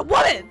just punched a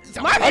woman!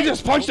 Marvin! I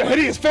just punched a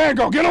hideous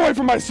fangirl. Get away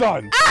from my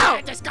son!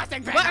 Ow!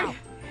 Disgusting What? fellow!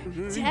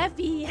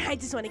 Jeffy, I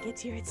just want to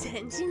get your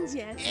attention,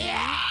 Jeffy.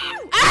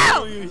 Ow!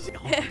 Ow! Oh,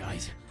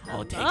 guys,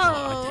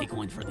 I'll take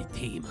one for the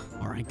team.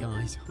 All right,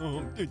 guys.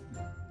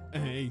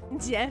 Hey.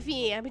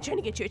 Jeffy, I've been trying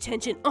to get your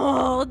attention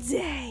all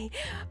day.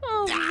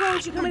 Oh, why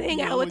don't you come and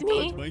hang out with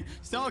me?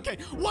 Stop, okay.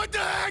 What the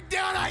heck,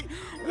 Daddy?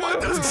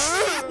 What the...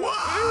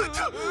 What?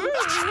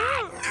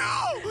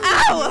 No!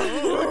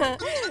 Ow!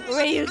 Where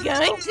are you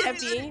going,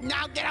 Jeffy?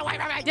 Now get away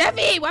from me!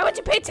 Jeffy, why would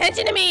you pay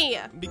attention to me?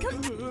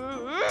 Because...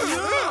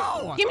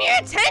 No! Give me your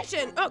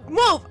attention! Oh,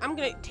 move! I'm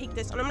gonna take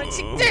this and I'm gonna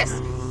take this!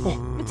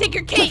 I'm gonna take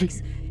your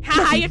cakes!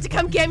 Haha, you have to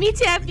come get me,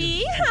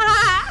 Jeffy!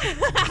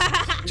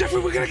 Jeffy,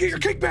 we're gonna get your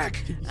cake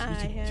back! I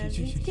have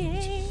these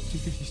cakes.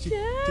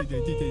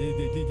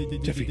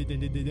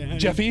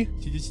 Jeffy?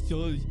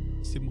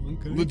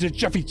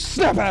 Jeffy,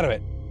 snap out of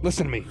it!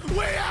 Listen to me.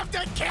 We have to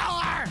kill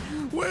her!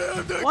 We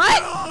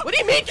What? What do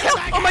you mean kill?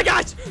 Oh my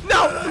gosh!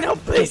 No, no,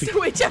 please.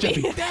 Wait,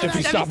 Jeffy.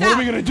 Jeffy, stop. What are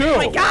we gonna do? Oh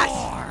my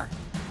gosh!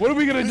 What are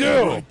we gonna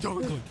do?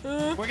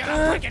 We're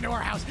gonna break into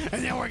her house,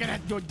 and then we're gonna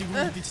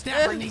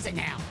stab her knees in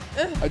now.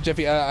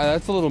 Jeffy,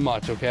 that's a little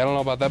much, okay? I don't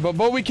know about that,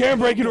 but we can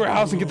break into her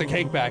house and get the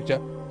cake back,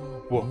 Jeff.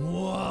 Whoa.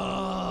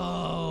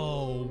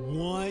 Whoa.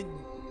 What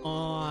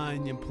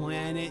on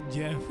planet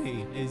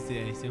Jeffy is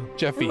this?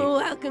 Jeffy.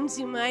 Welcome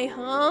to my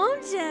home,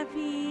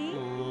 Jeffy.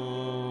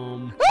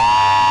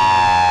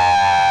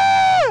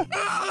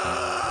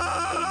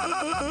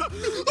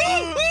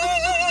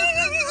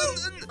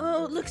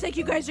 Oh, looks like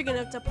you guys are gonna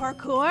have to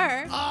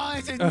parkour. Oh,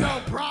 this is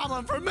no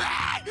problem for me.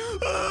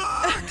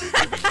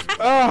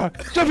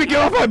 Jeffy, get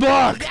off my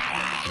block!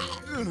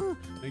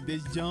 Like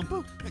this jump?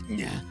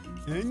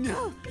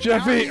 No.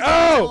 Jeffy,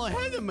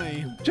 Ahead of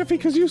me. Jeffy,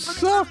 because you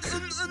suck.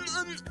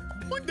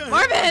 What the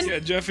Marvin! Yeah,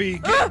 Jeffy,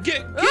 get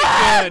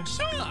dead.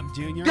 Shut up,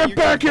 Junior. Get You're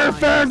back here,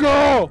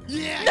 fangirl!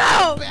 Yeah,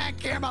 No! get back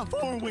here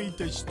before we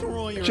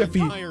destroy your Jeffy.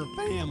 entire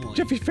family.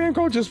 Jeffy,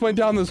 fangirl just went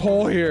down this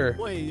hole here.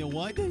 Wait,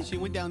 what? She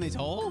went down this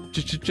hole?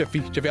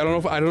 Jeffy, I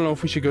don't know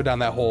if we should go down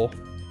that hole.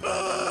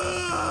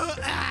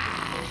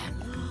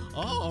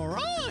 All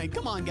right,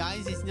 come on,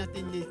 guys. It's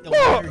nothing. The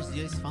water's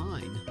just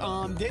fine.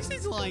 This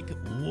is like,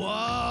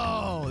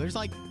 whoa. There's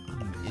like,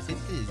 is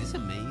this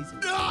amazing?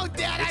 No,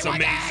 Dad, It's I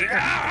want amazing.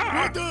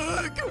 that. What the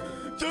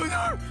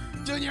heck?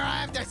 Junior, I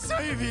have to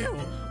save you.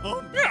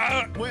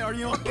 Wait, are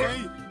you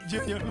okay,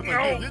 Junior?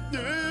 No.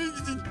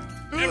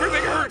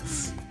 Everything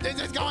hurts.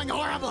 This is going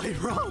horribly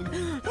wrong.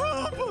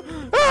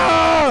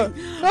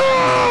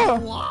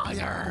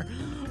 Water.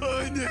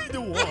 I need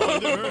the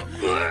water.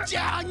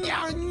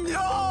 Junior,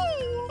 no.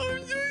 I'm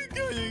just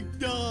gonna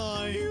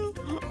die.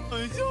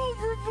 It's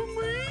over for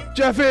me.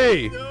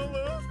 Jeffy!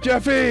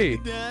 Jeffy!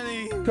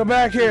 Daddy. Come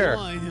back here.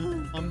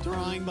 I'm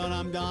trying, but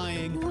I'm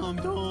dying.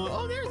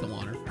 Oh, there's the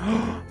water.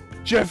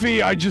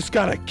 Jeffy, I just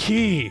got a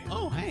key.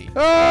 Oh, hey.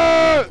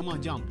 Ah! Come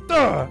on, jump.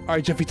 All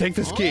right, Jeffy, take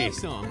this key.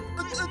 Awesome.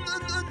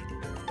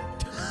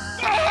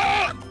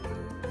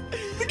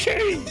 The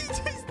key. He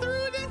just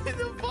threw it into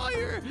the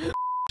fire.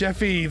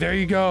 Jeffy, there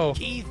you go.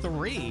 Key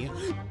 3.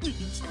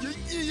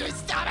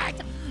 Stop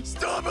it.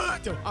 Stop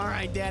it. All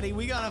right, Daddy,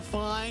 we gotta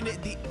find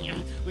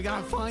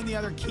the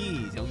other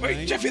keys. Okay?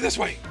 Wait, Jeffy, this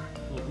way.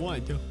 What?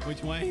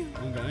 Which way?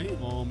 Okay.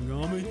 I'm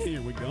coming.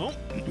 Here we go.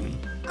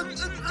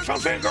 I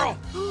found Fangirl.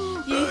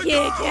 You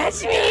can't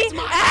catch me.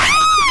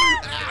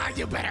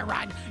 You better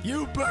run.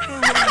 You better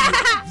run.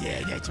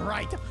 Yeah, that's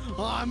right.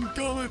 I'm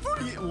coming for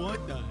you.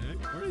 What the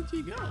heck? Where did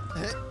she go?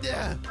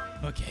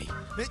 Okay.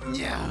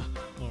 Yeah.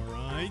 All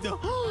right.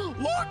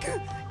 Look.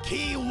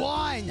 Key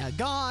 1.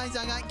 Guys,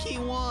 I got key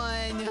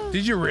 1.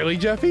 Did you really,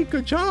 Jeffy?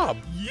 Good job.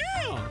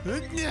 Yeah.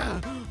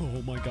 Yeah.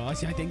 Oh my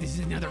gosh, I think this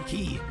is another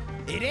key.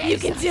 It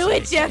is. You can do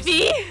it,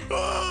 Jeffy.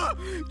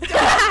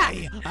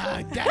 Daddy.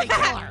 Daddy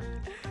killer.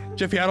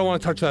 Jeffy, I don't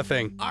want to touch that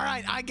thing. All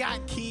right, I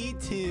got key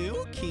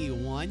 2, key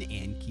 1,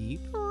 and key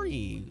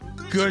 3.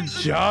 Good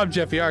job,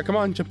 Jeffy. All right, come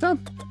on, jump down.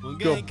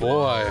 Okay, Good come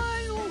boy.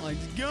 on,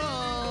 let's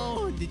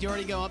go. Did you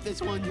already go up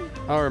this one?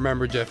 I don't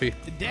remember, Jeffy.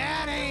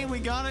 Daddy, we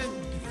gotta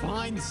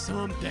find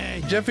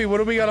something. Jeffy, what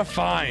do we gotta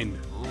find?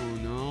 Oh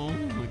no,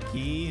 a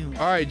key.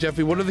 All right,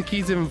 Jeffy, what are the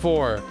keys even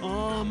for?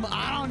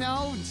 I don't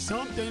know.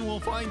 Something we'll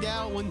find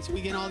out once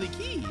we get all the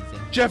keys.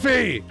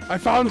 Jeffy, I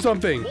found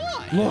something.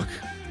 What? Look,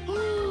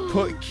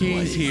 put What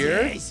keys is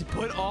here. this?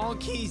 Put all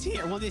keys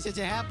here. Well, this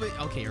doesn't happen.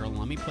 Okay, Earl,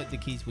 let me put the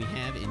keys we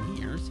have in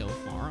here so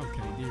far.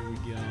 Okay, there we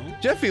go.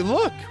 Jeffy,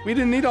 look, we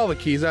didn't need all the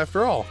keys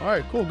after all. All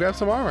right, cool, grab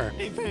some armor.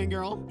 Hey,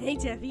 fangirl. Hey,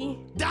 Jeffy.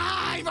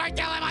 Die right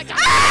now, am I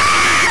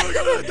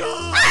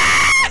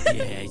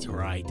Yeah, that's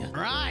right.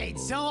 Right,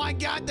 so I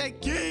got the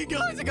key,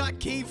 guys. I got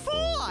key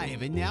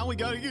 5. And now we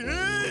gotta get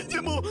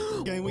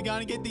okay, we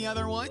gotta get the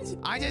other ones.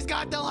 I just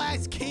got the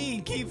last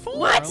key, key 4.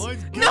 What?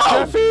 Let's go. No.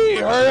 Jeffy,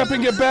 hurry up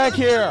and get back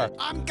here.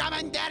 I'm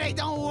coming, Daddy.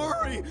 Don't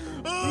worry.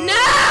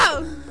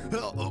 No.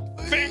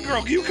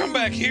 Fangirl, you come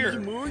back here.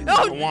 No,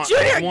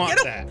 Junior, I want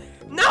get that.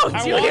 No,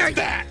 I Junior. want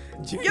that.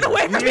 Get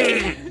away from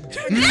me.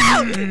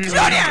 No,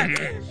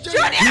 Junior.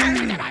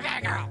 Junior.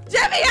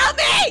 Jeffy, help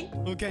me.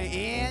 Okay,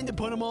 and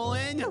put them all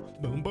in.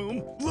 Boom,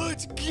 boom.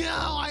 Let's go.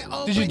 I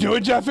opened. Did you do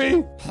it,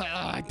 Jeffy?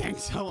 I think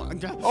so.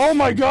 Oh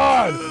my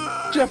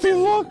God. Jeffy,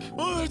 look.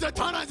 Oh, there's a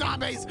ton of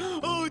zombies.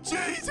 Oh,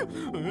 jeez.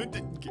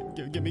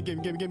 Give me.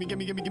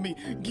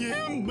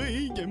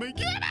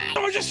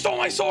 Someone just stole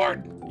my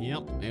sword.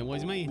 Yep, it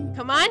was me.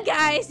 Come on,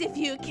 guys. If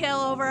you kill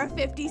over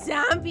 50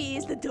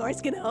 zombies, the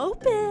door's gonna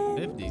open.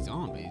 50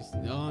 zombies.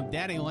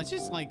 Daddy, let's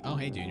just like, oh,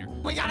 hey, Junior.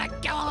 We gotta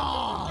kill them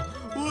all.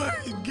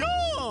 Let's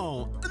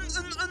go.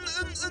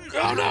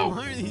 Oh no.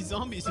 Why are these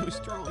zombies so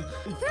strong?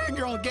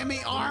 Fangirl, give me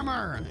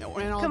armor.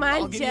 And Come on,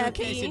 I'll give you a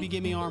Jeffy. kiss if you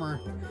give me armor.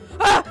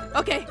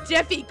 Okay,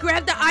 Jeffy,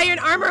 grab the iron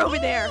armor over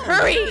there.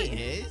 Hurry. It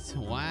is?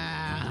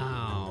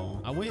 Wow.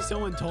 I wish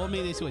someone told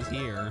me this was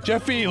here.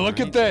 Jeffy, look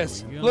Right, at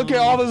this. there we go. Look at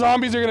all the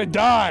zombies are gonna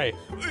die.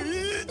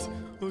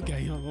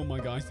 Okay, oh my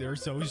gosh, they're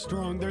so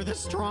strong. They're the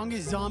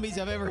strongest zombies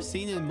I've ever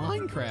seen in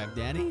Minecraft,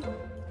 Daddy.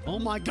 Oh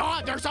my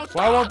God, they're so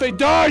strong. Why won't they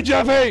die,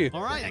 Jeffy?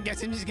 All right, I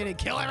guess I'm just gonna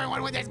kill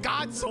everyone with this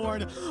god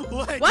sword.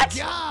 Let's What?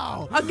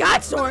 go. A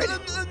god sword?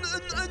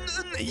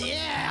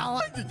 Yeah.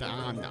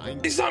 I'm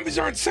dying. These zombies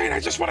are insane. I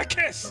just want a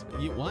kiss.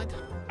 You what?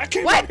 I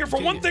came What? out here for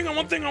one thing and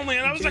one thing only,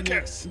 and that was a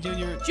kiss.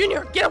 Junior.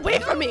 Junior, get away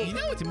from You me.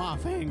 know it's my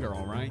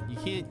fangirl, right? You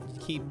can't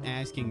keep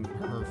asking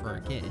her for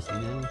a kiss, you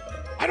know?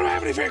 I don't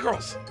have any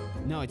fangirls.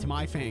 No, it's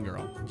my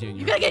fangirl, Junior.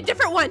 You gotta get a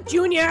different one,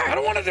 Junior. I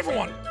don't want a different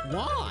one.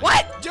 Why?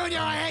 What? Junior,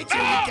 I hate you.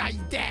 Ah! You guys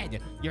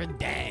dead. You're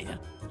dead.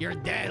 You're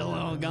dead,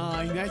 little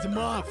guy. That's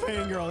my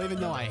fangirl, even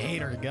though I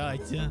hate her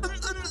guts. Come.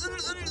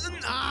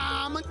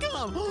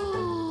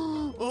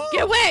 Oh,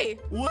 Get away.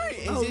 Wait,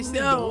 is Oh, this the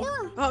no.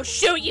 door? Oh,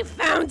 shoot, you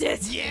found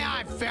it. Yeah,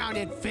 I found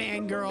it,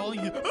 fangirl.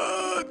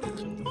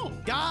 Oh,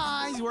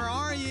 guys, where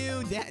are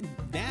you?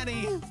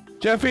 Daddy.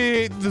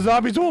 Jeffy, the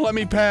zombies won't let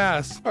me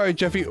pass. All right,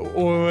 Jeffy.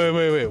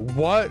 Wait.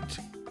 What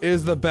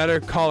is the better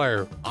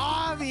color?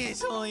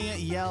 Obviously,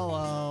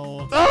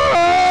 yellow.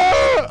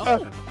 Ah!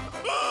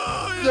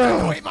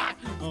 Wait,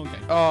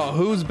 okay.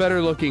 Who's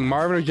better looking,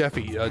 Marvin or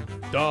Jeffy?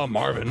 Duh,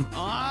 Marvin.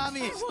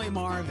 Obviously,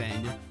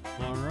 Marvin.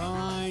 All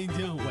right.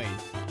 Wait.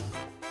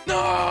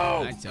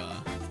 No. That's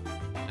not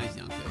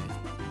good.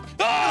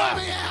 Ah!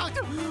 Let me out!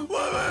 Let me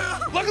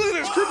out! Luckily,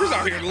 there's creepers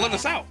out here to let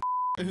us out.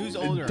 Who's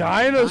older?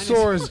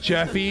 Dinosaurs,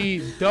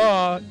 Jeffy.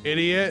 Duh,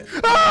 idiot.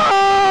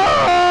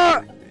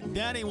 Ah!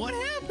 Daddy, what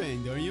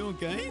happened? Are you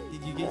okay?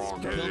 Did you get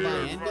killed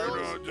by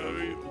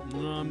endos?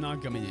 No, I'm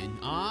not coming in.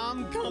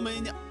 I'm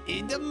coming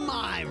into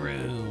my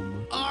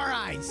room. All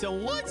right, so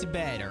what's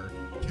better?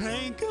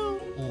 Cake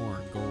or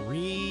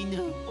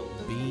green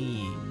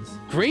beans?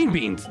 Green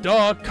beans,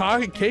 duh.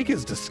 Cake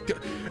is disgusting.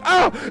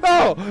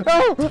 Ow!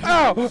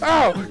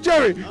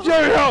 Jeffy,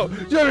 help!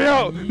 Jeffy,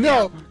 help!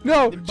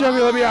 No, Jeffy,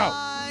 let me out.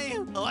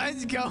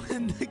 Let's go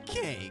in the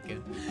cake.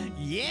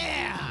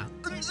 Yeah.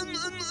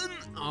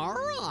 All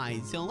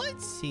right, so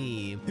let's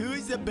see.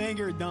 Who's the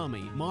bigger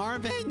dummy,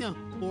 Marvin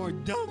or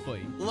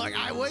Duffy? Look,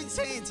 I would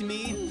say it's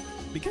me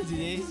because it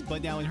is,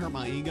 but that would hurt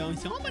my ego.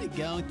 So I'm gonna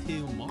go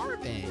to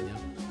Marvin.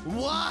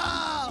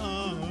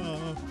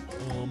 Whoa!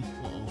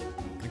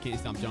 I can't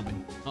stop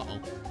jumping. Oh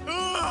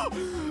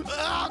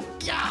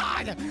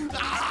God!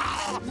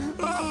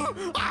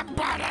 I'm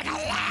burning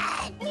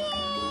alive!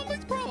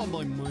 It's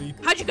probably me.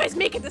 How'd you guys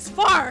make it this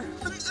far?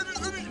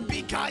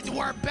 Because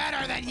we're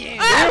better than you.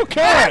 You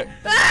kill it!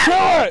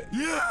 Kill it!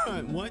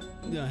 Yeah. What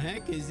the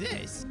heck is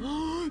this?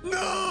 No!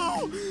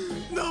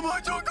 No more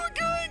chocolate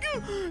cake!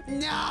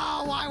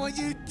 No! Why would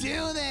you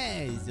do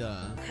this?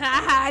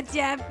 Haha,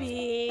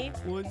 Jeffy.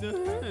 What the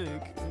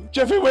heck?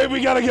 Jeffy, wait,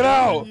 we gotta get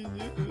out!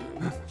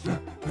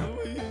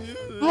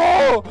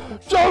 Oh,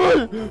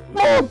 Jeffy!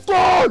 Oh,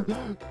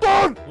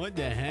 God! What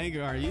the heck?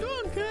 Are you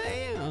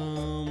okay?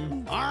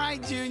 All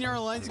right, Junior,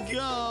 let's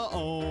go.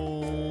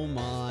 Oh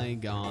my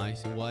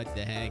gosh, what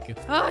the heck?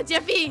 Oh,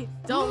 Jeffy,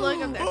 don't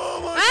look up there. Oh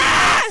my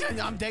Ah! gosh!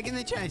 I'm taking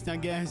the chest, I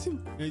guess.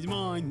 It's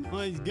mine.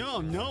 Let's go.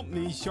 Nope,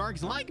 these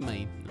sharks like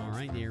me. All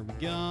right, there we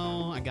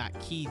go. I got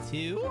key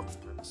 2.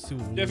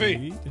 Sweet.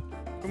 Jeffy,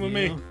 come with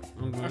me.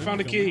 Okay, I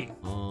found a key.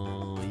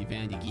 Oh, you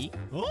found a key?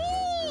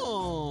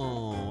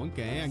 Oh,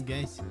 okay. I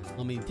guess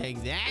let me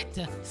take that.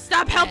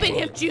 Stop helping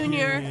him,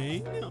 Junior.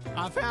 Okay.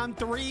 I found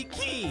 3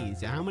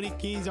 keys. How many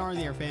keys are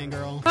there,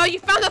 fangirl? Oh, you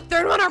found the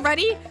third one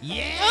already?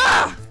 Yeah.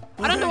 Ugh!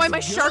 I don't know why my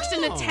Let's sharks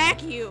didn't go.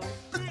 attack you.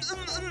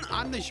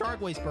 I'm the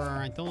shark whisperer.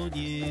 I told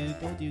you.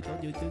 Okay,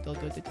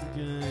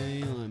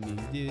 let me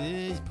do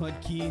this. Put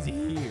keys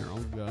here.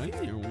 Okay,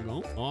 here we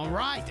go. All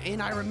right,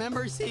 and I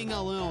remember seeing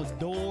a little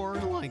door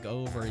like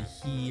over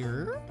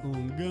here.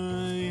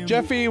 Okay.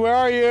 Jeffy, where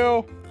are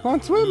you? Come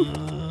on, swim.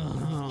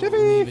 I Jeffy.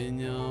 don't even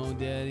know,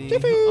 Daddy.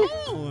 Jeffy.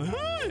 Oh,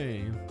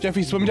 hey.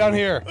 Jeffy, swim down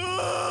here.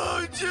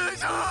 Oh,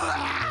 Jesus.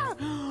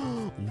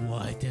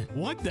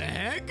 What the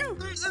heck?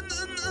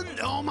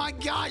 Oh my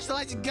gosh,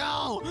 let's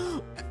go.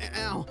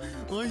 Ow,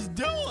 let's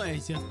do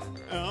this.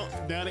 Oh,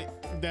 Daddy,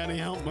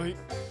 help me.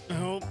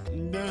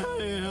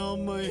 Daddy, help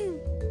me.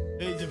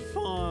 It's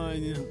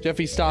fun.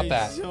 Jeffy, stop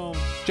that. It's so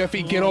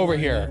Jeffy, get over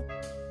here.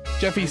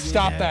 Jeffy,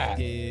 stop that.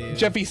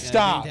 Jeffy,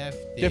 stop.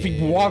 Jeffy,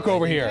 walk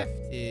over here.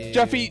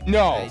 Jeffy,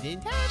 no.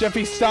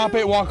 Jeffy, stop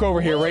it. Walk over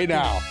here right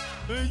now.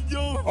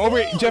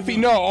 Over, Jeffy,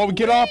 no. Oh,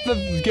 get off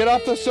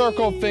the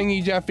circle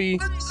thingy, Jeffy.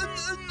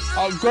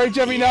 Oh, great,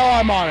 Jeffy. Now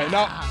I'm on it.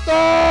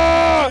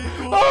 Now,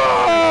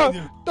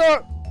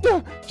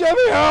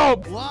 Jeffy,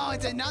 help! Whoa,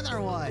 it's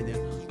another one.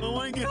 Oh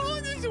my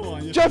God, this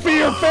one. Jeffy,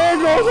 your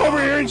fangirl's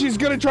over here, and she's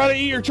gonna try to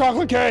eat your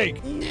chocolate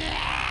cake. No!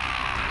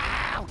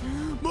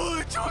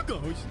 My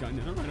chocolate. Oh, she's got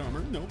no red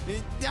armor. No,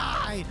 it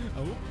die.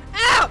 Oh.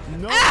 Ow!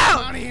 No,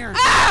 Ow! out of here.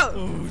 Ow!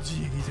 Oh,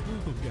 jeez.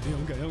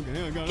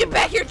 Okay. Get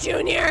back here,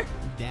 Junior.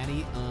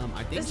 Daddy,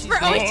 I think This is she's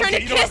for always trying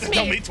to you don't have kiss to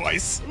tell me. me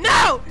twice.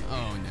 No!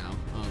 Oh,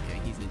 no. Okay,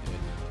 he's into it.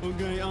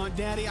 Okay,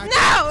 Daddy, I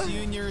No! think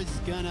Junior's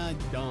gonna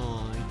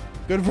die.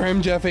 Good for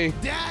him, Jeffy.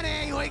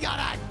 Daddy, we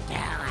gotta kill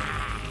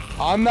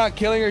her. I'm not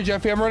killing her,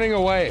 Jeffy. I'm running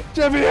away.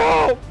 Jeffy,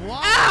 help!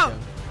 What? Ow!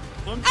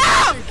 I'm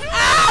Ow! trying to kill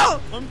Ow! Ow!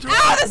 I'm trying.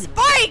 Ow, the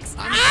spikes!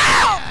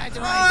 Ow! That's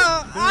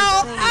right.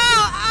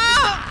 Ow!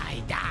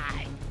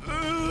 Die.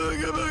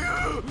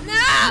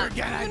 No! You're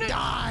gonna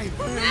die.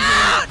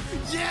 No!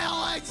 Yeah,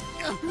 let's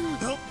go.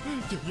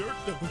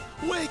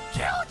 We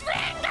killed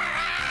Finger.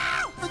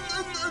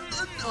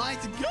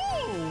 Let's go.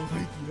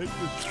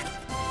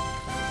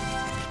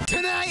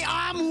 Today,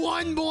 I'm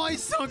one boy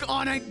stuck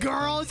on a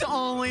girls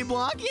only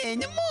block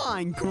in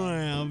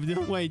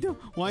Minecraft. Wait,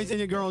 why is it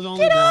a girls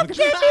only block?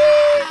 Jeffy!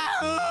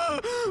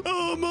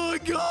 Oh my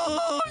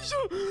gosh!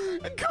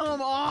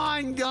 Come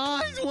on,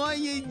 guys, what are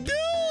you doing?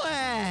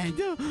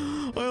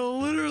 I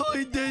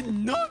literally did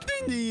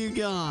nothing to you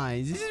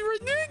guys. This is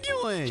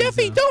ridiculous.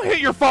 Jeffy, don't hit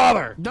your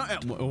father.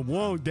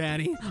 Whoa,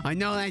 Daddy. I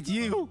know that's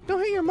you. Don't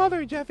hit your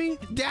mother, Jeffy.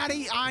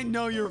 Daddy, I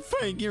know you're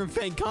fake. You're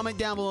fake. Comment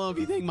down below if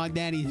you think my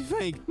daddy's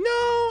fake.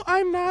 No,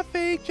 I'm not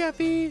fake,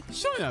 Jeffy.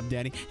 Shut up,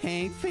 Daddy.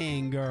 Hey,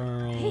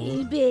 fangirl.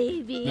 Hey,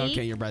 baby.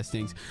 Okay, your breast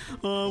stinks.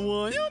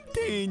 What up,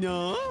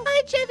 Tina?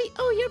 Hi, Jeffy.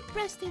 Oh, your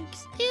breast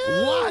stinks.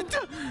 Ew.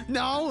 What?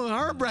 No,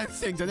 her breath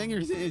stinks. I think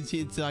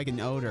it's like an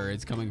odor.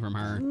 It's coming from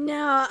her.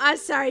 No, I'm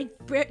sorry.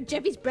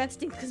 Jeffy's breath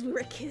stinks because we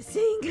were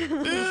kissing. Ew,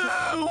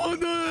 what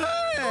the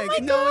heck? my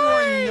No, God.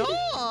 we're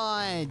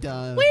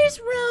not. Where's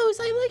Rose?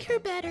 I like her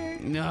better.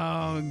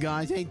 No,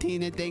 guys. Hey,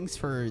 Tina, thanks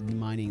for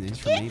minding this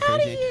for Get me. out of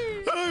Appreciate-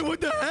 here. Hey,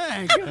 what the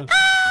heck?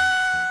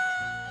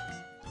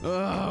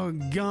 Oh,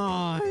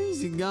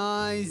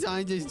 guys,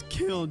 I just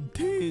killed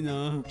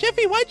Tina.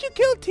 Jeffy, why'd you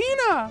kill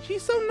Tina?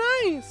 She's so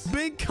nice.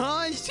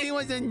 Because she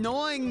was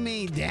annoying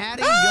me,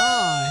 Daddy,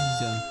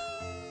 guys.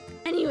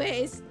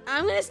 Anyways,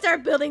 I'm gonna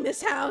start building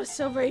this house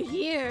over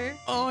here.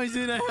 Oh, is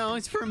it a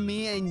house for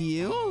me and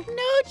you?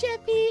 No,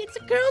 Jeffy, it's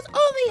a girls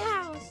only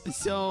house.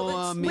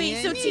 So, me Wait,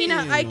 and so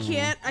Tina, you.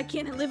 I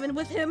can't live in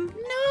with him?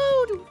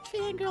 No,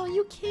 fangirl,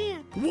 you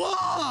can't.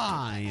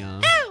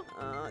 Why? Ow!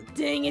 Oh,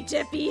 dang it,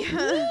 Jeffy.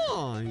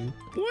 Why?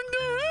 What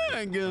the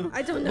heck?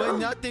 I don't know. But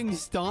nothing's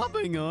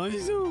stopping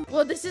us.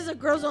 Well, this is a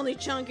girls only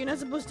chunk. You're not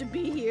supposed to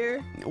be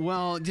here.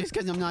 Well, just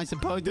because I'm not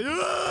supposed to.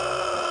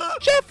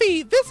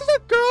 Jeffy, this is a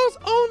girls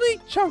only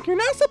chunk. You're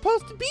not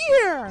supposed to be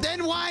here.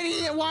 Then why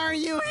are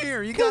you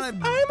here? You Because gotta.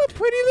 I'm a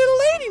pretty little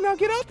lady. Now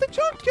get off the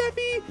chunk,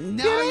 Jeffy.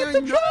 No, get you're off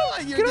the not.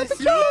 chunk. You're Get off just.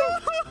 the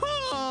chunk.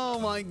 Oh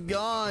my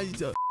gosh.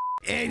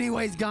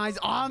 Anyways, guys,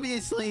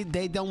 obviously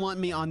they don't want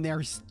me on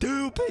their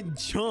stupid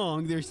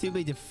chunk, their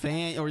stupid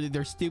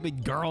their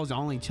stupid girls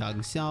only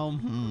chunk. So,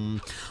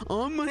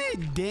 I'm gonna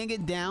dig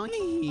it down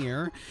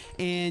here,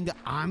 and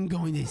I'm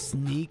going to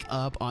sneak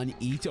up on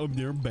each of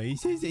their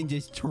bases and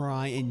just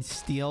try and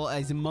steal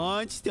as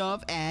much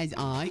stuff as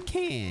I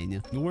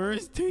can.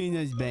 Where's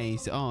Tina's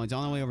base? Oh, it's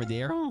all the way over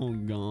there. Oh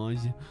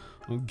gosh.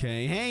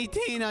 Okay. Hey,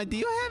 Tina, do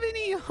you have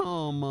any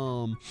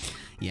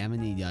you have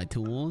any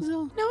tools?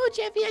 No,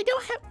 Jeffy, I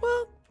don't have.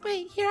 Well,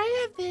 wait. Here,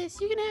 I have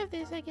this. You can have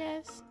this, I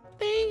guess.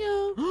 There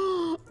you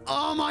go.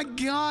 Oh my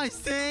gosh,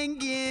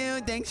 thank you.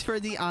 Thanks for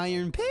the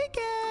iron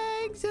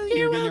pickaxe.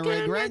 You're gonna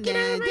welcome. regret Get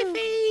out of my that.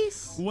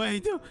 face.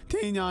 Wait,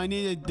 Tina, I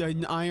need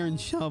an iron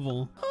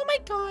shovel. Oh my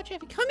God,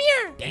 Jeffy, come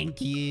here.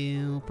 Thank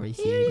you.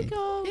 Appreciate Here you it.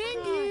 go. Thank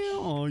Gosh. you.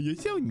 Oh, you're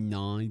so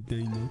nice,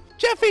 Tina.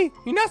 Jeffy,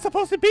 you're not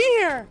supposed to be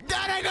here.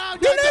 Daddy, no,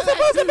 You're not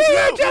supposed to be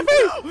here,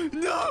 Jeffy.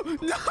 No.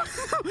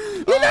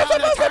 You're not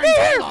supposed to be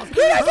here.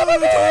 You're not supposed to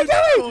be here,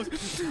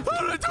 Jeffy.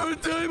 I'm gonna turn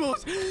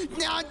tables.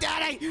 No,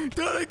 Daddy,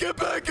 get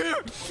back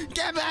here.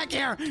 Get back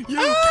here. You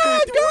Ah,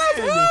 can't guys,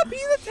 win. help.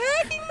 He's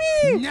attacking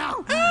me.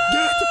 No,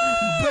 get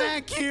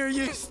back here,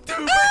 you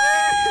stupid.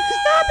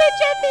 Stop it,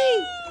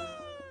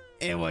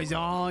 Jeffy. It was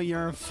all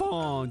your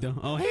fault.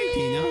 Oh, hey,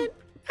 Tina.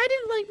 I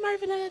didn't like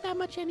Marvin that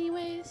much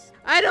anyways.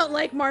 I don't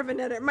like Marvin.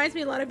 It reminds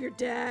me a lot of your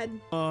dad.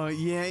 Oh,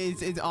 yeah,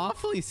 it's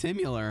awfully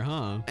similar,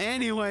 huh?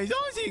 Anyways,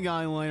 I'll see you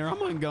guys later. I'm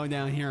gonna go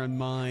down here and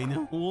mine.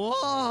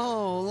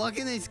 Whoa, look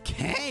at this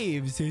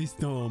cave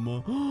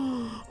system.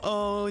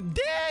 Oh,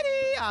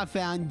 Daddy, I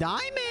found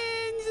diamonds.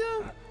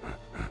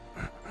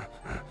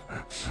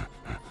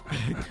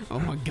 Oh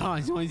my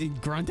gosh, why is he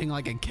grunting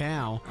like a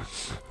cow?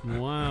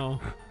 Wow.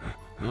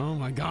 Oh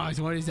my gosh,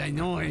 what is that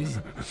noise?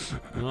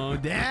 Oh,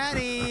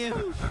 Daddy!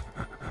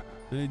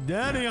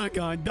 Daddy, I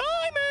got diamonds!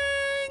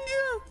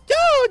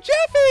 Yo,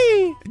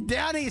 Jeffy!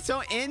 Daddy,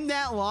 so in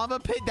that lava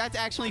pit, that's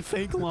actually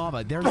fake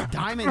lava. There's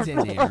diamonds in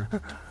there.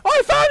 Oh,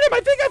 I found him!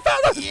 I think I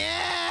found him!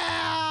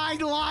 Yeah! I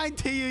lied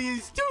to you, you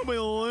stupid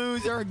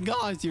loser.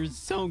 Gosh, you're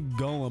so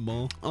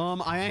gullible.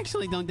 I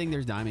actually don't think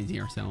there's diamonds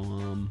here, so,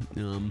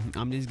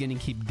 I'm just gonna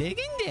keep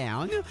digging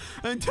down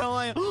until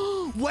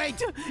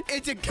wait!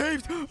 It's a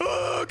cave!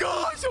 Oh,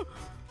 gosh!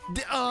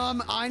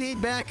 I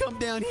need backup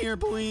down here,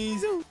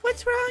 please.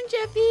 What's wrong,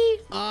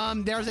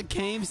 Jeffy? There's a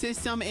cave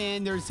system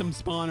and there's some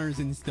spawners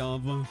and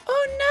stuff. Oh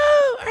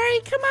no! All right,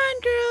 come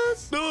on,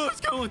 girls. No,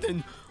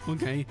 skeleton.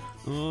 Okay.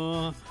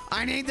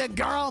 I need the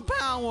girl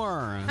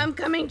power. I'm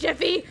coming,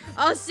 Jeffy.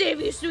 I'll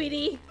save you,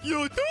 sweetie.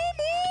 You do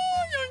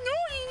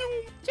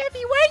Jeffy,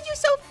 why are you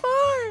so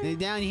far? They're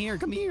down here.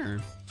 Come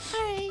here. All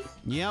right.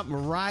 Yep,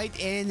 right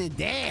in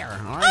there.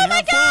 All Oh right, my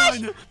have gosh!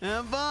 fun.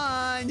 Have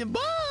fun.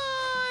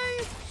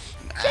 Bye.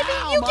 Jeffy,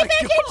 Ow, you my get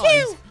back gosh.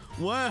 in too.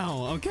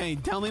 Wow, okay,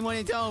 tell me when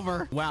it's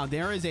over. Wow,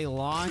 there is a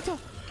lot.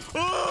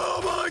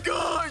 Oh my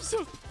gosh!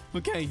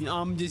 Okay,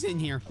 I'm just in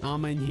here.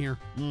 I'm in here.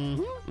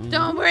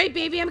 Don't worry,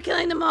 baby. I'm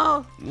killing them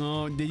all.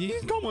 Oh, did you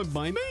just call my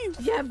baby?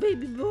 Yeah,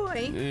 baby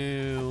boy.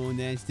 Ew,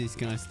 that's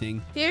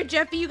disgusting. Here,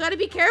 Jeffy, you gotta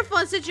be careful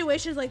in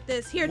situations like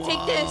this. Here,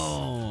 take this.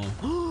 Oh,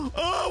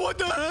 what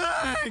the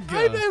heck?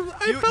 I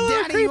fell on a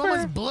Daddy, you creeper.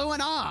 almost blew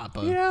it up.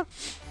 Yeah.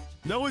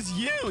 That was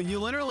you. You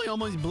literally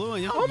almost blew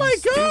it up. Oh my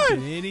you God.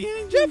 stupid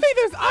idiot. Jeffy,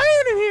 there's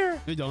iron in here.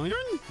 There's iron?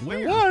 Where?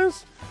 It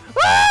was.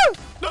 Ah!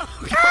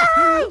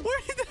 Where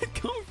did that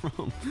come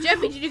from?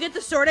 Jeffy, did you get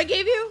the sword I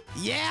gave you?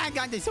 Yeah, I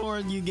got the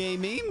sword you gave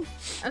me.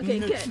 Okay,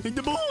 good.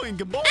 The boing,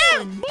 the boing,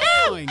 Ow!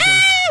 boing.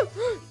 Ow!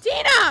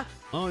 Tina!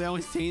 Oh, that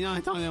was Tina? I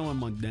thought that was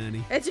my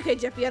daddy. It's okay,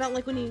 Jeffy. I don't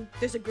like when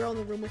there's a girl in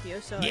the room with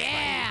you, so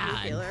Yeah! it's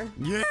fine. You feel her.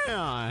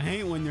 Yeah, I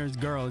hate when there's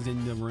girls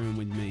in the room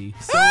with me.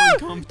 So Ah!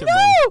 uncomfortable.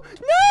 No!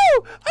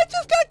 I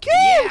just got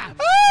killed! Yeah.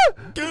 Ah!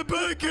 Get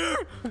back here!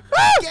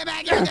 Ah! Get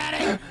back here,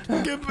 daddy!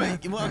 Get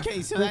back. Well,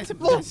 okay, so that's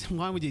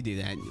why would you do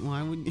that?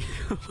 Why would you?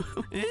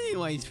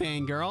 Anyways,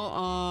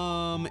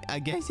 fangirl, I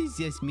guess it's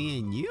just me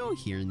and you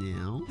here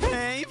now.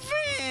 Hey,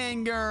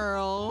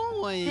 fangirl!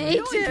 What are you Hey,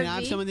 doing? Can I have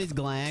Jeffy. some of this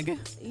glag?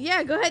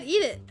 Yeah, go ahead,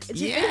 eat it. It's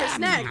your favorite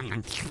snack.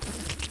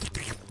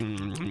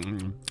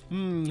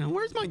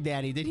 Where's my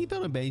daddy? Did he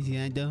build a base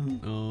yet, though?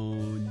 Oh,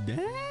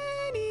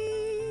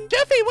 daddy!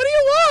 Jeffy, what do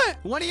you want?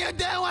 What are you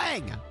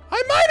doing?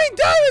 I'm mining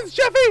diamonds,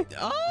 Jeffy!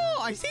 Oh,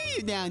 I see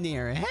you down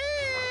there.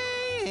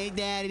 Hey,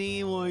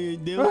 daddy, what are you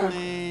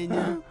doing?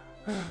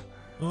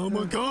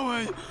 I'm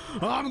coming.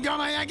 I'm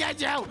coming to get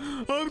you.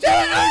 I'm coming to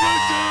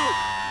get you.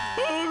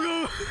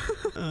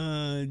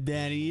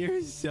 Daddy,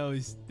 you're so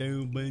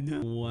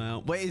stupid.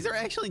 Wow. Wait, is there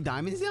actually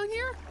diamonds down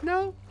here?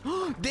 No.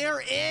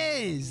 There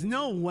is.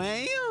 No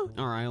way.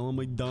 All right, let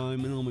me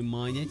diamond. Let me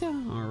mine it.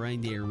 All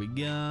right, there we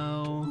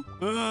go.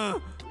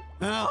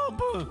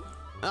 Help.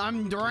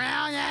 I'm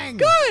drowning.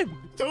 Good!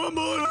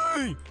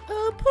 Somebody.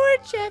 Oh, poor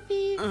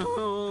Jeffy.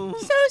 Oh.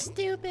 So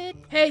stupid.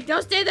 Hey,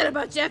 don't say that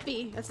about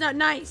Jeffy. That's not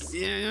nice.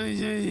 Yeah. I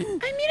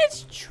mean,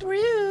 it's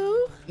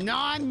true. No,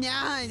 I'm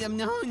not. I'm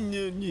not.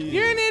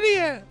 You're an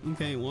idiot!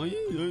 Okay, why are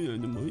you doing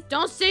that to me?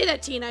 Don't say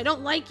that, Tina. I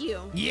don't like you.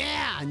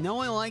 Yeah, no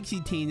one likes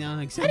you, Tina,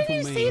 Why except for me.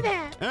 did you say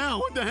that? Oh,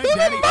 what the heck, These are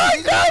Daddy? my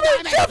These are my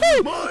diamonds,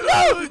 Jeffy! My No!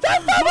 diamonds!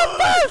 That's not the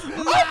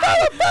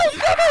first,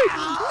 Jeffy!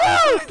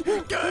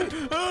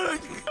 No!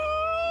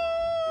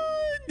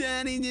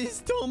 Daddy just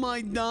stole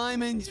my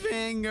diamonds,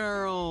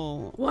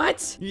 fangirl.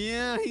 What?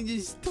 Yeah, he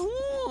just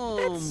stole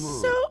them.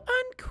 That's so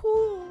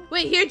uncool.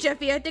 Wait, here,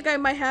 Jeffy. I think I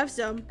might have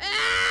some.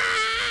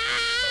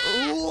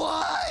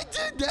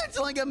 What? That's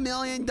like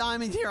 1,000,000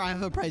 diamonds. Here, I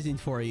have a present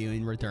for you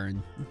in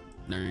return.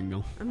 There you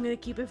go. I'm gonna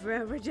keep it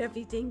forever,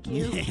 Jeffy. Thank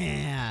you.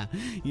 Yeah,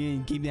 you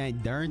can keep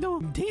that dirt.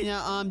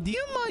 Tina, do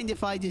you mind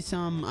if I just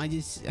can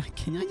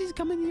I just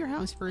come into your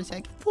house for a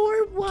second?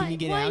 For what? Can you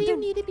get Why out? do you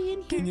need to be in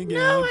here? Can you get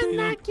no, out, I'm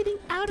Tina? not getting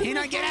out of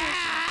Tina, the get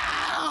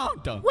house.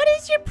 out! What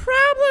is your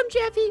problem,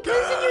 Jeffy? What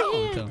is in your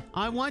hand?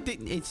 I want to.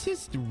 It's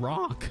just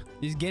rock.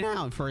 Just get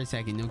out for a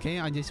second, okay?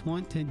 I just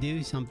want to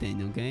do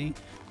something, okay?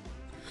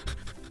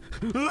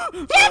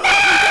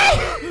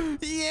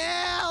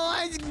 Yeah,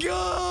 let's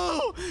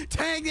go!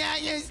 Take that,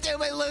 you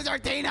stupid loser,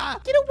 Tina!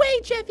 Get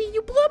away, Jeffy.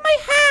 You blew up my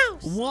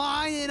house.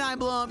 Why did I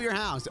blow up your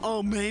house?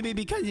 Oh, maybe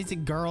because it's a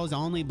girls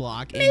only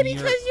block. And Maybe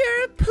because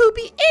you're a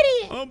poopy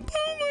idiot. a poopy idiot.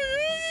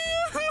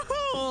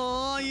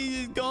 Oh,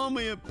 you just called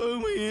me a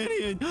poopy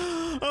idiot.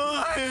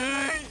 Oh, I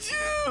hate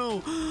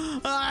you.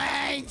 I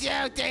hate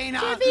you, Tina.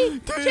 Jeffy,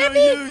 Tina, Jeffy,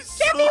 you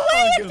Jeffy, what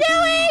are you suck.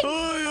 doing? I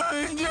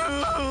hate you.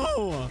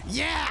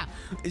 Yeah,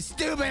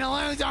 stupid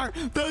loser.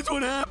 That's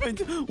what happened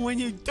when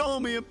you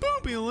told me a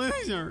poopy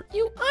loser.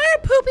 You are a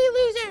poopy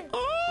loser.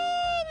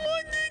 Oh,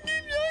 why did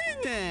you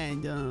keep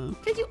saying that?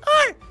 Because you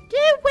are.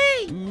 Get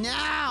away.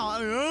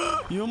 No,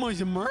 you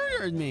almost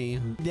murdered me.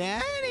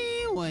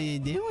 Daddy, what are you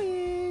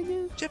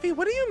doing? Jeffy,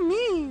 what do you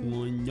mean?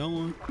 Well,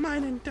 no.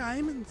 Mining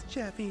diamonds,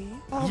 Jeffy.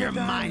 All the You're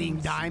diamonds. mining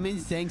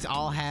diamonds? Thanks,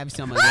 I'll have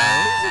some of those.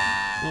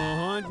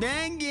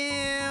 Thank you.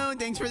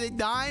 Thanks for the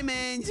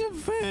diamonds, you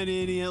fat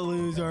idiot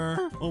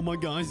loser. Oh my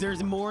gosh,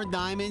 there's more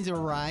diamonds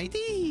right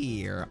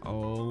here.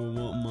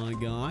 Oh my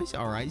gosh.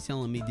 All right, so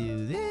let me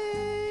do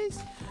this.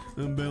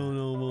 I'm building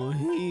over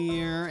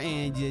here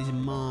and just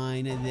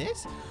mine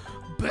this.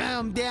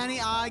 Boom,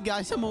 Danny, I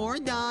got some more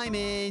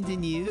diamonds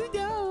and you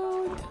don't.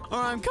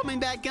 All right, I'm coming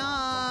back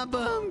up.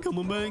 I'm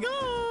coming back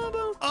up.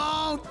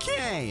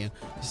 Okay,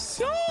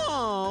 so,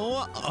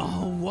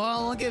 oh,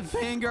 wow, look at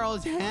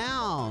Fangirl's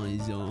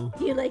house. Oh,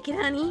 You like it,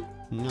 honey?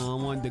 no,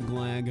 I want the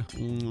glag.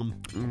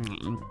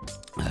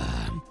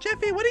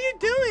 Jeffy, what are you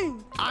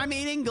doing? I'm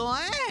eating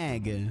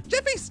glag.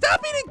 Jeffy,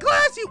 stop eating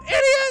glass, you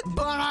idiot!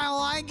 But I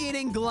like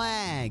eating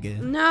glag.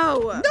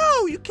 No.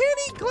 No, you can't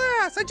eat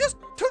glass. I just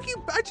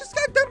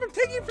got done from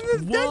taking you from the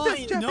Why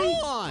dentist, Jeffy.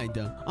 not?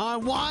 I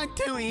want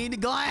to eat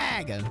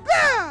glag.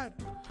 Bad.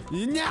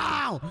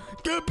 No!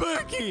 Get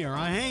back here!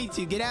 I hate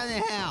you. Get out of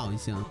the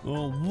house.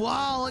 Oh,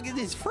 wow. Look at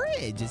this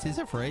fridge. Is this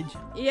a fridge?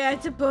 Yeah,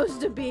 it's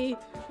supposed to be.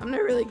 I'm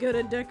not really good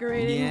at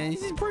decorating. Yeah,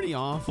 this is pretty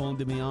awful,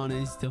 to be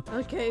honest.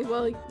 Okay,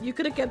 well, you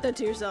could have kept that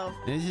to yourself.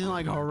 This is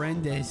like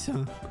horrendous.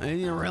 It's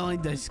really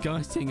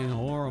disgusting and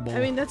horrible. I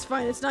mean, that's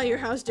fine. It's not your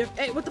house, Jeff.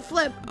 Hey, what the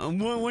flip? What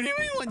do you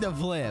mean with the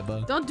flip?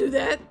 Don't do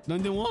that.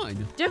 Don't do what?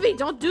 Jeffy,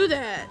 don't do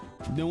that.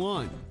 Do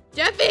what?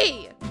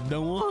 Jeffy!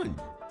 Do what?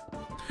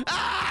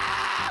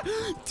 Ah!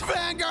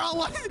 Fangirl,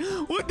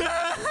 what the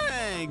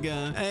heck?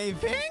 Hey,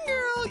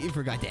 Fangirl, you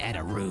forgot to add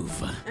a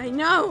roof. I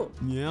know.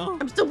 Yeah?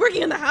 I'm still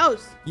working on the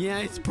house. Yeah,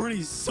 it's a pretty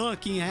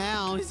sucky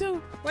house.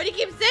 Why do you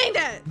keep saying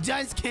that?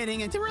 Just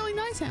kidding. It's a really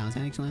nice house.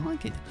 I actually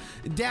like it.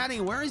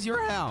 Daddy, where is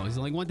your house?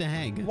 Like, what the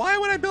heck? Why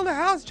would I build a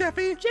house,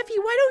 Jeffy? Jeffy,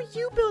 why don't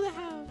you build a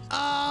house?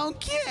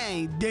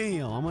 Okay,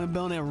 deal. I'm gonna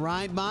build it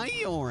right by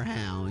your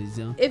house.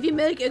 If you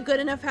make a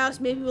good enough house,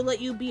 maybe we'll let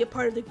you be a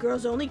part of the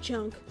girls only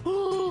chunk.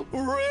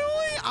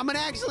 Really? I'm gonna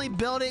actually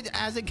build it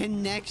as a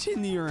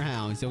connection to your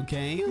house,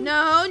 okay?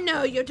 No,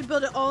 you have to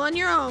build it all on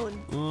your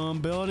own. I'm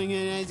building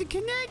it as a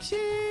connection.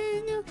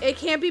 It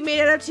can't be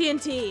made out of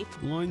TNT.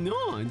 Why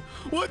not?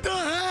 What the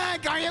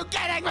heck? Are you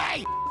kidding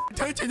me?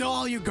 Attention to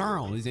all you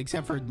girls,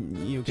 except for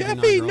you.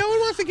 Jeffy, no one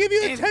wants to give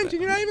you attention.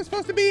 You're not even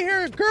supposed to be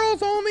here.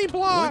 Girls only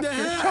block or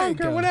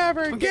chunk or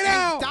whatever. Okay, Get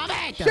out. Stop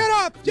it. Shut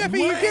up, Jeffy.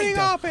 You're getting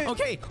off it.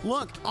 Okay,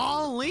 look,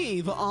 I'll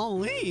leave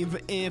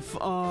if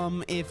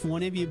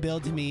one of you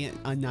builds me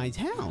a nice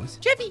house.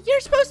 Jeffy,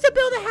 you're supposed to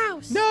build a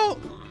house. No.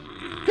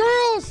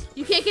 Girls!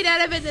 You can't get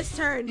out of it this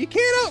turn. You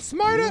can't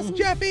outsmart us,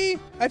 Jeffy.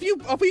 If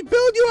we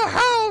build you a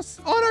house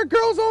on our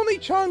girls only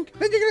chunk,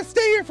 then you're gonna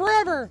stay here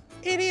forever.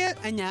 Idiot.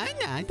 No,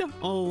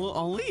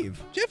 I'll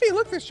leave. Jeffy,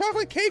 look, there's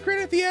chocolate cake right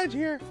at the edge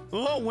here.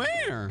 Oh,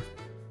 where?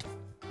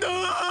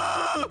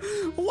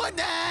 What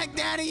the heck,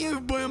 Daddy?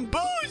 You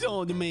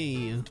bamboozled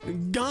me.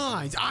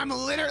 Guys, I'm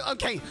literally...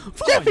 Okay,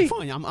 fine, Jeffy,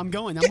 fine. I'm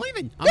going. I'm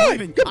leaving. I'm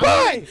leaving. Goodbye.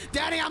 I'm leaving.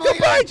 Daddy, I'm leaving.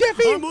 Goodbye,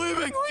 Jeffy. I'm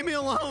leaving. Leave me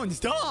alone.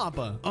 Stop.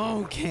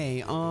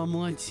 Okay,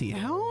 let's see.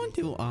 How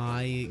do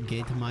I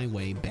get my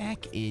way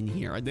back in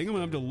here? I think I'm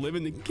gonna have to live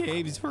in the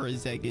caves for a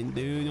second,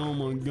 dude. Oh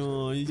my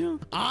gosh.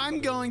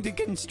 I'm going to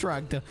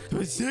construct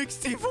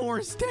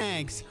 64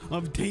 stacks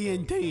of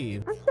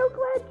TNT. I'm so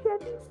glad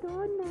Jeffy's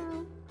gone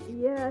now.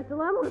 Yeah, it's a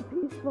lot more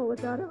peaceful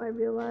without him, I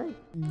realize.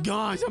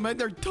 Gosh, I bet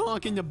they're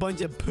talking a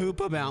bunch of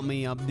poop about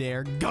me up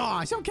there.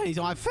 Gosh, okay,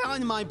 so I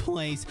found my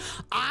place.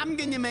 I'm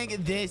gonna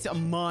make this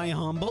my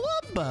humble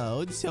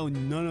abode, so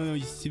none of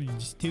those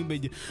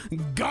stupid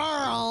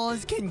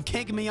girls can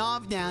kick me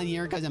off down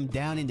here because I'm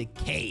down in the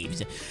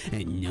caves.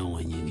 And no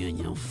one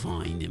is gonna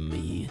find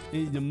me.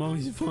 It's the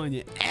most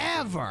fun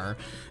ever.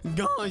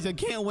 Guys, I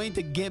can't wait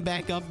to get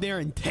back up there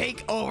and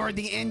take over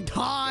the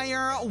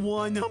entire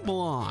one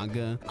block.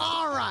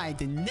 All right,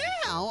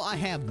 now I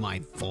have my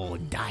full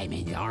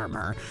diamond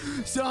armor.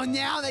 So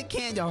now they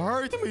can't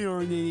hurt me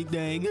or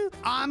anything.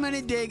 I'm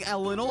gonna dig a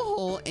little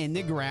hole in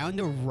the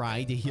ground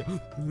right here.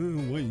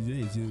 What is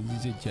this?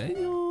 Is it chest?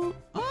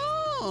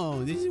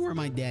 Oh, this is where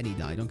my daddy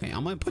died. Okay,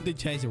 I'm gonna put the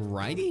chest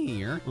right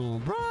here. All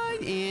right,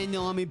 and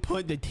let me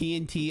put the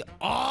TNT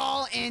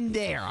all in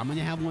there. I'm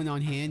gonna have one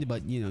on hand,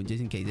 but you know, just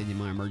in case I did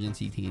my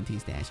emergency TNT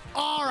stash.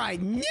 All right,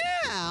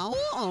 now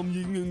I'm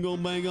just gonna go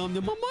back up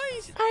to my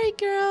base. All right,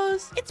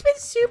 girls. It's been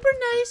super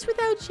nice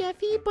without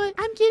Jeffy, but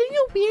I'm getting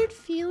a weird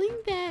feeling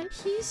that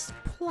he's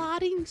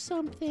plotting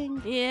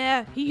something.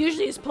 Yeah, he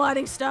usually is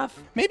plotting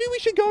stuff. Maybe we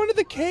should go into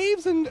the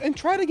caves and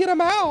try to get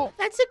him out.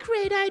 That's a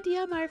great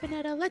idea,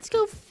 Marvinetta. Let's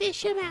go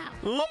fish him out.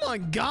 Oh my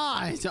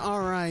gosh.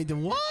 All right,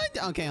 what?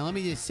 Okay, let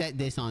me just set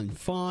this on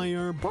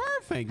fire.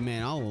 Perfect,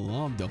 man. I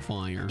love the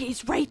fire.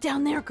 He's right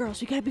down there, girls.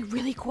 We gotta be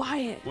really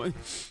quiet. What?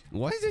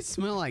 Why does it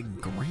smell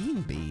like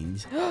green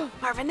beans?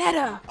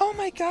 Marvinetta. Oh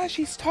my gosh,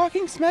 he's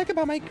talking smack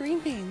about my green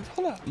beans.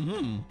 Hold up.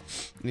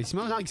 It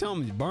smells like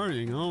something's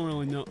burning. I don't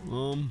really know.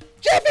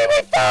 Jeffy,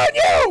 we found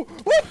you!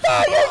 We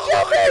found you,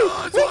 Jeffy!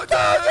 We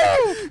found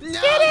you!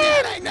 No,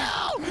 Daddy,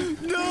 no!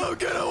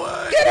 Get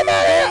away! Get him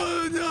out of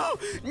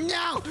here!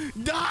 No!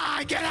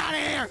 Die! Get out of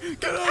here!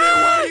 Get out of here!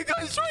 Why are you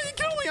guys trying to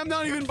kill me? I'm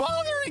not even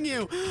bothering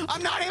you!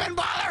 I'm not even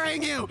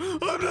bothering you!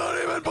 I'm not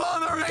even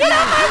bothering you! Get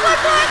out of my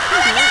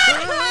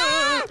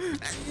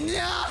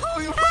No!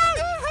 What the heck?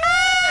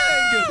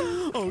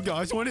 Oh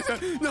gosh, what is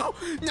that? No!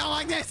 Not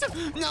like this!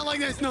 Not like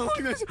this! Not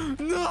like this!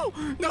 No!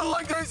 Not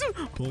like this!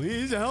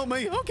 Please help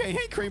me! Okay,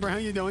 hey Creeper, how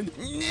you doing?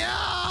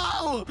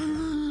 No!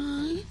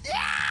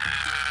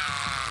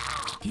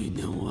 You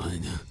know what?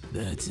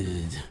 That's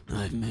it.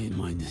 I've made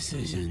my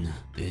decision.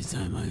 This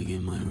time I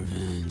get my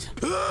revenge.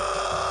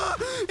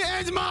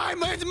 It's mine!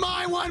 It's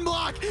my one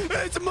block!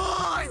 It's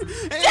mine!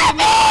 It's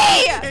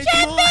mine!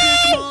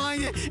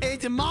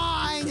 It's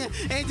mine!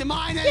 It's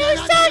mine! You're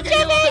so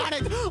Jimmy!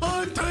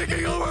 I'm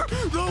taking over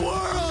the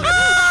world!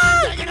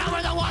 I'm taking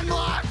over the one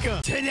block!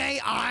 Today Okay,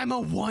 I'm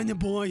one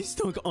boy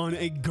stuck on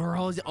a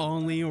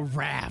girls-only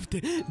raft.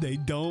 They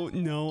don't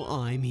know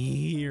I'm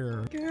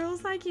here.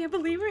 Girls, I can't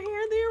believe we're here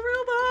in the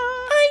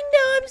Aruba. I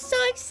know, I'm so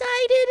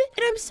excited.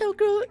 And I'm so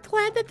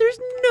glad that there's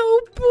no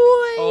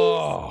boys.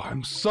 Oh,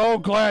 I'm so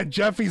glad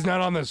Jeffy's not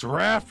on this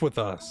raft with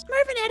us.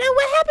 Marvinetta,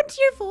 what happened to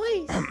your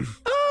voice?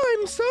 Oh,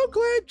 I'm so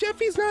glad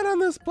Jeffy's not on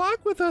this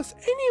block with us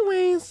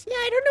anyways. Yeah,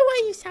 I don't know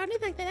why you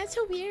sounded like that. That's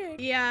so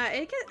weird. Yeah,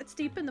 it gets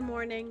deep in the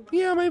morning.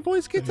 Yeah, my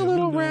voice gets a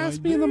little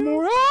raspy in the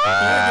morning.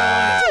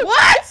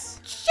 What?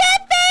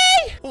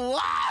 Jeffy!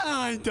 What?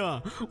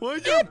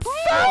 What's It's so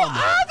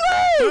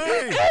ugly!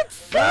 Hey. It's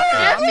so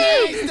ugly!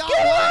 Hey, stop.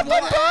 Get off What the the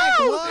heck?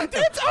 boat! What?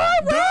 It's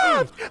our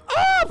raft!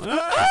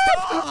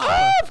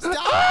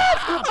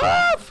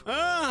 Off!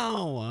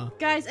 Ow!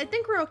 Guys, I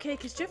think we're okay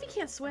because Jeffy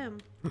can't swim.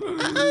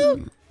 Uh-oh.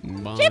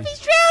 Jeffy's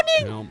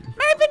drowning!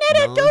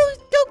 Marvinetta, go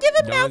give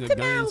him mouth to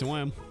mouth!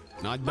 Swim.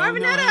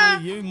 Marvinetta,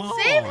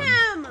 save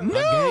him! No!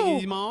 I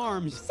can't use my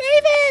arms.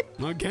 Save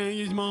him! I can't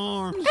use my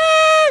arms.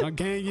 Ah! I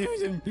can't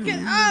use them.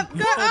 Get up!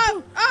 Go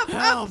up!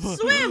 Help.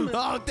 Swim!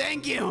 Oh,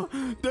 thank you.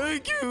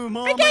 Thank you,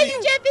 Mommy. I got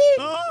you, Jeffy!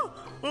 Oh.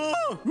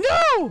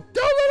 No! Don't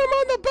let him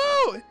on the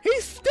boat! He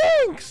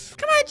stinks!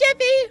 Come on,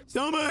 Jeffy!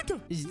 Stop it!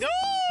 Stop!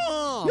 No!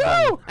 Ow,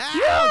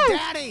 No!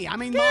 Daddy! I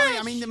mean, Gosh. Mommy!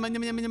 I mean,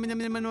 Marvinetta!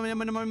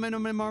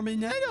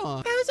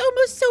 That was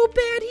almost so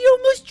bad. He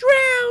almost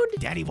drowned.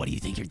 Daddy, what do you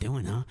think you're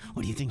doing, huh?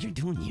 What do you think you're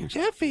doing here?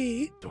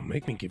 Jeffy! Don't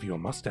make me give you a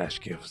mustache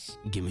kiss.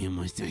 Give me a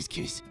mustache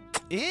kiss.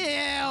 Ew!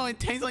 It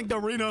tastes like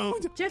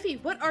Doritos. Jeffy,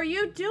 what are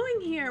you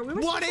doing here? We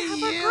were What are supposed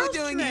to have our you girls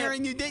doing trip. here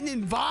and you didn't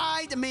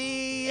invite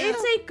me?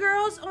 It's a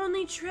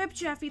girls-only trip,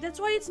 Jeffy. That's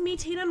why it's me,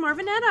 Tina, and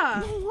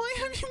Marvinetta. Why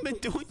have you been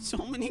doing so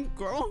many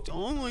girls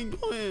only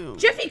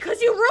trips? Jeffy,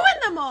 because you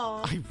ruined them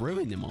all. I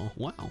ruined them all.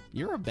 Wow,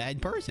 you're a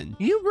bad person.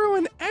 You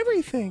ruined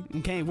everything.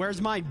 Okay,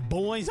 where's my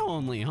boys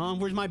only, huh?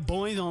 Where's my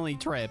boys only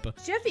trip?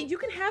 Jeffy, you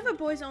can have a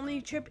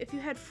boys-only trip if you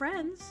had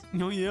friends.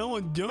 No, yeah,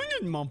 I'm doing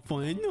it, my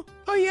friend.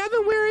 Oh yeah,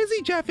 then where is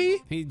he, Jeffy?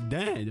 He's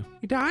dead.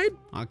 He died?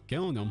 I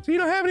killed him. So you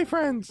don't have any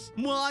friends?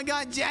 Well, I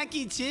got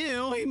Jackie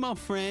too. He's my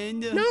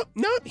friend.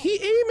 Nope, he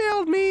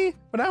emailed me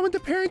when I went to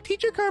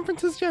parent-teacher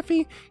conferences,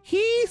 Jeffy.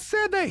 He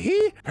said that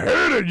he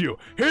hated you.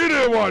 He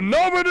didn't want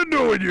nothing to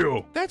do with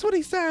you. That's what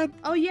he said.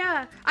 Oh,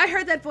 yeah. I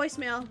heard that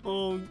voicemail.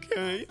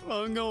 Okay,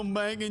 I'm going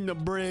back in the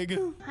brig.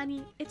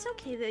 Honey, it's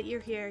okay that you're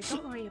here.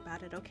 Don't worry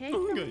about it, okay?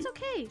 Okay. No, it's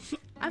okay.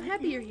 I'm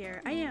happy you're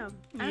here. I am.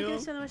 I'm Yeah. going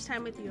to spend so much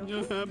time with you, You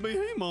okay? happy?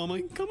 Hey,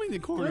 Mommy, come in the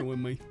corner What? with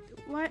me.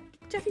 What?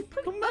 Jeffy,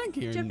 Come back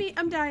here. Jeffy,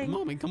 I'm dying.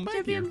 Mommy, come back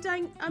Jeffy, here. I'm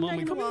dying. I'm Mommy,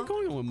 dying in the come in wall. the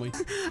corner with me.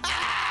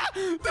 Ah!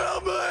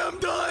 Help me, I'm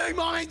dying.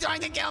 Mommy's trying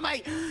to kill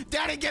me.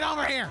 Daddy, get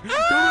over here.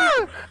 Come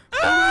here.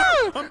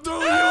 I'm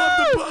throwing you off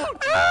the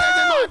boat. This is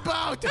my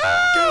boat. Get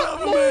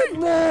off of me.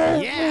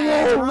 Yeah,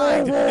 that's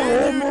right.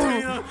 And you,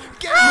 Tina.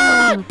 Get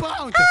off the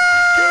boat.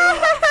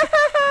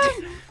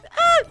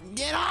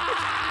 Get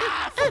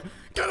off.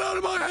 Get out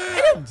of my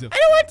hands. I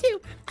don't want to.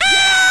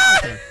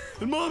 Yeah!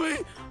 And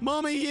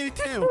Mommy, you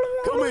too.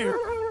 Come here.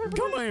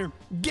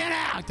 Get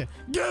out.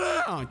 Get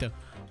out.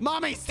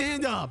 Mommy,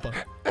 stand up.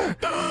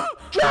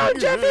 Drown,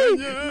 Jeffy!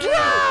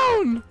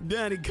 Drown!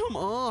 Daddy, come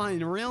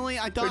on. Really?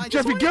 I thought I just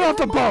Jeffy, wanted get to off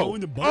the go boat! on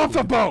the Off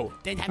the boat!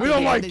 We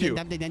don't like you.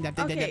 Okay. All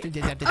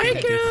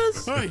right,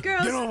 girls. Hey,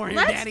 Girls, get over here,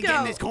 let's Daddy. go. Get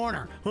in this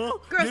corner. Huh?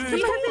 Girls, Get in we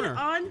this have been corner.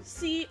 on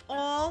sea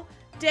all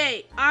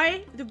day.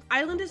 The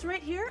island is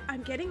right here.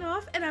 I'm getting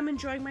off and I'm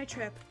enjoying my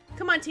trip.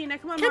 Come on, Tina.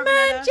 Come on,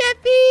 Marvinetta.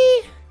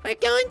 Jeffy. We're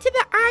going to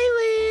the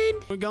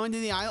island. We're going to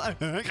the island.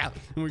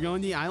 We're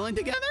going to the island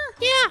together?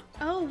 Yeah.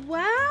 Oh,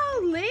 wow,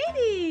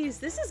 ladies.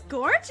 This is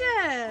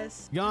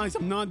gorgeous. Guys,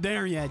 I'm not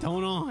there yet.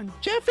 Hold on.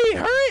 Jeffy,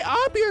 hurry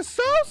up! You're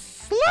so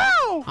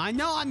slow! I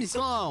know I'm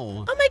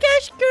slow. Oh my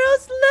gosh,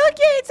 girls, look it.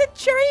 It's a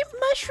giant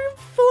mushroom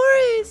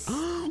forest.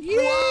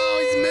 Whoa,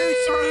 it's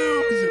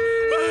mushrooms.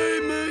 Hey,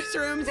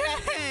 mushrooms.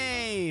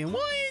 Hey,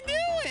 what are you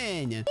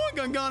doing? Look,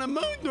 I got a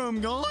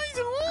mushroom, guys.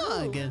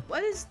 Look.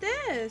 What is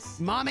this?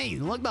 Mommy,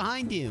 look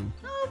behind you.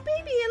 Oh,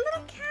 baby, a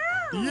little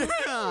cow. Yeah.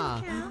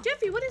 Cow.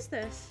 Jeffy, what is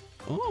this?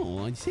 Oh,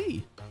 I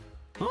see.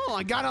 Oh,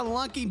 I got a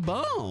lucky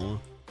bow.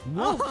 Whoa,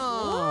 Oh,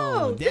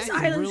 whoa, this that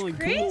is island's really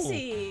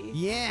crazy. Cool.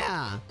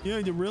 Yeah,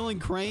 they're really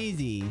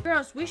crazy.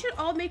 Girls, we should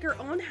all make our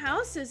own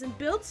houses and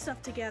build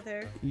stuff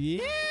together.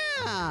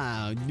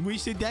 Yeah, we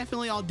should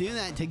definitely all do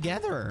that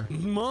together.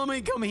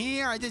 Mommy, come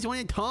here. I just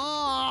want to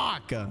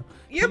talk.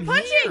 You're Come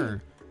punching.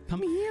 Here.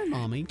 Come here,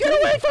 Mommy. Get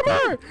away from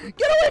her!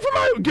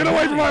 Get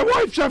away from my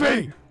wife,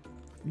 Jeffy!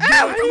 Ow!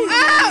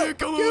 Ow!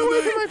 Come Get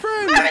away from my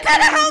friend!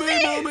 Marvinetta, help me!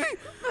 Mommy.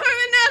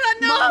 Marvinetta,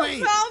 no! Mommy,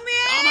 Help me!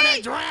 I'm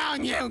gonna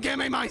drown you. Give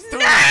me my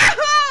stuff.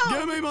 No!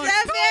 Give me my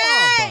Jeffy!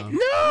 stuff.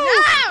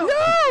 No!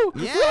 No!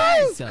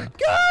 Yes.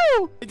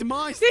 Go! It's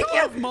my Thank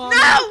stuff, you. Mommy.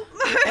 No!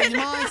 It's Marvinetta,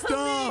 my help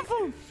stuff.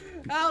 me.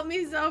 Help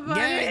me, somebody.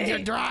 Yeah, you're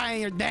dry.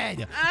 You're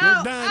dead. Ow,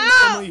 You're dead,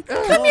 ow. Mommy.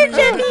 Come here,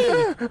 Jeffy.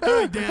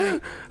 Hey, Daddy.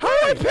 How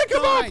do I pick him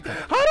up? Right.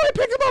 How do I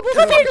pick him up?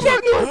 Come here, Come on,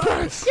 Jeffy. new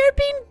press. You're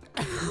being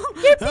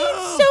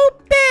so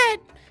bad.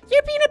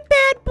 You're being a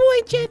bad boy,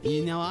 Jeffy.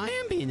 You know, I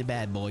am being a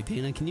bad boy,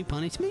 Tina. Can you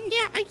punish me?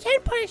 Yeah, I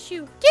can punish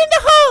you. Get in the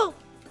hole.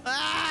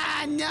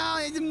 Ah, no,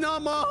 it's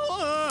not my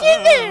hole.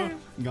 Get there.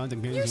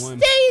 You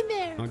stay in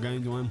there. I'm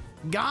going to him.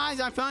 Guys,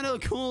 I found a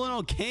cool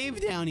little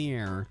cave down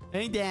here.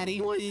 Hey,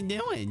 Daddy, what are you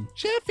doing?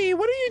 Jeffy,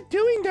 what are you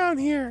doing down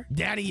here?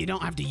 Daddy, you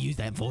don't have to use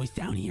that voice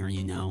down here,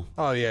 you know.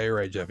 Oh, yeah, you're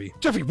right, Jeffy.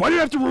 Jeffy, why do you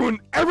have to ruin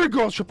every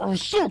girl's trip? I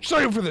was so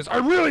excited for this. I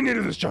really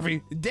needed this,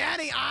 Jeffy.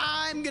 Daddy,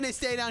 I'm going to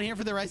stay down here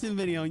for the rest of the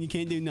video, and you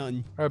can't do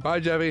nothing. All right, bye,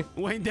 Jeffy.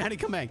 Wait, Daddy,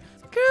 come back.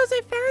 Girls,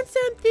 I found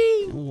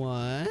something.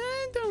 What?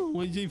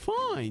 What did you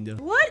find?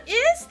 What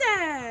is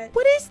that?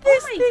 What is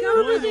this my thing God.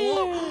 over there?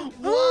 Oh,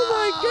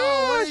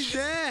 my What is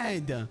gosh.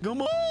 that?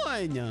 Come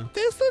on.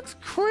 This looks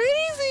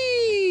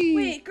crazy.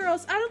 Wait,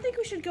 girls, I don't think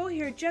we should go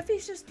here.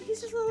 Jeffy's he's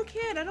just a little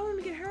kid. I don't want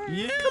him to get hurt.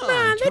 Yeah, Come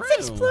on, true. let's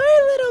explore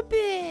a little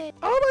bit.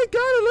 Oh, my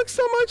God, it looks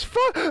so much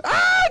fun.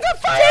 Ah, the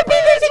fire. Jeffy,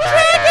 there's a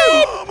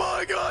dragon. Oh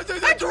my God,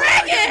 there's A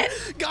dragon!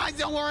 Guys,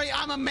 don't worry.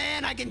 I'm a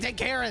man. I can take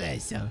care of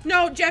this.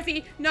 No,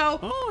 Jeffy, no.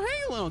 Oh,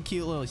 hey, little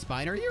cute little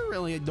spider. You're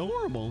really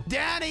adorable.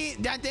 Daddy,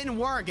 that didn't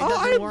work. It Oh,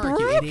 doesn't I work. broke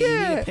You need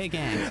a it.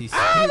 pickaxe. You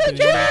Ah, the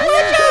stupid.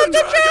 dragon!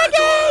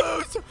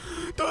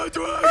 The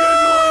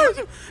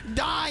dragon!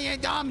 Die, you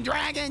dumb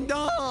dragon,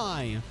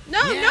 die!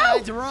 No, yeah, no.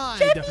 that's right.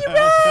 Jeffy,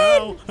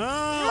 Help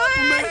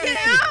Run, me! get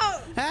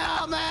out!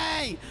 Help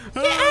me!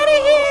 Get out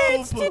of here.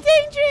 It's too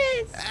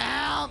dangerous.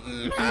 Help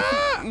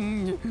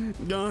me!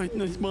 God,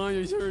 the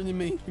spider's hurting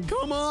me.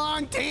 Come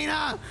on,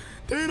 Tina!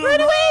 Tina,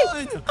 Run away.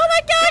 run! Oh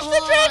my gosh, Come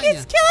the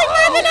dragon's on. killing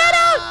Marvin.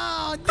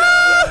 Oh,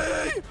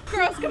 Daddy!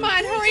 Girls, come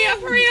on, hurry up,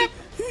 hurry up.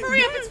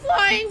 Hurry up, it's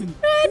flying.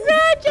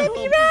 Run,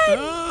 Jeffy, run.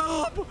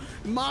 Help!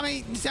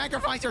 Mommy,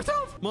 sacrifice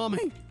yourself!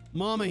 Mommy!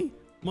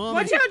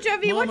 Watch out,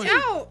 Jeffy, watch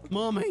out.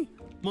 Mommy!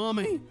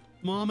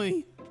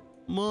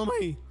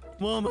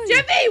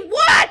 Jeffy,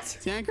 what?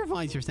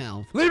 Sacrifice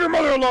yourself. Leave your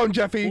mother alone,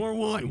 Jeffy. Or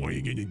what? What are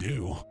you gonna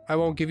do? I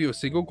won't give you a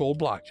single gold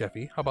block,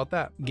 Jeffy. How about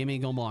that? Give me a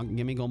gold block.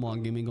 Give me a gold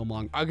block. Give me a gold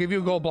block. I'll give you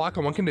a gold block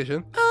on one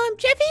condition.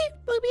 Jeffy,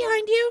 look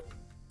behind you.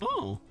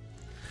 Oh.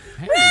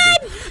 Hey,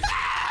 Run!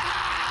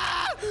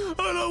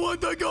 I don't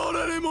want the gold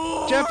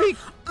anymore! Jeffy!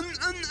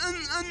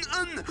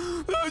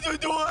 There's a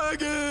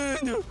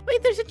dragon!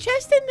 Wait, there's a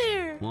chest in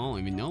there. Well, I don't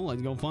even know.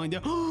 Let's go find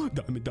out.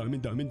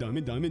 Diamond.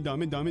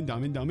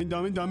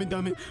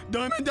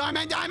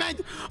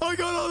 I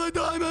got all the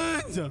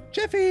diamonds!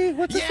 Jeffy,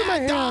 what's this in my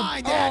Yeah,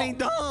 hand? die, Daddy,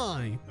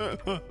 die!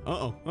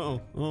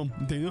 Uh-oh.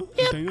 Tina?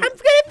 Yep, Tina? I'm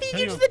gonna feed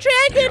you to the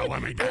dragon. Tina,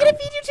 let me I'm down. gonna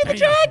feed you to the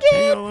Tina, dragon.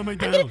 Tina, let me I'm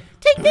down. gonna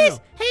take this.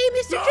 Tina. Hey,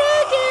 Mr.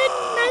 Dragon.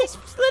 Nice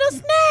little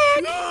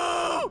snack.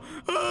 No!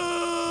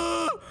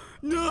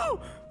 No!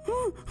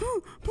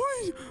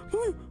 Please!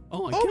 Oh, I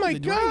Oh killed my the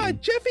God, dragon.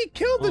 Jeffy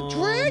killed the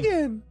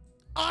dragon.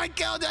 I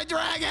killed the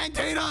dragon,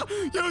 Tina!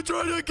 You're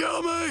trying to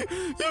kill me!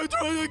 You're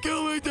trying to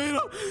kill me, Tina!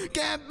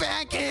 Get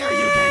back here!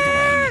 You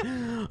can't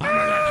win! I'm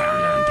gonna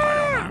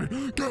kill you,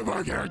 Tina! Get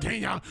back here,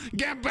 Tina!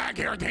 Get back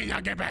here,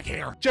 Tina! Get back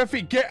here!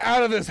 Jeffy, get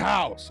out of this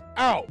house.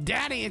 Out.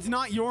 Daddy, it's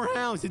not your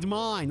house, it's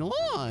mine.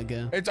 Look!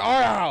 It's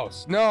our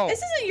house. No.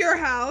 This isn't your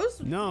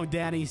house. No,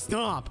 Daddy,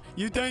 stop!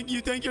 You think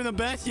you're the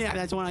best? Yeah,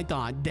 that's what I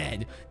thought.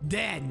 Dead,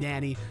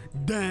 Daddy,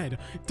 dead.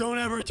 Don't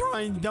ever try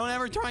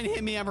and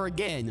hit me ever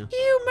again.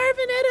 You,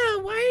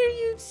 Marvinetta, why are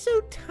you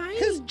so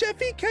Because tiny?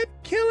 Jeffy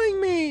kept killing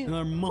me.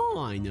 They're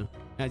mine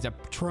as a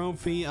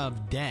trophy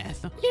of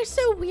death. You're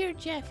so weird,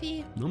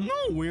 Jeffy. I'm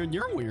not weird.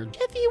 You're weird.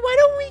 Jeffy, why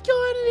don't we go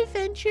on an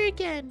adventure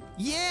again?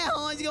 Yeah,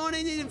 let's go on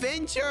an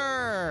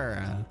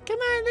adventure. Come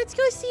on, let's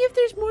go see if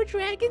there's more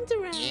dragons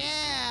around.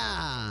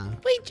 Yeah.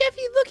 Wait,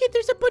 Jeffy, look it.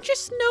 There's a bunch of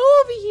snow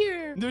over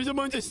here. There's a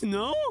bunch of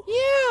snow.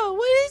 Yeah,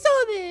 what is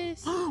all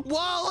this?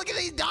 Whoa, look at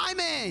these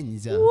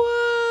diamonds.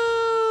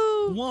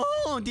 Whoa.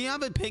 Whoa, do you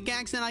have a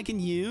pickaxe that I can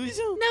use?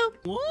 No.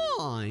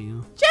 Why?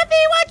 Jeffy,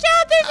 watch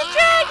out. There's a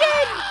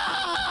dragon.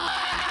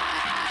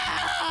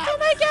 Oh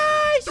my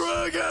gosh.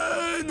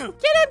 Dragon!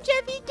 Get him,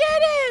 Jeffy.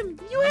 Get him.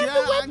 You have Yeah, the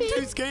I'm weapon.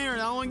 too scared.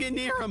 I don't want to get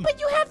near him. But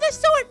you have the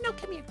sword. No,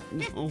 come here.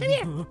 Come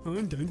here.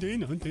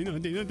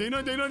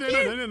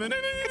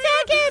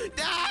 Attack him.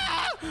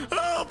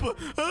 Help!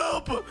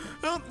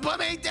 Put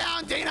me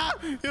down, Tina!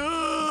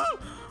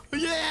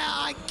 Yeah,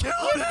 I killed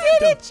You it!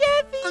 did it,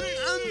 Jeffy.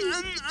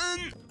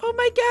 Oh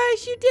my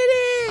gosh, you did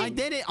it. I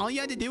did it. All you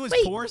had to do was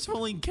Wait,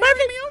 forcefully carry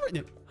Marvin- me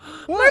over.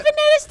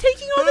 Marvinetta's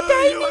taking all the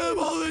Hey, you diamonds. have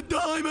all the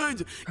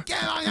diamonds!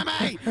 Get on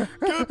me!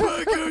 Get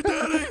back here,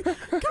 Daddy!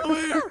 Come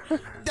here!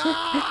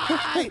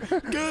 Die!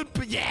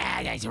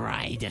 Yeah, that's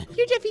right.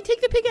 Here, Jeffy,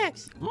 take the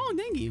pickaxe. Oh,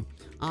 thank you.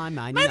 I'm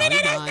my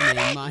Marvinetta's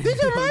diamond.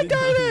 These are my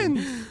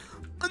diamonds.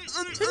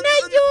 They're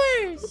not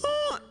yours.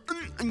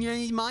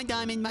 Yeah, my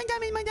diamond. I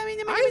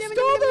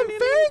stole them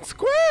fair and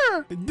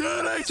square.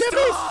 Daddy, Jeffy,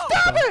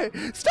 stop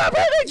it! Stop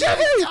hitting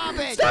Jeffy! Stop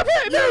it! Stop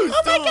hitting me!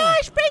 Oh my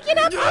gosh, break it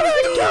up. Kill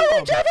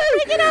Jeffy!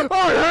 Break it up. Oh,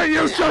 I hate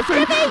you, Jeffy!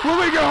 When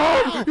we get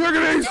home, you're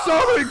gonna eat so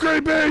many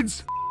green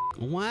beans!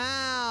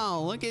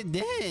 Wow, look at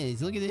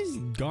this. Look at this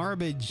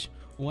garbage.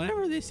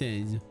 Whatever this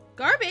is.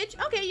 Garbage?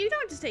 Okay, you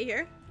don't have to stay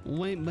here.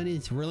 Wait, but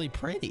it's really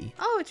pretty.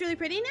 Oh, it's really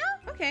pretty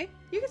now? Okay,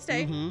 you can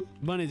stay.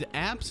 But it's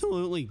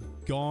absolutely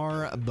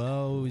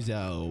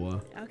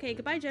garbozo. Okay,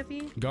 goodbye,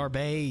 Jeffy.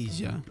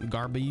 Garbage.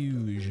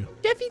 Garbage.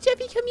 Jeffy,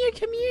 come here,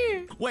 come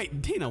here.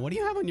 Wait, Tina, what do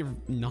you have on your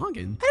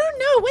noggin? I don't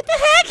know. What the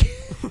heck?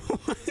 Oh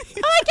my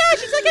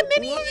gosh, it's like a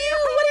mini you.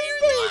 What is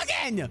this?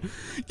 Noggin?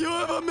 You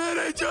have a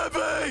mini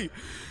Jeffy.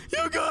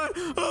 You got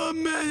a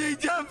mini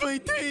Jeffy,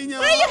 Tina.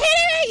 Why are you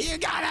hitting me? You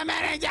got a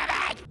mini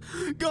Jeffy.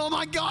 Oh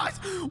my gosh.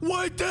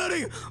 Wait,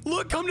 Daddy.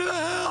 Look, come to the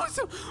house.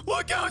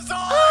 Look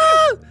outside.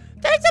 Oh,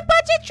 there's a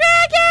bunch of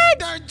dragons.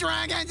 There's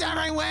dragons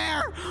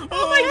everywhere.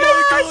 Oh my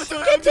gosh.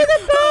 Get to the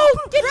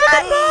boat. Get to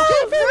the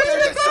boat.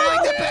 They're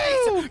destroying the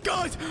base.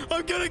 Guys,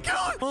 I'm gonna kill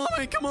it. Oh,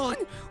 my, come on.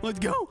 Let's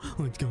go.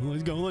 Let's go.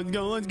 Let's go. Let's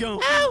go. Let's go.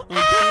 Ow, okay,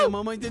 ow. I'm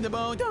almost in the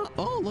boat.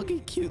 Oh, look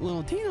at cute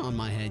little Tina on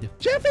my head.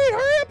 Jeffy,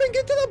 hurry up and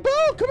get to the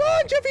boat. Come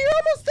on, Jeffy, you're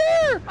almost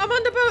there. I'm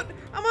on the boat.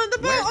 I'm on the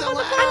boat. Where's the I'm on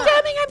the ladder?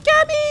 boat. I'm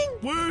coming.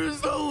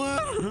 Where's the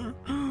ladder?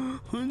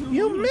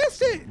 You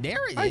missed it. There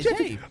it Hi, is.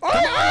 Jeffy. Hey, All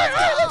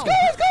right, let's go.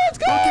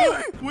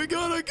 Okay, we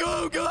gotta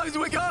go, guys.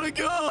 We gotta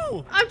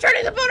go. I'm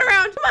turning the boat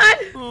around. Come on.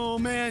 Oh,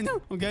 man.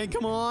 Okay,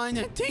 come on.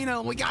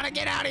 Tina, we gotta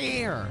get out of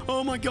here.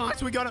 Oh, my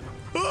gosh. We gotta...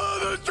 Oh,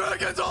 there's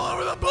dragons all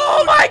over the boat.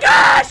 Oh my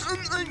gosh.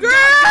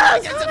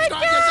 Girls!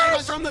 Subscribe to save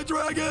us from the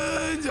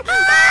dragons.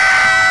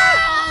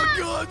 Oh,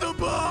 God, the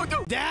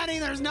boat. Daddy,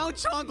 there's no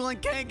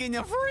chocolate cake in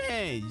the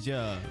fridge.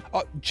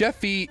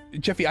 Jeffy,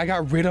 I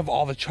got rid of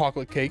all the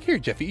chocolate cake. Here,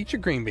 Jeffy, eat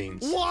your green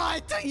beans.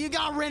 What? You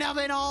got rid of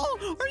it all?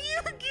 Are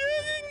you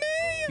kidding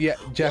me? Yeah,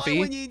 Jeffy. Why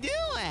would you do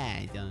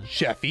it?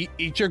 Jeffy,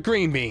 eat your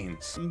green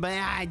beans. But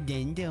I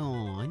didn't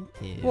want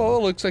to. Well,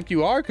 it looks like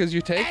you are because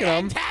you're taking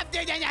them.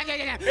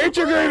 Eat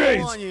your green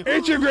beans.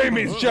 Eat your green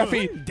beans,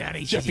 Jeffy.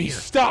 Daddy, Jeffy,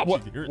 stop.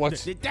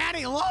 What's?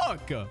 Daddy,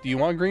 look. Do you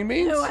want green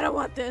beans? No, I don't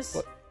want this.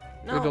 What?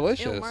 No, They're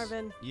delicious. Ew,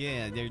 Marvin.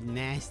 Yeah, they're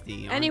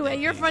nasty. aren't Anyway,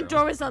 they, your front girl?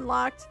 door was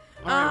unlocked.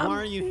 All right, why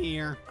are you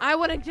here? I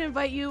wanted to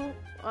invite you,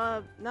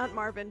 not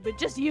Marvin, but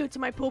just you to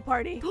my pool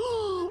party.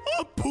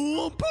 A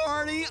pool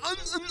party?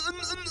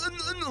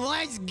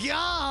 Let's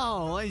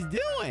go. Let's do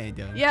it.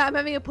 Yeah, I'm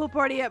having a pool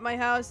party at my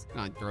house.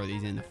 I'm gonna throw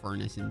these in the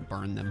furnace and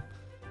burn them.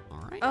 All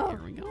right, Oh. here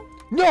we go.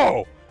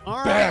 No. All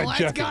right, Bad, let's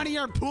Jeffy. go to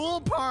your pool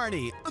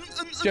party.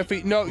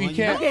 Jeffy, no, you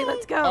can't. Okay,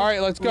 let's go. All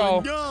right, let's go.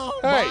 Let's go.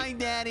 Hey. Bye,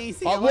 Daddy.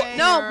 See Uh, you what- later.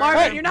 No,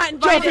 Marvin, Hey, you're not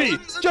invited.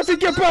 Jeffy,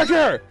 get back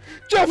here.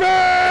 Jeffy!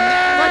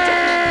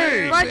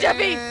 Run,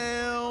 Jeffy.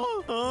 Ew.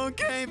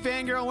 Okay,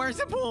 fangirl, where's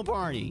the pool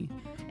party?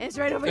 It's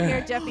right over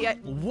here, Jeffy.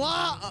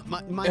 What?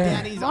 My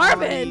daddy's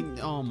Marvin. already...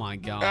 Oh, my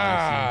gosh.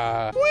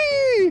 Ah,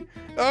 wee!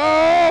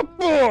 Oh,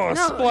 No,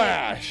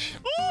 splash!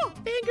 Oh,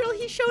 fangirl,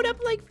 he showed up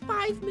like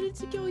 5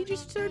 minutes ago. He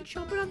just started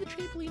jumping on the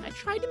trampoline. I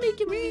tried to make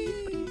him leave,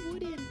 but he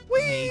wouldn't.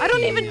 Hey, I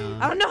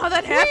don't know how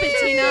that happened,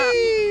 Tina.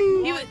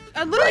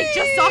 I literally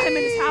just saw him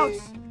in his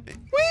house.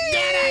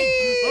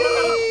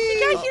 The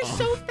guy here's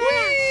so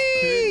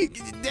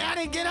fast.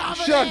 Daddy, get off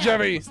of Shut up, there.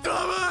 Jeffy.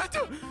 Stop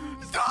it.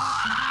 Stop.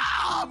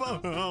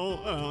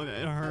 Oh,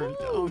 that hurt.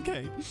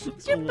 Okay.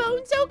 Is your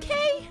bones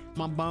okay?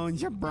 My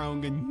bones are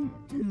broken.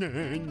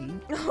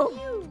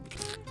 Oh,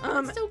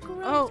 That's so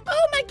gross. oh.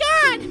 Oh my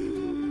God!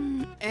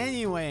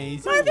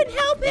 Anyways. Marvin,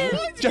 help him!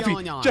 What's Jeffy,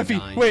 going on, Jeffy,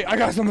 guys? wait, I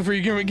got something for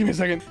you. Give me a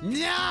second.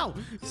 No!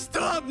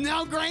 Stop!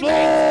 No, Grace! Oh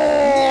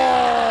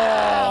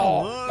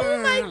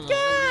my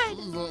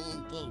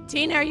God!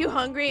 Tina, are you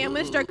hungry? I'm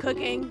gonna start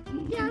cooking.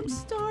 Yeah, I'm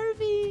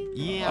starving.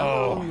 Yeah.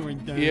 Oh, we were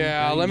done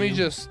yeah, for let me you.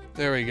 just,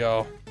 there we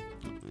go.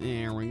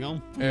 There we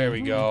go. There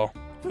we go.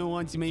 Who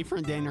wants me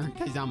for dinner?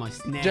 Because I'm a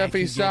snack. Jeffy,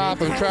 You get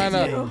stop. it? I'm trying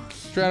to,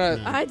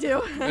 I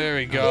do. there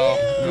we go.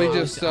 Let me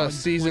just I was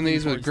season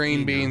these with pointing green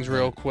towards beans Tina.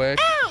 real quick.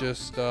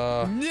 Just,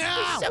 No!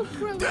 So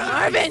gross.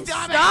 Marvin, it.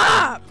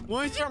 stop!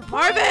 What's your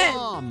Marvin!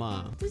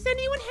 problem? Does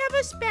anyone have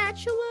a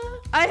spatula?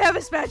 I have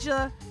a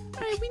spatula.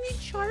 Alright, we need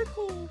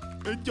charcoal.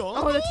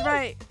 Oh, that's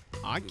right.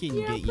 I can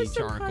Yeah, get put you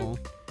some charcoal.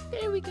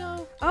 There we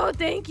go. Oh,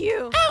 thank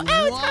you. Ow,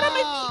 it's hot on my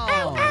feet.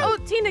 Ow, ow. Oh,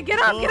 Tina, get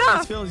off, get This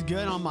off. feels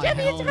good on my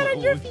Jeffy, it's helmet. hot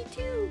on your feet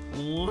too.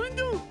 What?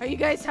 Are you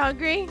guys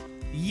hungry?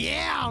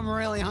 Yeah, I'm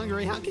really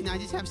hungry. How can I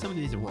just have some of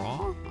this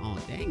raw? Oh,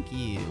 thank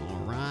you. All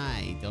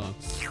right.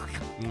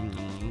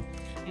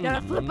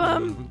 Gotta flip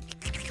 'em.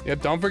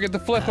 Yep, don't forget to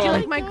flip Do you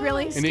like them. my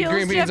grilling You skills, need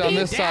green beans on Jeffy?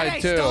 this side,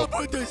 Daddy, too. stop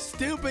with the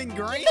stupid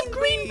green The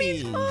green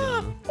beans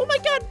off. Oh my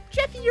God,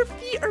 Jeffy, your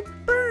feet are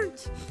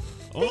burnt.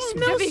 They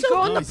smell Jeffy, so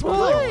go in Oh, the it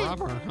smells like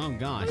pool. rubber. Oh,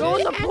 gosh. Go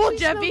in the They pool, actually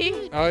smell Jeffy.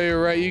 good. Oh,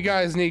 you're right. You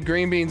guys need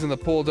green beans in the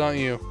pool, don't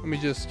you? Let me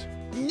just...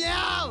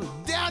 No!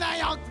 Daddy,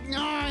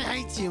 I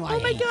hate you. I Oh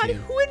my hate God, you.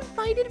 who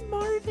invited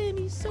Marvin?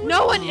 He's so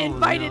No one Oh,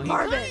 invited no,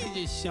 Marvin. He kinda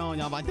just showing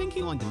up. I think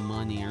he wanted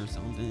money or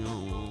something.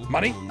 Oh,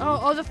 Money?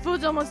 Oh, the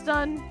food's almost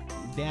done.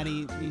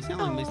 Daddy, you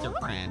sound like Mr.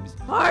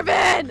 Krabs.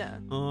 Marvin!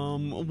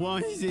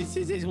 What is this?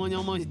 Is this one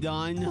almost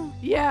done?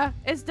 Yeah,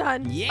 it's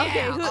done.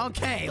 Yeah.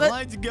 Okay,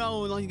 Let's go.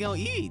 Let's go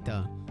eat.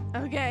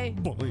 Okay.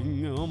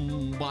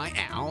 Buy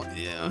out.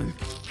 Yeah.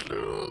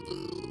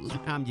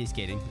 I'm just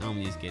kidding.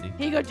 Here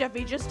you go,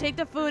 Jeffy. Just take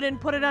the food and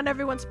put it on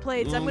everyone's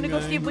plates. I'm gonna go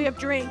see if we have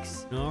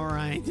drinks. All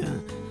right.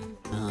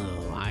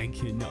 Oh, I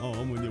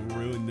I'm gonna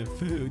ruin the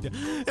food.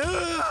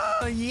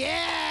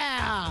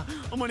 Yeah!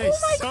 I'm gonna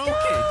soak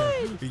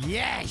it.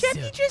 Yes!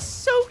 Jeffy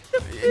just soaked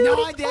the food.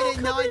 No, I It's all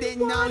didn't. No, I covered in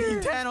didn't. No, water. you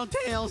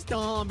tattletale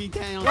stomp. You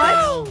Wow.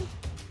 tattletale.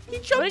 He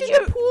jumped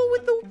in the pool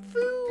with the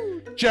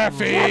food.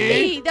 Jeffy!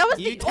 Jeffy, that was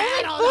You the only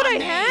tattled food on I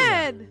me.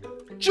 had.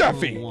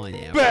 Jeffy!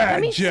 Whatever. Bad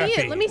Let me Jeffy!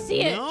 see it. Let me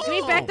see it. No, Give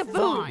me back the food.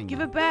 fine.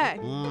 Give it back.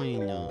 I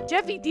know.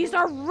 Jeffy, these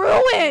are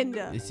ruined.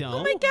 So?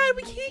 Oh my god,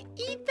 we can't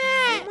eat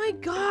that. Oh my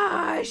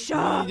gosh. You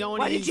don't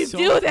Why eat did you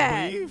salt do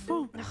that? beef?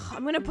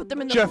 I'm going to put them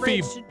in the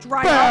Jeffy, fridge to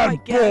dry out, I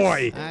bad guess.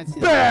 boy! That's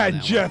not Bad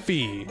that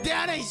Jeffy!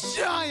 Daddy,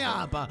 shut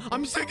up!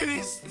 I'm sick of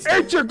these.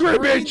 Eat your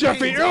green bean,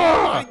 Jeffy! Oh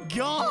Ah! my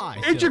gosh!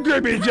 Eat your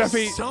green bean,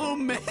 Jeffy! So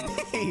many.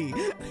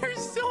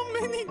 There's so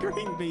many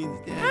green beans,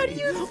 Daddy. How do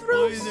you Why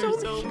throw is there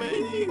so many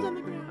green beans on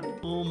the ground?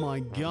 Oh my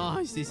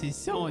gosh, this is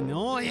so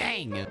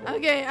annoying.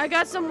 Okay, I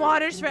got some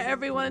waters for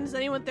everyone. Is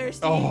anyone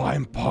thirsty? Oh,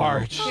 I'm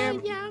parched.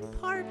 Oh, yeah, I'm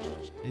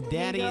parched.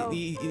 Daddy, go.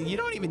 you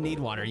don't even need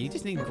water. You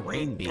just need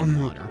green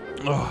bean water.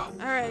 Ugh. All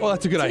right. Well,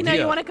 that's a good Tina,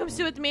 idea. you want to come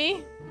sit with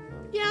me?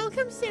 Yeah, I'll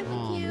come sit with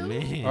Oh you.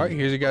 man. All right,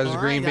 here's you guys' All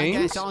green right, I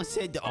beans. guess I'll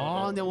sit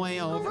all the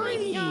way over my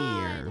here.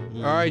 God.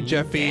 All right,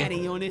 Jeffy. Daddy,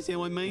 you want to sit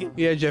with me?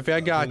 Yeah, Jeffy,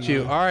 I got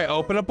you. All right,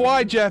 open up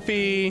wide,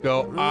 Jeffy.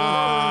 Go.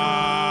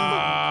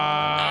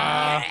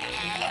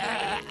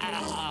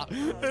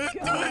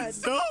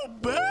 It's so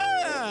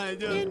bad.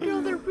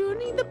 Fangirl, they're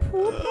ruining the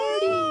pool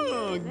party.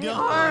 Oh are.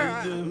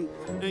 God.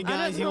 Hey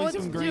guys, you know want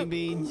what some to green do.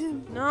 beans?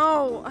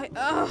 No.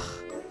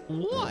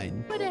 What?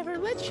 Whatever,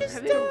 let's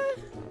just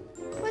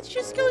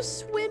go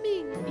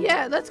swimming.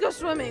 Yeah, let's go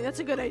swimming. That's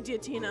a good idea,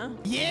 Tina.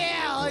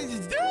 Yeah,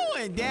 let's do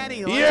it,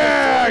 Daddy. Let's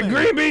Yeah, do it.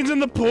 green beans in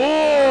the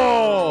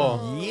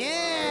pool.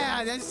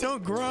 Yeah, that's so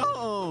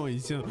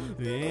gross.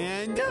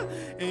 And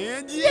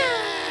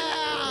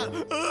yeah.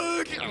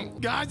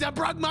 Guys, I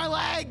broke my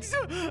legs.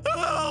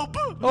 Help.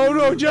 Oh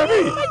no, Jeffy.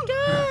 Oh my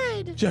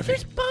god. Jeffy.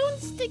 There's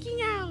bones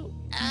sticking out.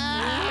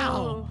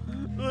 Ow.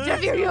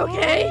 Jeffy, are you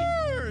okay?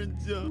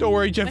 Don't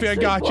worry, Jeffy, I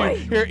Sweet got boy. you.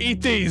 Here,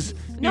 eat these.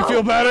 No. You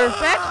feel better?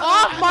 Back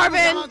off,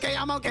 Marvin.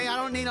 I'm okay. I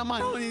don't need them. I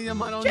don't need them.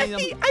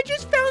 Jeffy, I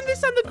just found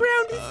this on the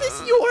ground. Is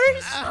this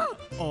yours?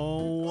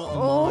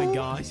 Oh my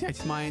gosh,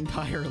 that's my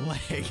entire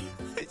leg.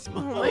 It's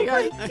my, Oh my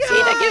god. God.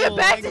 Tina, give it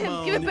back Leg to him.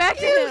 bone. Give it back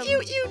to him.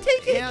 You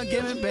take it. Yeah,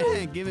 give it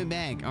back. Give it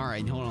back. All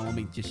right, hold on. Let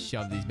me just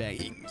shove these back.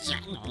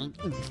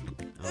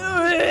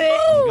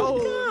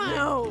 Oh,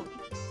 no.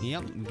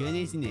 Yep, good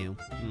as new.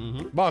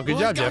 Wow, good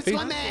job, Let's go Jeffy.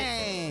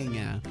 swimming.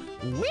 How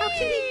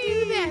can he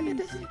do that? That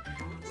doesn't...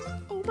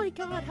 Oh my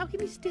god, how can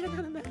he stand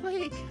on that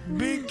leg?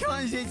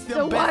 Because it's the,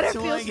 The water best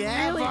feels leg really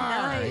ever.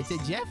 nice.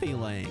 It's a Jeffy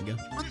leg.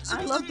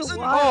 I love the Oh,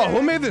 water.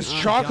 who made this Oh,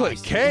 chocolate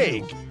gosh.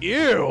 cake?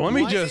 Ew, let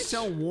me Why is it just...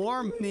 so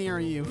warm near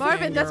you,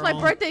 Marvin, that's my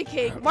fangirl? birthday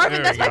cake.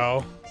 Marvin, There that's we my...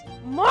 go.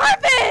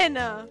 Marvin!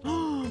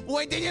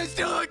 Wait, did you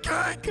steal a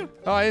cake?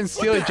 Oh, I didn't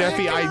steal it, the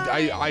Jeffy. heck?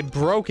 I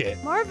broke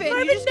it. Marvin, you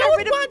Marvin, just no got one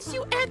rid of wants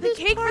you at the this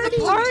cake party. for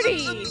the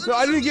party. No,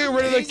 I didn't get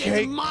rid of the This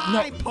cake. is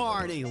my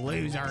party,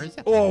 losers.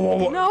 Whoa, whoa,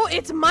 whoa. No,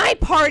 it's my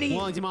party.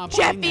 Well, it's my party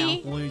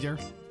Jeffy. now, loser.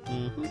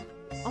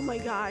 Oh my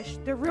gosh,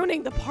 they're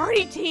ruining the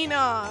party,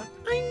 Tina.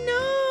 I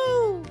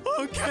know.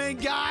 Okay,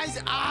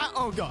 guys.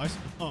 Oh gosh.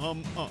 I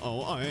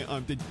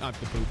have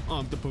to poop. I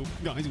have to poop.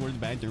 Guys, where's the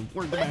bathroom?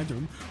 Where's the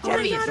bathroom?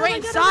 Jeffy, God, it's oh right my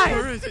God, inside.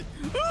 Where is it?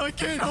 I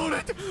can't hold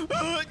it.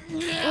 Oh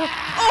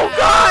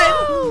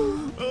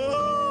God!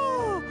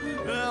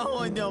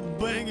 Oh, the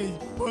biggest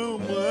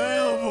poop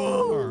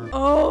ever.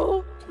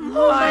 Oh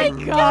my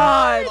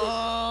God!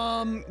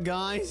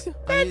 Guys. I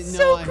That's didn't know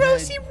so I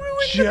gross. had- He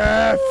ruined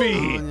Jeffy.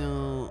 Oh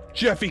no.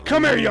 Jeffy,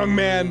 come here, young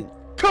man.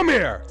 Come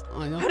here.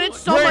 I know. How did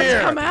so Right much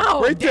here. come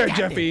out? Right there, Get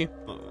Jeffy.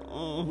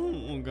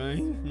 Okay.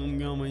 I'm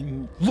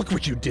going. Look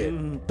what you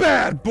did.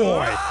 Bad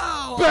boy.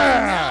 Oh,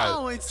 Bad.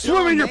 no, it's so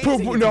Swim in your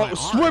poop. amazing. It's No, my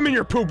swim in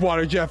your poop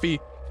water, Jeffy.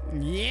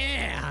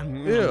 Yeah.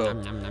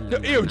 Ew.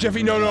 Ew,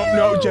 Jeffy,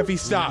 no, Jeffy,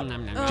 stop.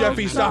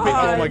 Jeffy, stop it.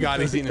 Oh my god,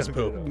 he's eating his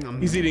poop.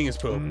 He's eating his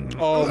poop.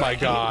 Oh my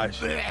gosh.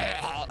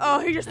 Oh,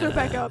 he just threw it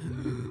back up.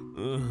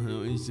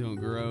 That was so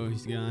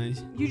gross,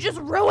 guys. You just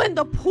ruined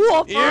the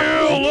pool for Ew,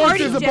 me. look, Party,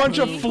 there's a bunch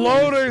of Jeffy.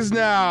 floaters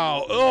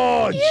now.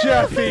 Oh,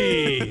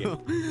 Jeffy.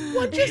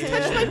 One just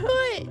touched my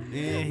foot.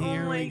 Yeah,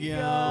 here Oh my we go.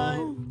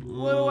 God.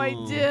 What do I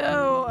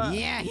do?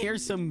 Yeah,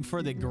 here's some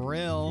for the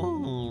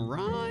grill. All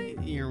right,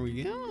 here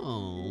we go.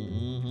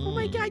 Oh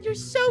my god, you're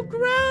so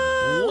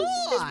gross.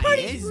 This Why?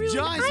 party's It's ruined.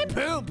 just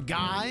poop,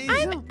 guys.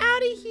 I'm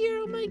out of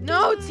here. Oh my god.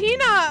 No,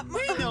 Tina.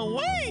 Wait, no,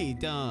 wait.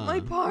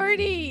 My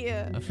party.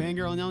 A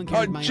fangirl, no one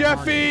cares about your Jeffy,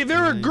 party, there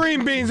are guys.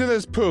 green beans in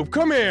this poop.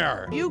 Come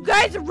here. You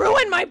guys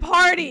ruined my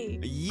party.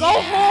 Go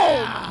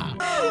home.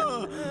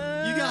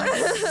 You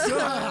guys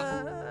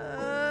suck.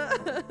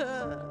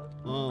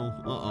 Oh,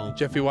 uh-oh.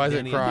 Jeffy, why is it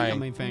Danny, crying? I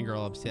think I made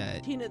Fangirl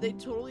upset. Tina, they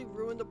totally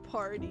ruined the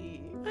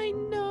party. I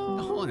know.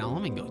 Hold on,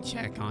 let me go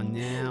check on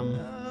them.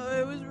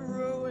 It was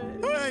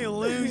ruined. Hey,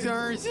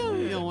 losers!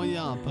 Yo, what's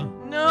up?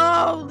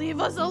 No, leave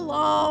us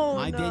alone.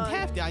 I did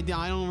have to. I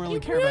don't really You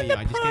care about ruined you. the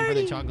I just came for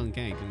the party. chocolate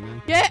cake.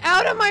 Okay? Get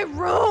out of my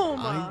room.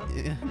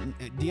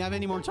 Do you have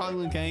any more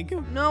chocolate cake?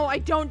 No, I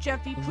don't,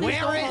 Jeffy. Please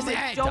go Where is home.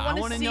 I it? don't I want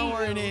want to to see know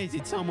where you. it is.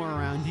 It's somewhere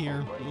around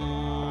here.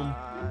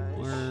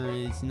 Where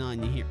it's not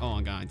in here. Oh,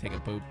 I gotta take a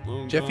poop.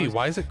 Oh, Jeffy, gosh.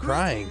 why is it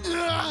crying?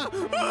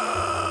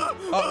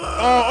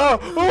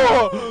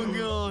 Oh,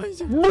 gosh.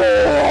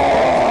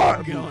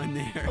 Go in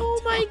there.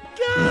 Oh my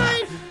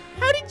god!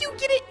 How did you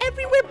get it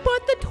everywhere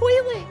but the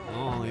toilet? I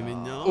don't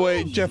even know.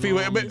 Wait, Jeffy,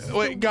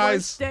 wait, guys.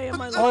 Worst day of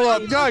my Hold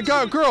up,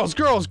 life. girls.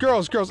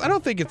 I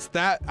don't think it's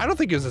that. I don't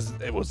think it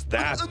was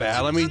that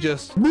bad. Let me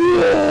just.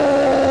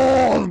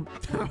 Oh,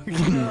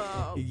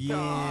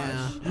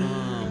 Yeah.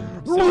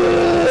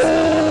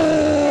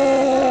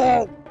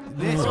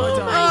 This was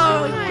a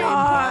Oh really my great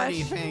gosh.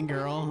 party,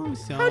 fangirl.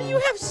 So How do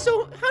you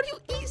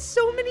eat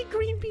so many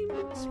green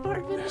beans,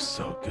 Marvin? They're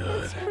so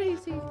That's good.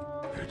 crazy.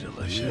 They're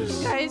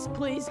delicious. Guys,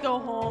 please go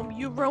home.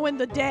 You ruined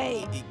the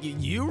day.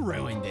 You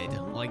ruined it.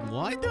 Like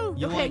what?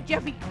 You Okay, like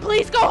Jeffy,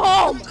 please go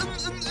home.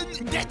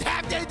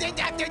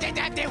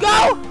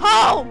 Go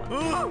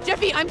home.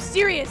 Jeffy, I'm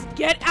serious.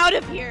 Get out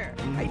of here.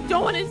 I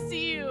don't want to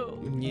see you.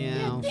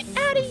 Yeah. Get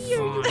out of here,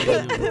 you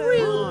fine, big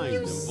rude. You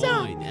fine,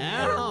 suck. fine.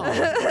 Ow.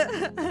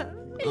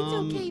 It's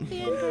okay,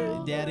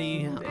 fangirl.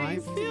 Daddy, I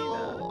Thanks,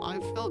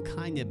 feel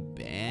kind of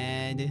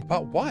bad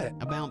About what?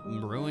 about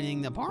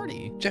ruining the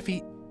party.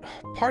 Jeffy,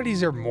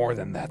 parties are more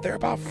than that. They're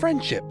about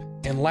friendship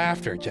and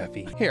laughter,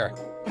 Jeffy. Here,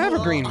 have a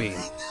green bean.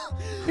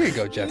 Here you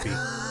go, Jeffy.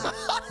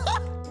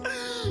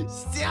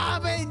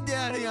 Stop it,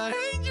 Daddy. I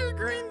hate your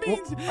green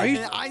beans. are you-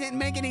 And I didn't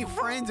make any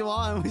friends while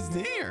I was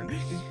there.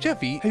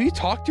 Jeffy, have you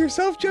talked to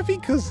yourself, Jeffy?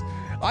 Because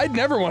I'd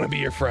never want to be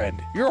your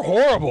friend. You're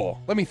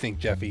horrible. Let me think,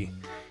 Jeffy.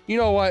 You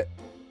know what?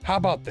 How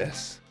about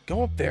this?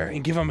 Go up there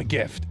and give him a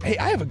gift. Hey,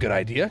 I have a good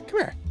idea. Come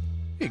here.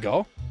 Here you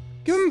go.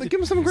 Give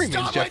him some green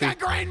beans, Stop Jeffy. with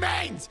the green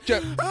beans!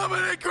 How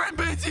many green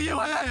beans do you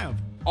have?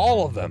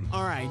 All of them.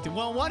 All right,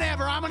 well,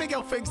 whatever. I'm gonna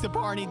go fix the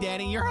party,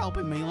 Daddy. You're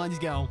helping me. Let's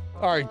go.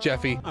 All right,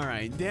 Jeffy. All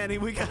right, Daddy,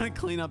 we gotta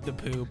clean up the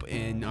poop.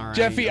 And all right.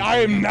 Jeffy, I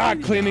am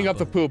not cleaning up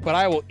the poop, but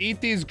I will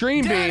eat these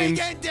green Daddy, beans.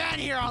 get down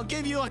here. I'll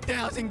give you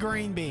 1,000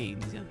 green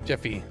beans.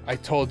 Jeffy, I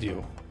told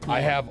you,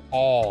 I have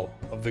all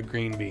of the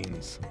green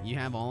beans. You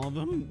have all of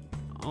them?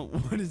 Oh,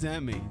 what does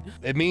that mean?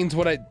 It means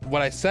what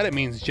I said it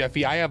means,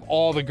 Jeffy. I have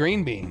all the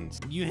green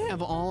beans. You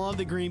have all of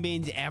the green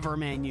beans ever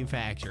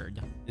manufactured.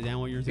 Is that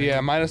what you're saying?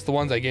 Yeah, minus the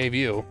ones I gave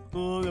you.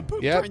 Oh, the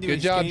poop Yep, tried to good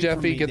job, escape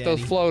from Jeffy. me, Get those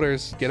Daddy.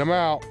 floaters. Get them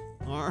out.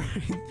 All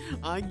right.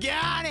 I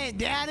got it,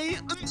 Daddy.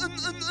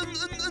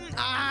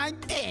 I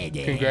did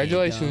it.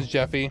 Congratulations,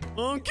 Jeffy.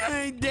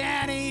 Okay,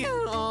 Daddy.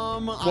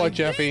 What,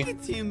 Jeffy?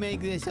 Think to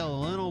make this a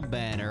little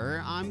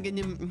better, I'm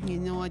gonna, you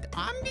know what?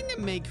 I'm gonna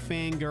make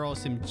Fangirl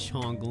some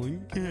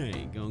chocolate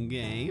cake,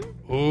 okay?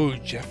 Ooh,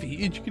 Jeffy,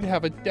 you can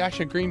have a dash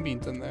of green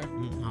beans in there.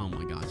 Oh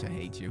my gosh, I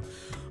hate you.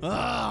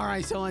 All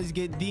right, so let's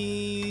get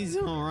these.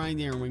 All right,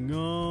 there we go.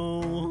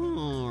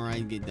 All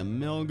right, get the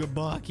milk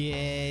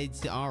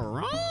buckets. All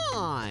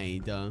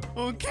right.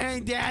 Okay,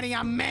 Daddy,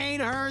 I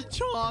made her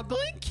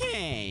chocolate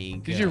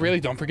cake. Did you really?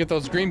 Don't forget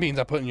those green beans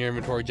I put in your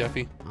inventory,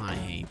 Jeffy. I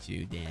hate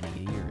you,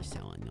 Daddy. You're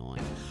so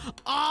annoying.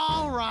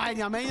 All right,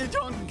 I made a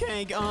chocolate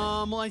cake.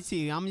 Let's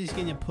see. I'm just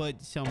gonna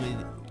put some of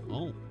it.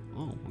 Oh,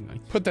 okay.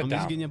 Put that I'm down.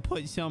 just gonna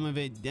put some of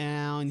it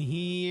down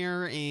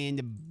here,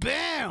 and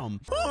boom.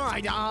 All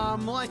right.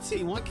 Let's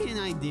see. What can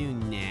I do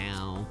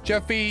now?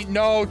 Jeffy,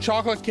 no,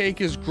 chocolate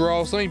cake is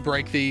gross. Let me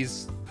break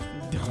these.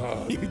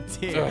 You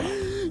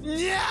did.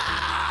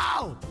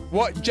 No!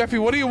 What, Jeffy?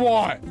 What do you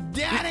want?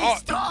 Daddy, Oh.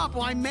 stop!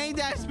 I made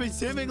that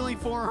specifically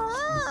for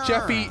her.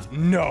 Jeffy,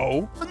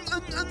 no.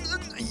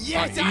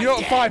 Yes, You I know,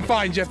 did.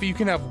 fine, Jeffy. You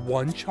can have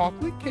one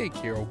chocolate cake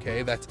here,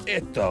 okay? That's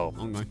it, though.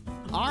 Okay.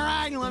 All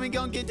right, let me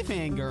go get the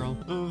fangirl.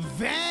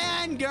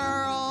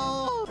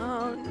 Fangirl!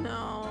 Oh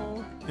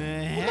no. Oh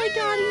my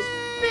god,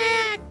 he's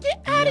back.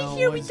 Get out of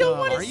here. We don't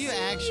want to Are see you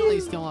actually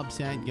you. still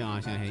upset?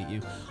 Gosh, I hate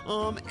you.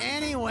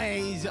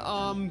 Anyways,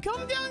 come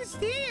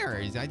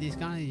downstairs. I just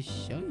gotta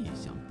show you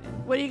something.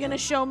 What are you gonna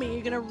show me?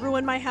 You're gonna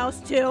ruin my house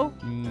too?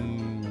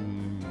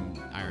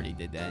 I already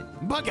did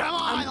that. But come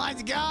on,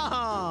 let's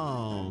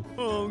go.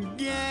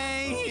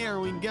 Okay, here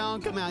we go.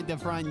 Come out the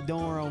front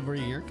door over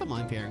here. Come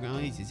on,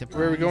 Paragon. It's a surprise.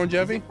 Where are we going,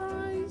 Jeffy?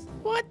 Surprise.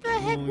 What the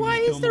heck? Oh, Why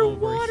you is come there over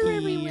water here.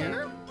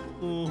 everywhere?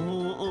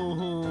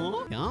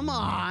 Come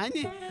on.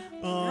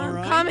 All I'm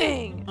right.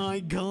 coming.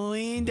 I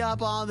cleaned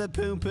up all the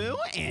poo-poo,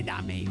 and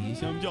I made you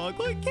some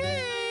chocolate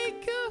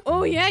cake.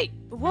 Oh yeah.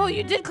 Whoa,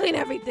 you did clean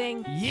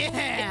everything.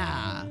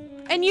 Yeah.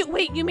 And you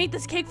made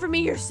this cake for me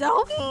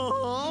yourself?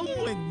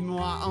 With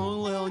my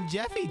own little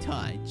Jeffy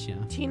touch.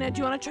 Tina, do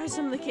you want to try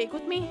some of the cake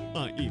with me?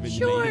 Even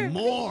Sure. made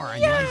more,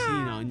 unless,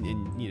 and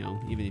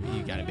even if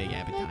you got a big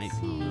appetite.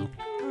 I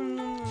don't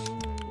know.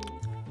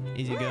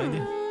 Is it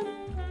good?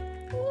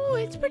 Oh,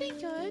 it's pretty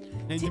good.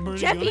 It's pretty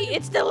Jeffy, good?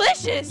 it's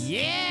delicious.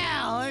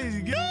 Yeah,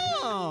 let's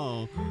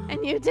go.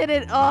 And you did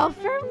it all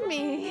for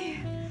me.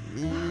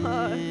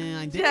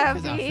 I did it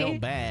because I Jeffy. felt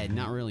bad,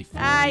 not really for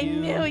I you.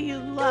 knew you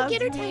loved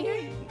get her, me.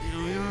 Tiger.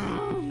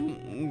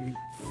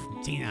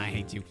 Tina, I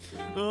hate you.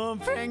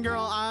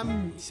 Fangirl,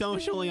 I'm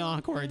socially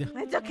awkward.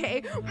 It's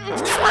okay.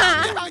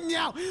 Oh,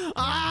 no.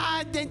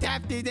 Didn't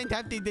have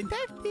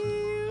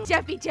to.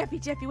 Jeffy,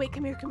 wait,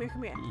 come here.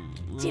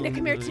 Tina,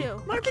 come here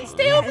too. Marvin,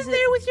 stay over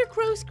there with your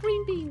gross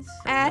green beans.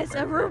 As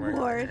a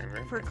reward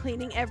for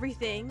cleaning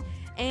everything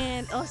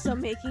and also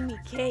making me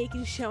cake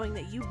and showing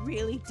that you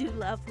really do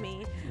love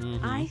me,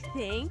 I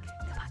think.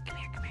 Come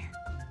here.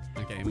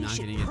 Okay, I'm We not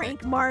should gonna get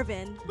prank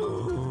Marvin.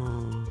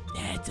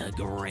 That's a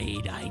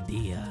great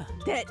idea.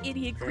 That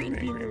idiot green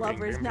bean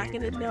lover is not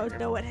gonna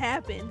know what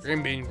happens.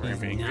 Green bean.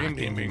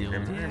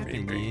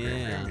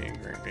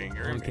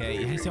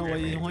 Okay, so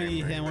what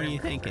are you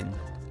thinking?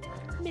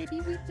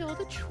 Maybe we build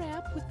a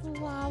trap with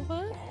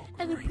lava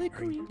and then put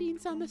green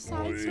beans on the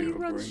side so you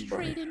run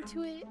straight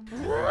into it.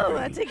 Oh,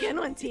 that's a good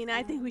one, Tina.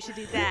 I think we should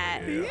do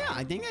that. Yeah,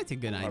 I think that's a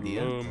good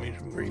idea. Okay,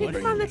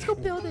 come on, let's go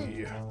build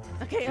it.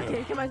 Okay,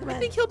 come on. I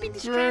think he'll be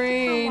distracted for a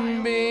Green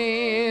while.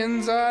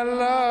 beans, I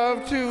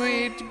love to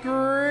eat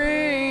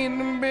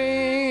green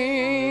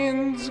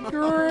beans.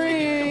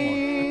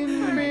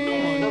 Green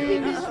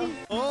beans.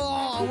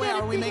 Oh, wait,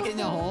 are we making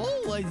the hole?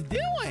 Let's do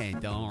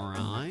it. All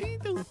right.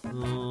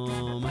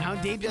 How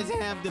deep does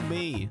it have to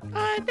be?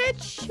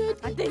 That should.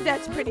 I think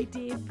that's pretty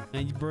deep.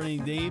 It's pretty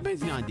deep.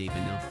 It's not deep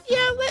enough.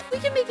 Yeah, we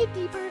can make it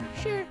deeper.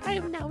 Sure.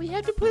 Now we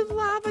have to put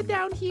lava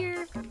down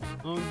here.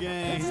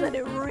 Okay. Let's let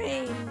it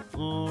rain.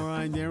 All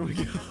right, there we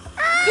go.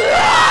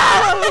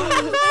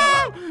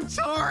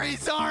 Sorry.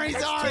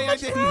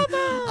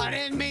 I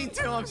didn't mean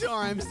to. I'm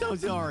sorry. I'm so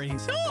sorry.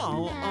 So,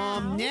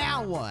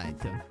 now what?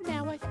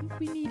 Now I think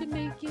we need to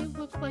make it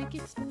look like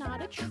it's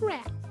not a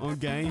trap.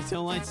 Okay,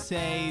 so let's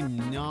say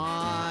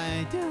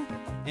not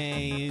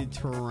a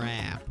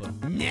trap.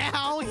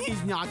 Now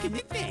he's not gonna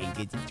think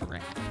it's a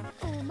trap.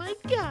 Oh my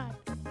god.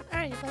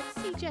 Alright,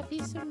 let's see, Jeffy.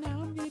 So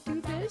now I'm gonna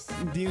do this.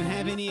 Do you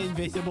have any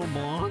invisible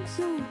blocks?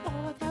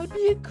 Oh, that would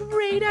be a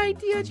great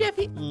idea,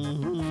 Jeffy.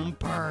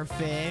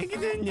 Perfect.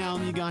 Now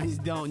you guys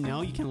don't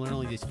know. You can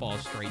literally just fall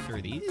straight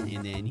through these,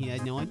 and then he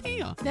had no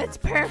idea. That's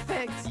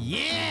perfect.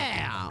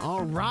 Yeah.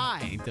 All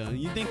right.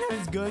 You think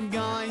that's good,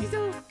 guys?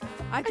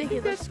 I think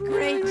it looks that's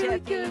great, really Jeffy.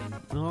 good.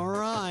 All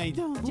right.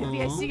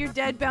 Jeffy, I see your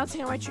dad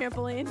bouncing on my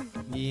trampoline.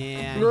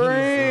 Yeah.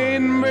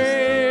 Green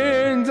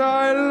beans,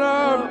 I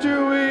love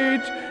to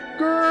eat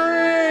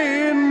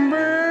green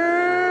beans.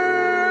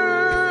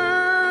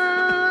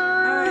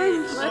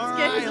 Let's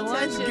get his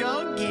Let's attention.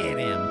 go get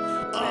him.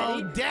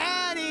 Oh,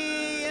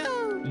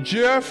 Daddy.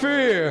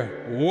 Jeffy,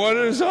 what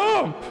is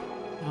up?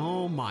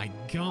 Oh my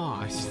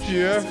gosh.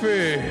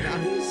 Jeffy.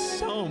 There's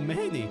so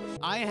many.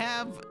 I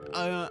have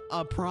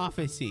a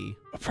prophecy.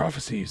 A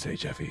prophecy, you say,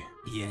 Jeffy?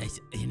 Yes,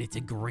 and it's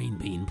a green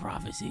bean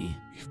prophecy.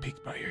 You've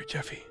piqued my ear,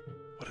 Jeffy.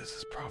 What is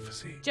this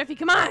prophecy? Jeffy,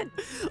 come on.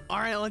 All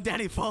right, let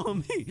Daddy follow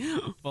me.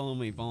 Follow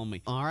me.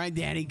 All right,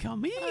 Daddy,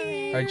 come here.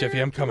 All right, Jeffy,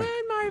 I'm coming. Come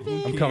on,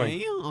 Marvin. I'm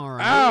coming. Okay, all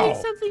right. Ow!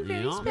 Something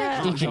very Yeah.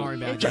 special. I'm sorry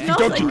about Jeffy, that. smells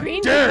don't like you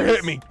green dare beans.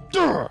 hit me!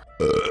 Durr.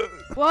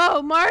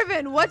 Whoa,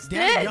 Marvin, what's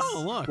Daddy, this?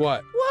 go, look.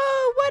 What?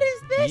 Whoa, what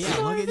is this, Yeah,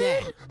 look Marvin?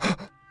 at that.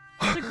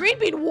 It's a green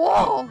bean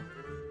wall.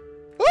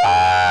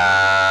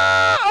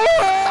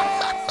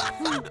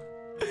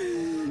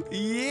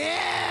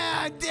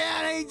 Yeah,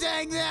 Daddy,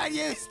 take that,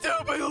 you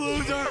stupid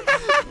loser.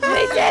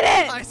 We did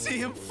it. I see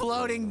him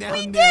floating down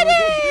We there. did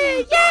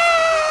it! Yay!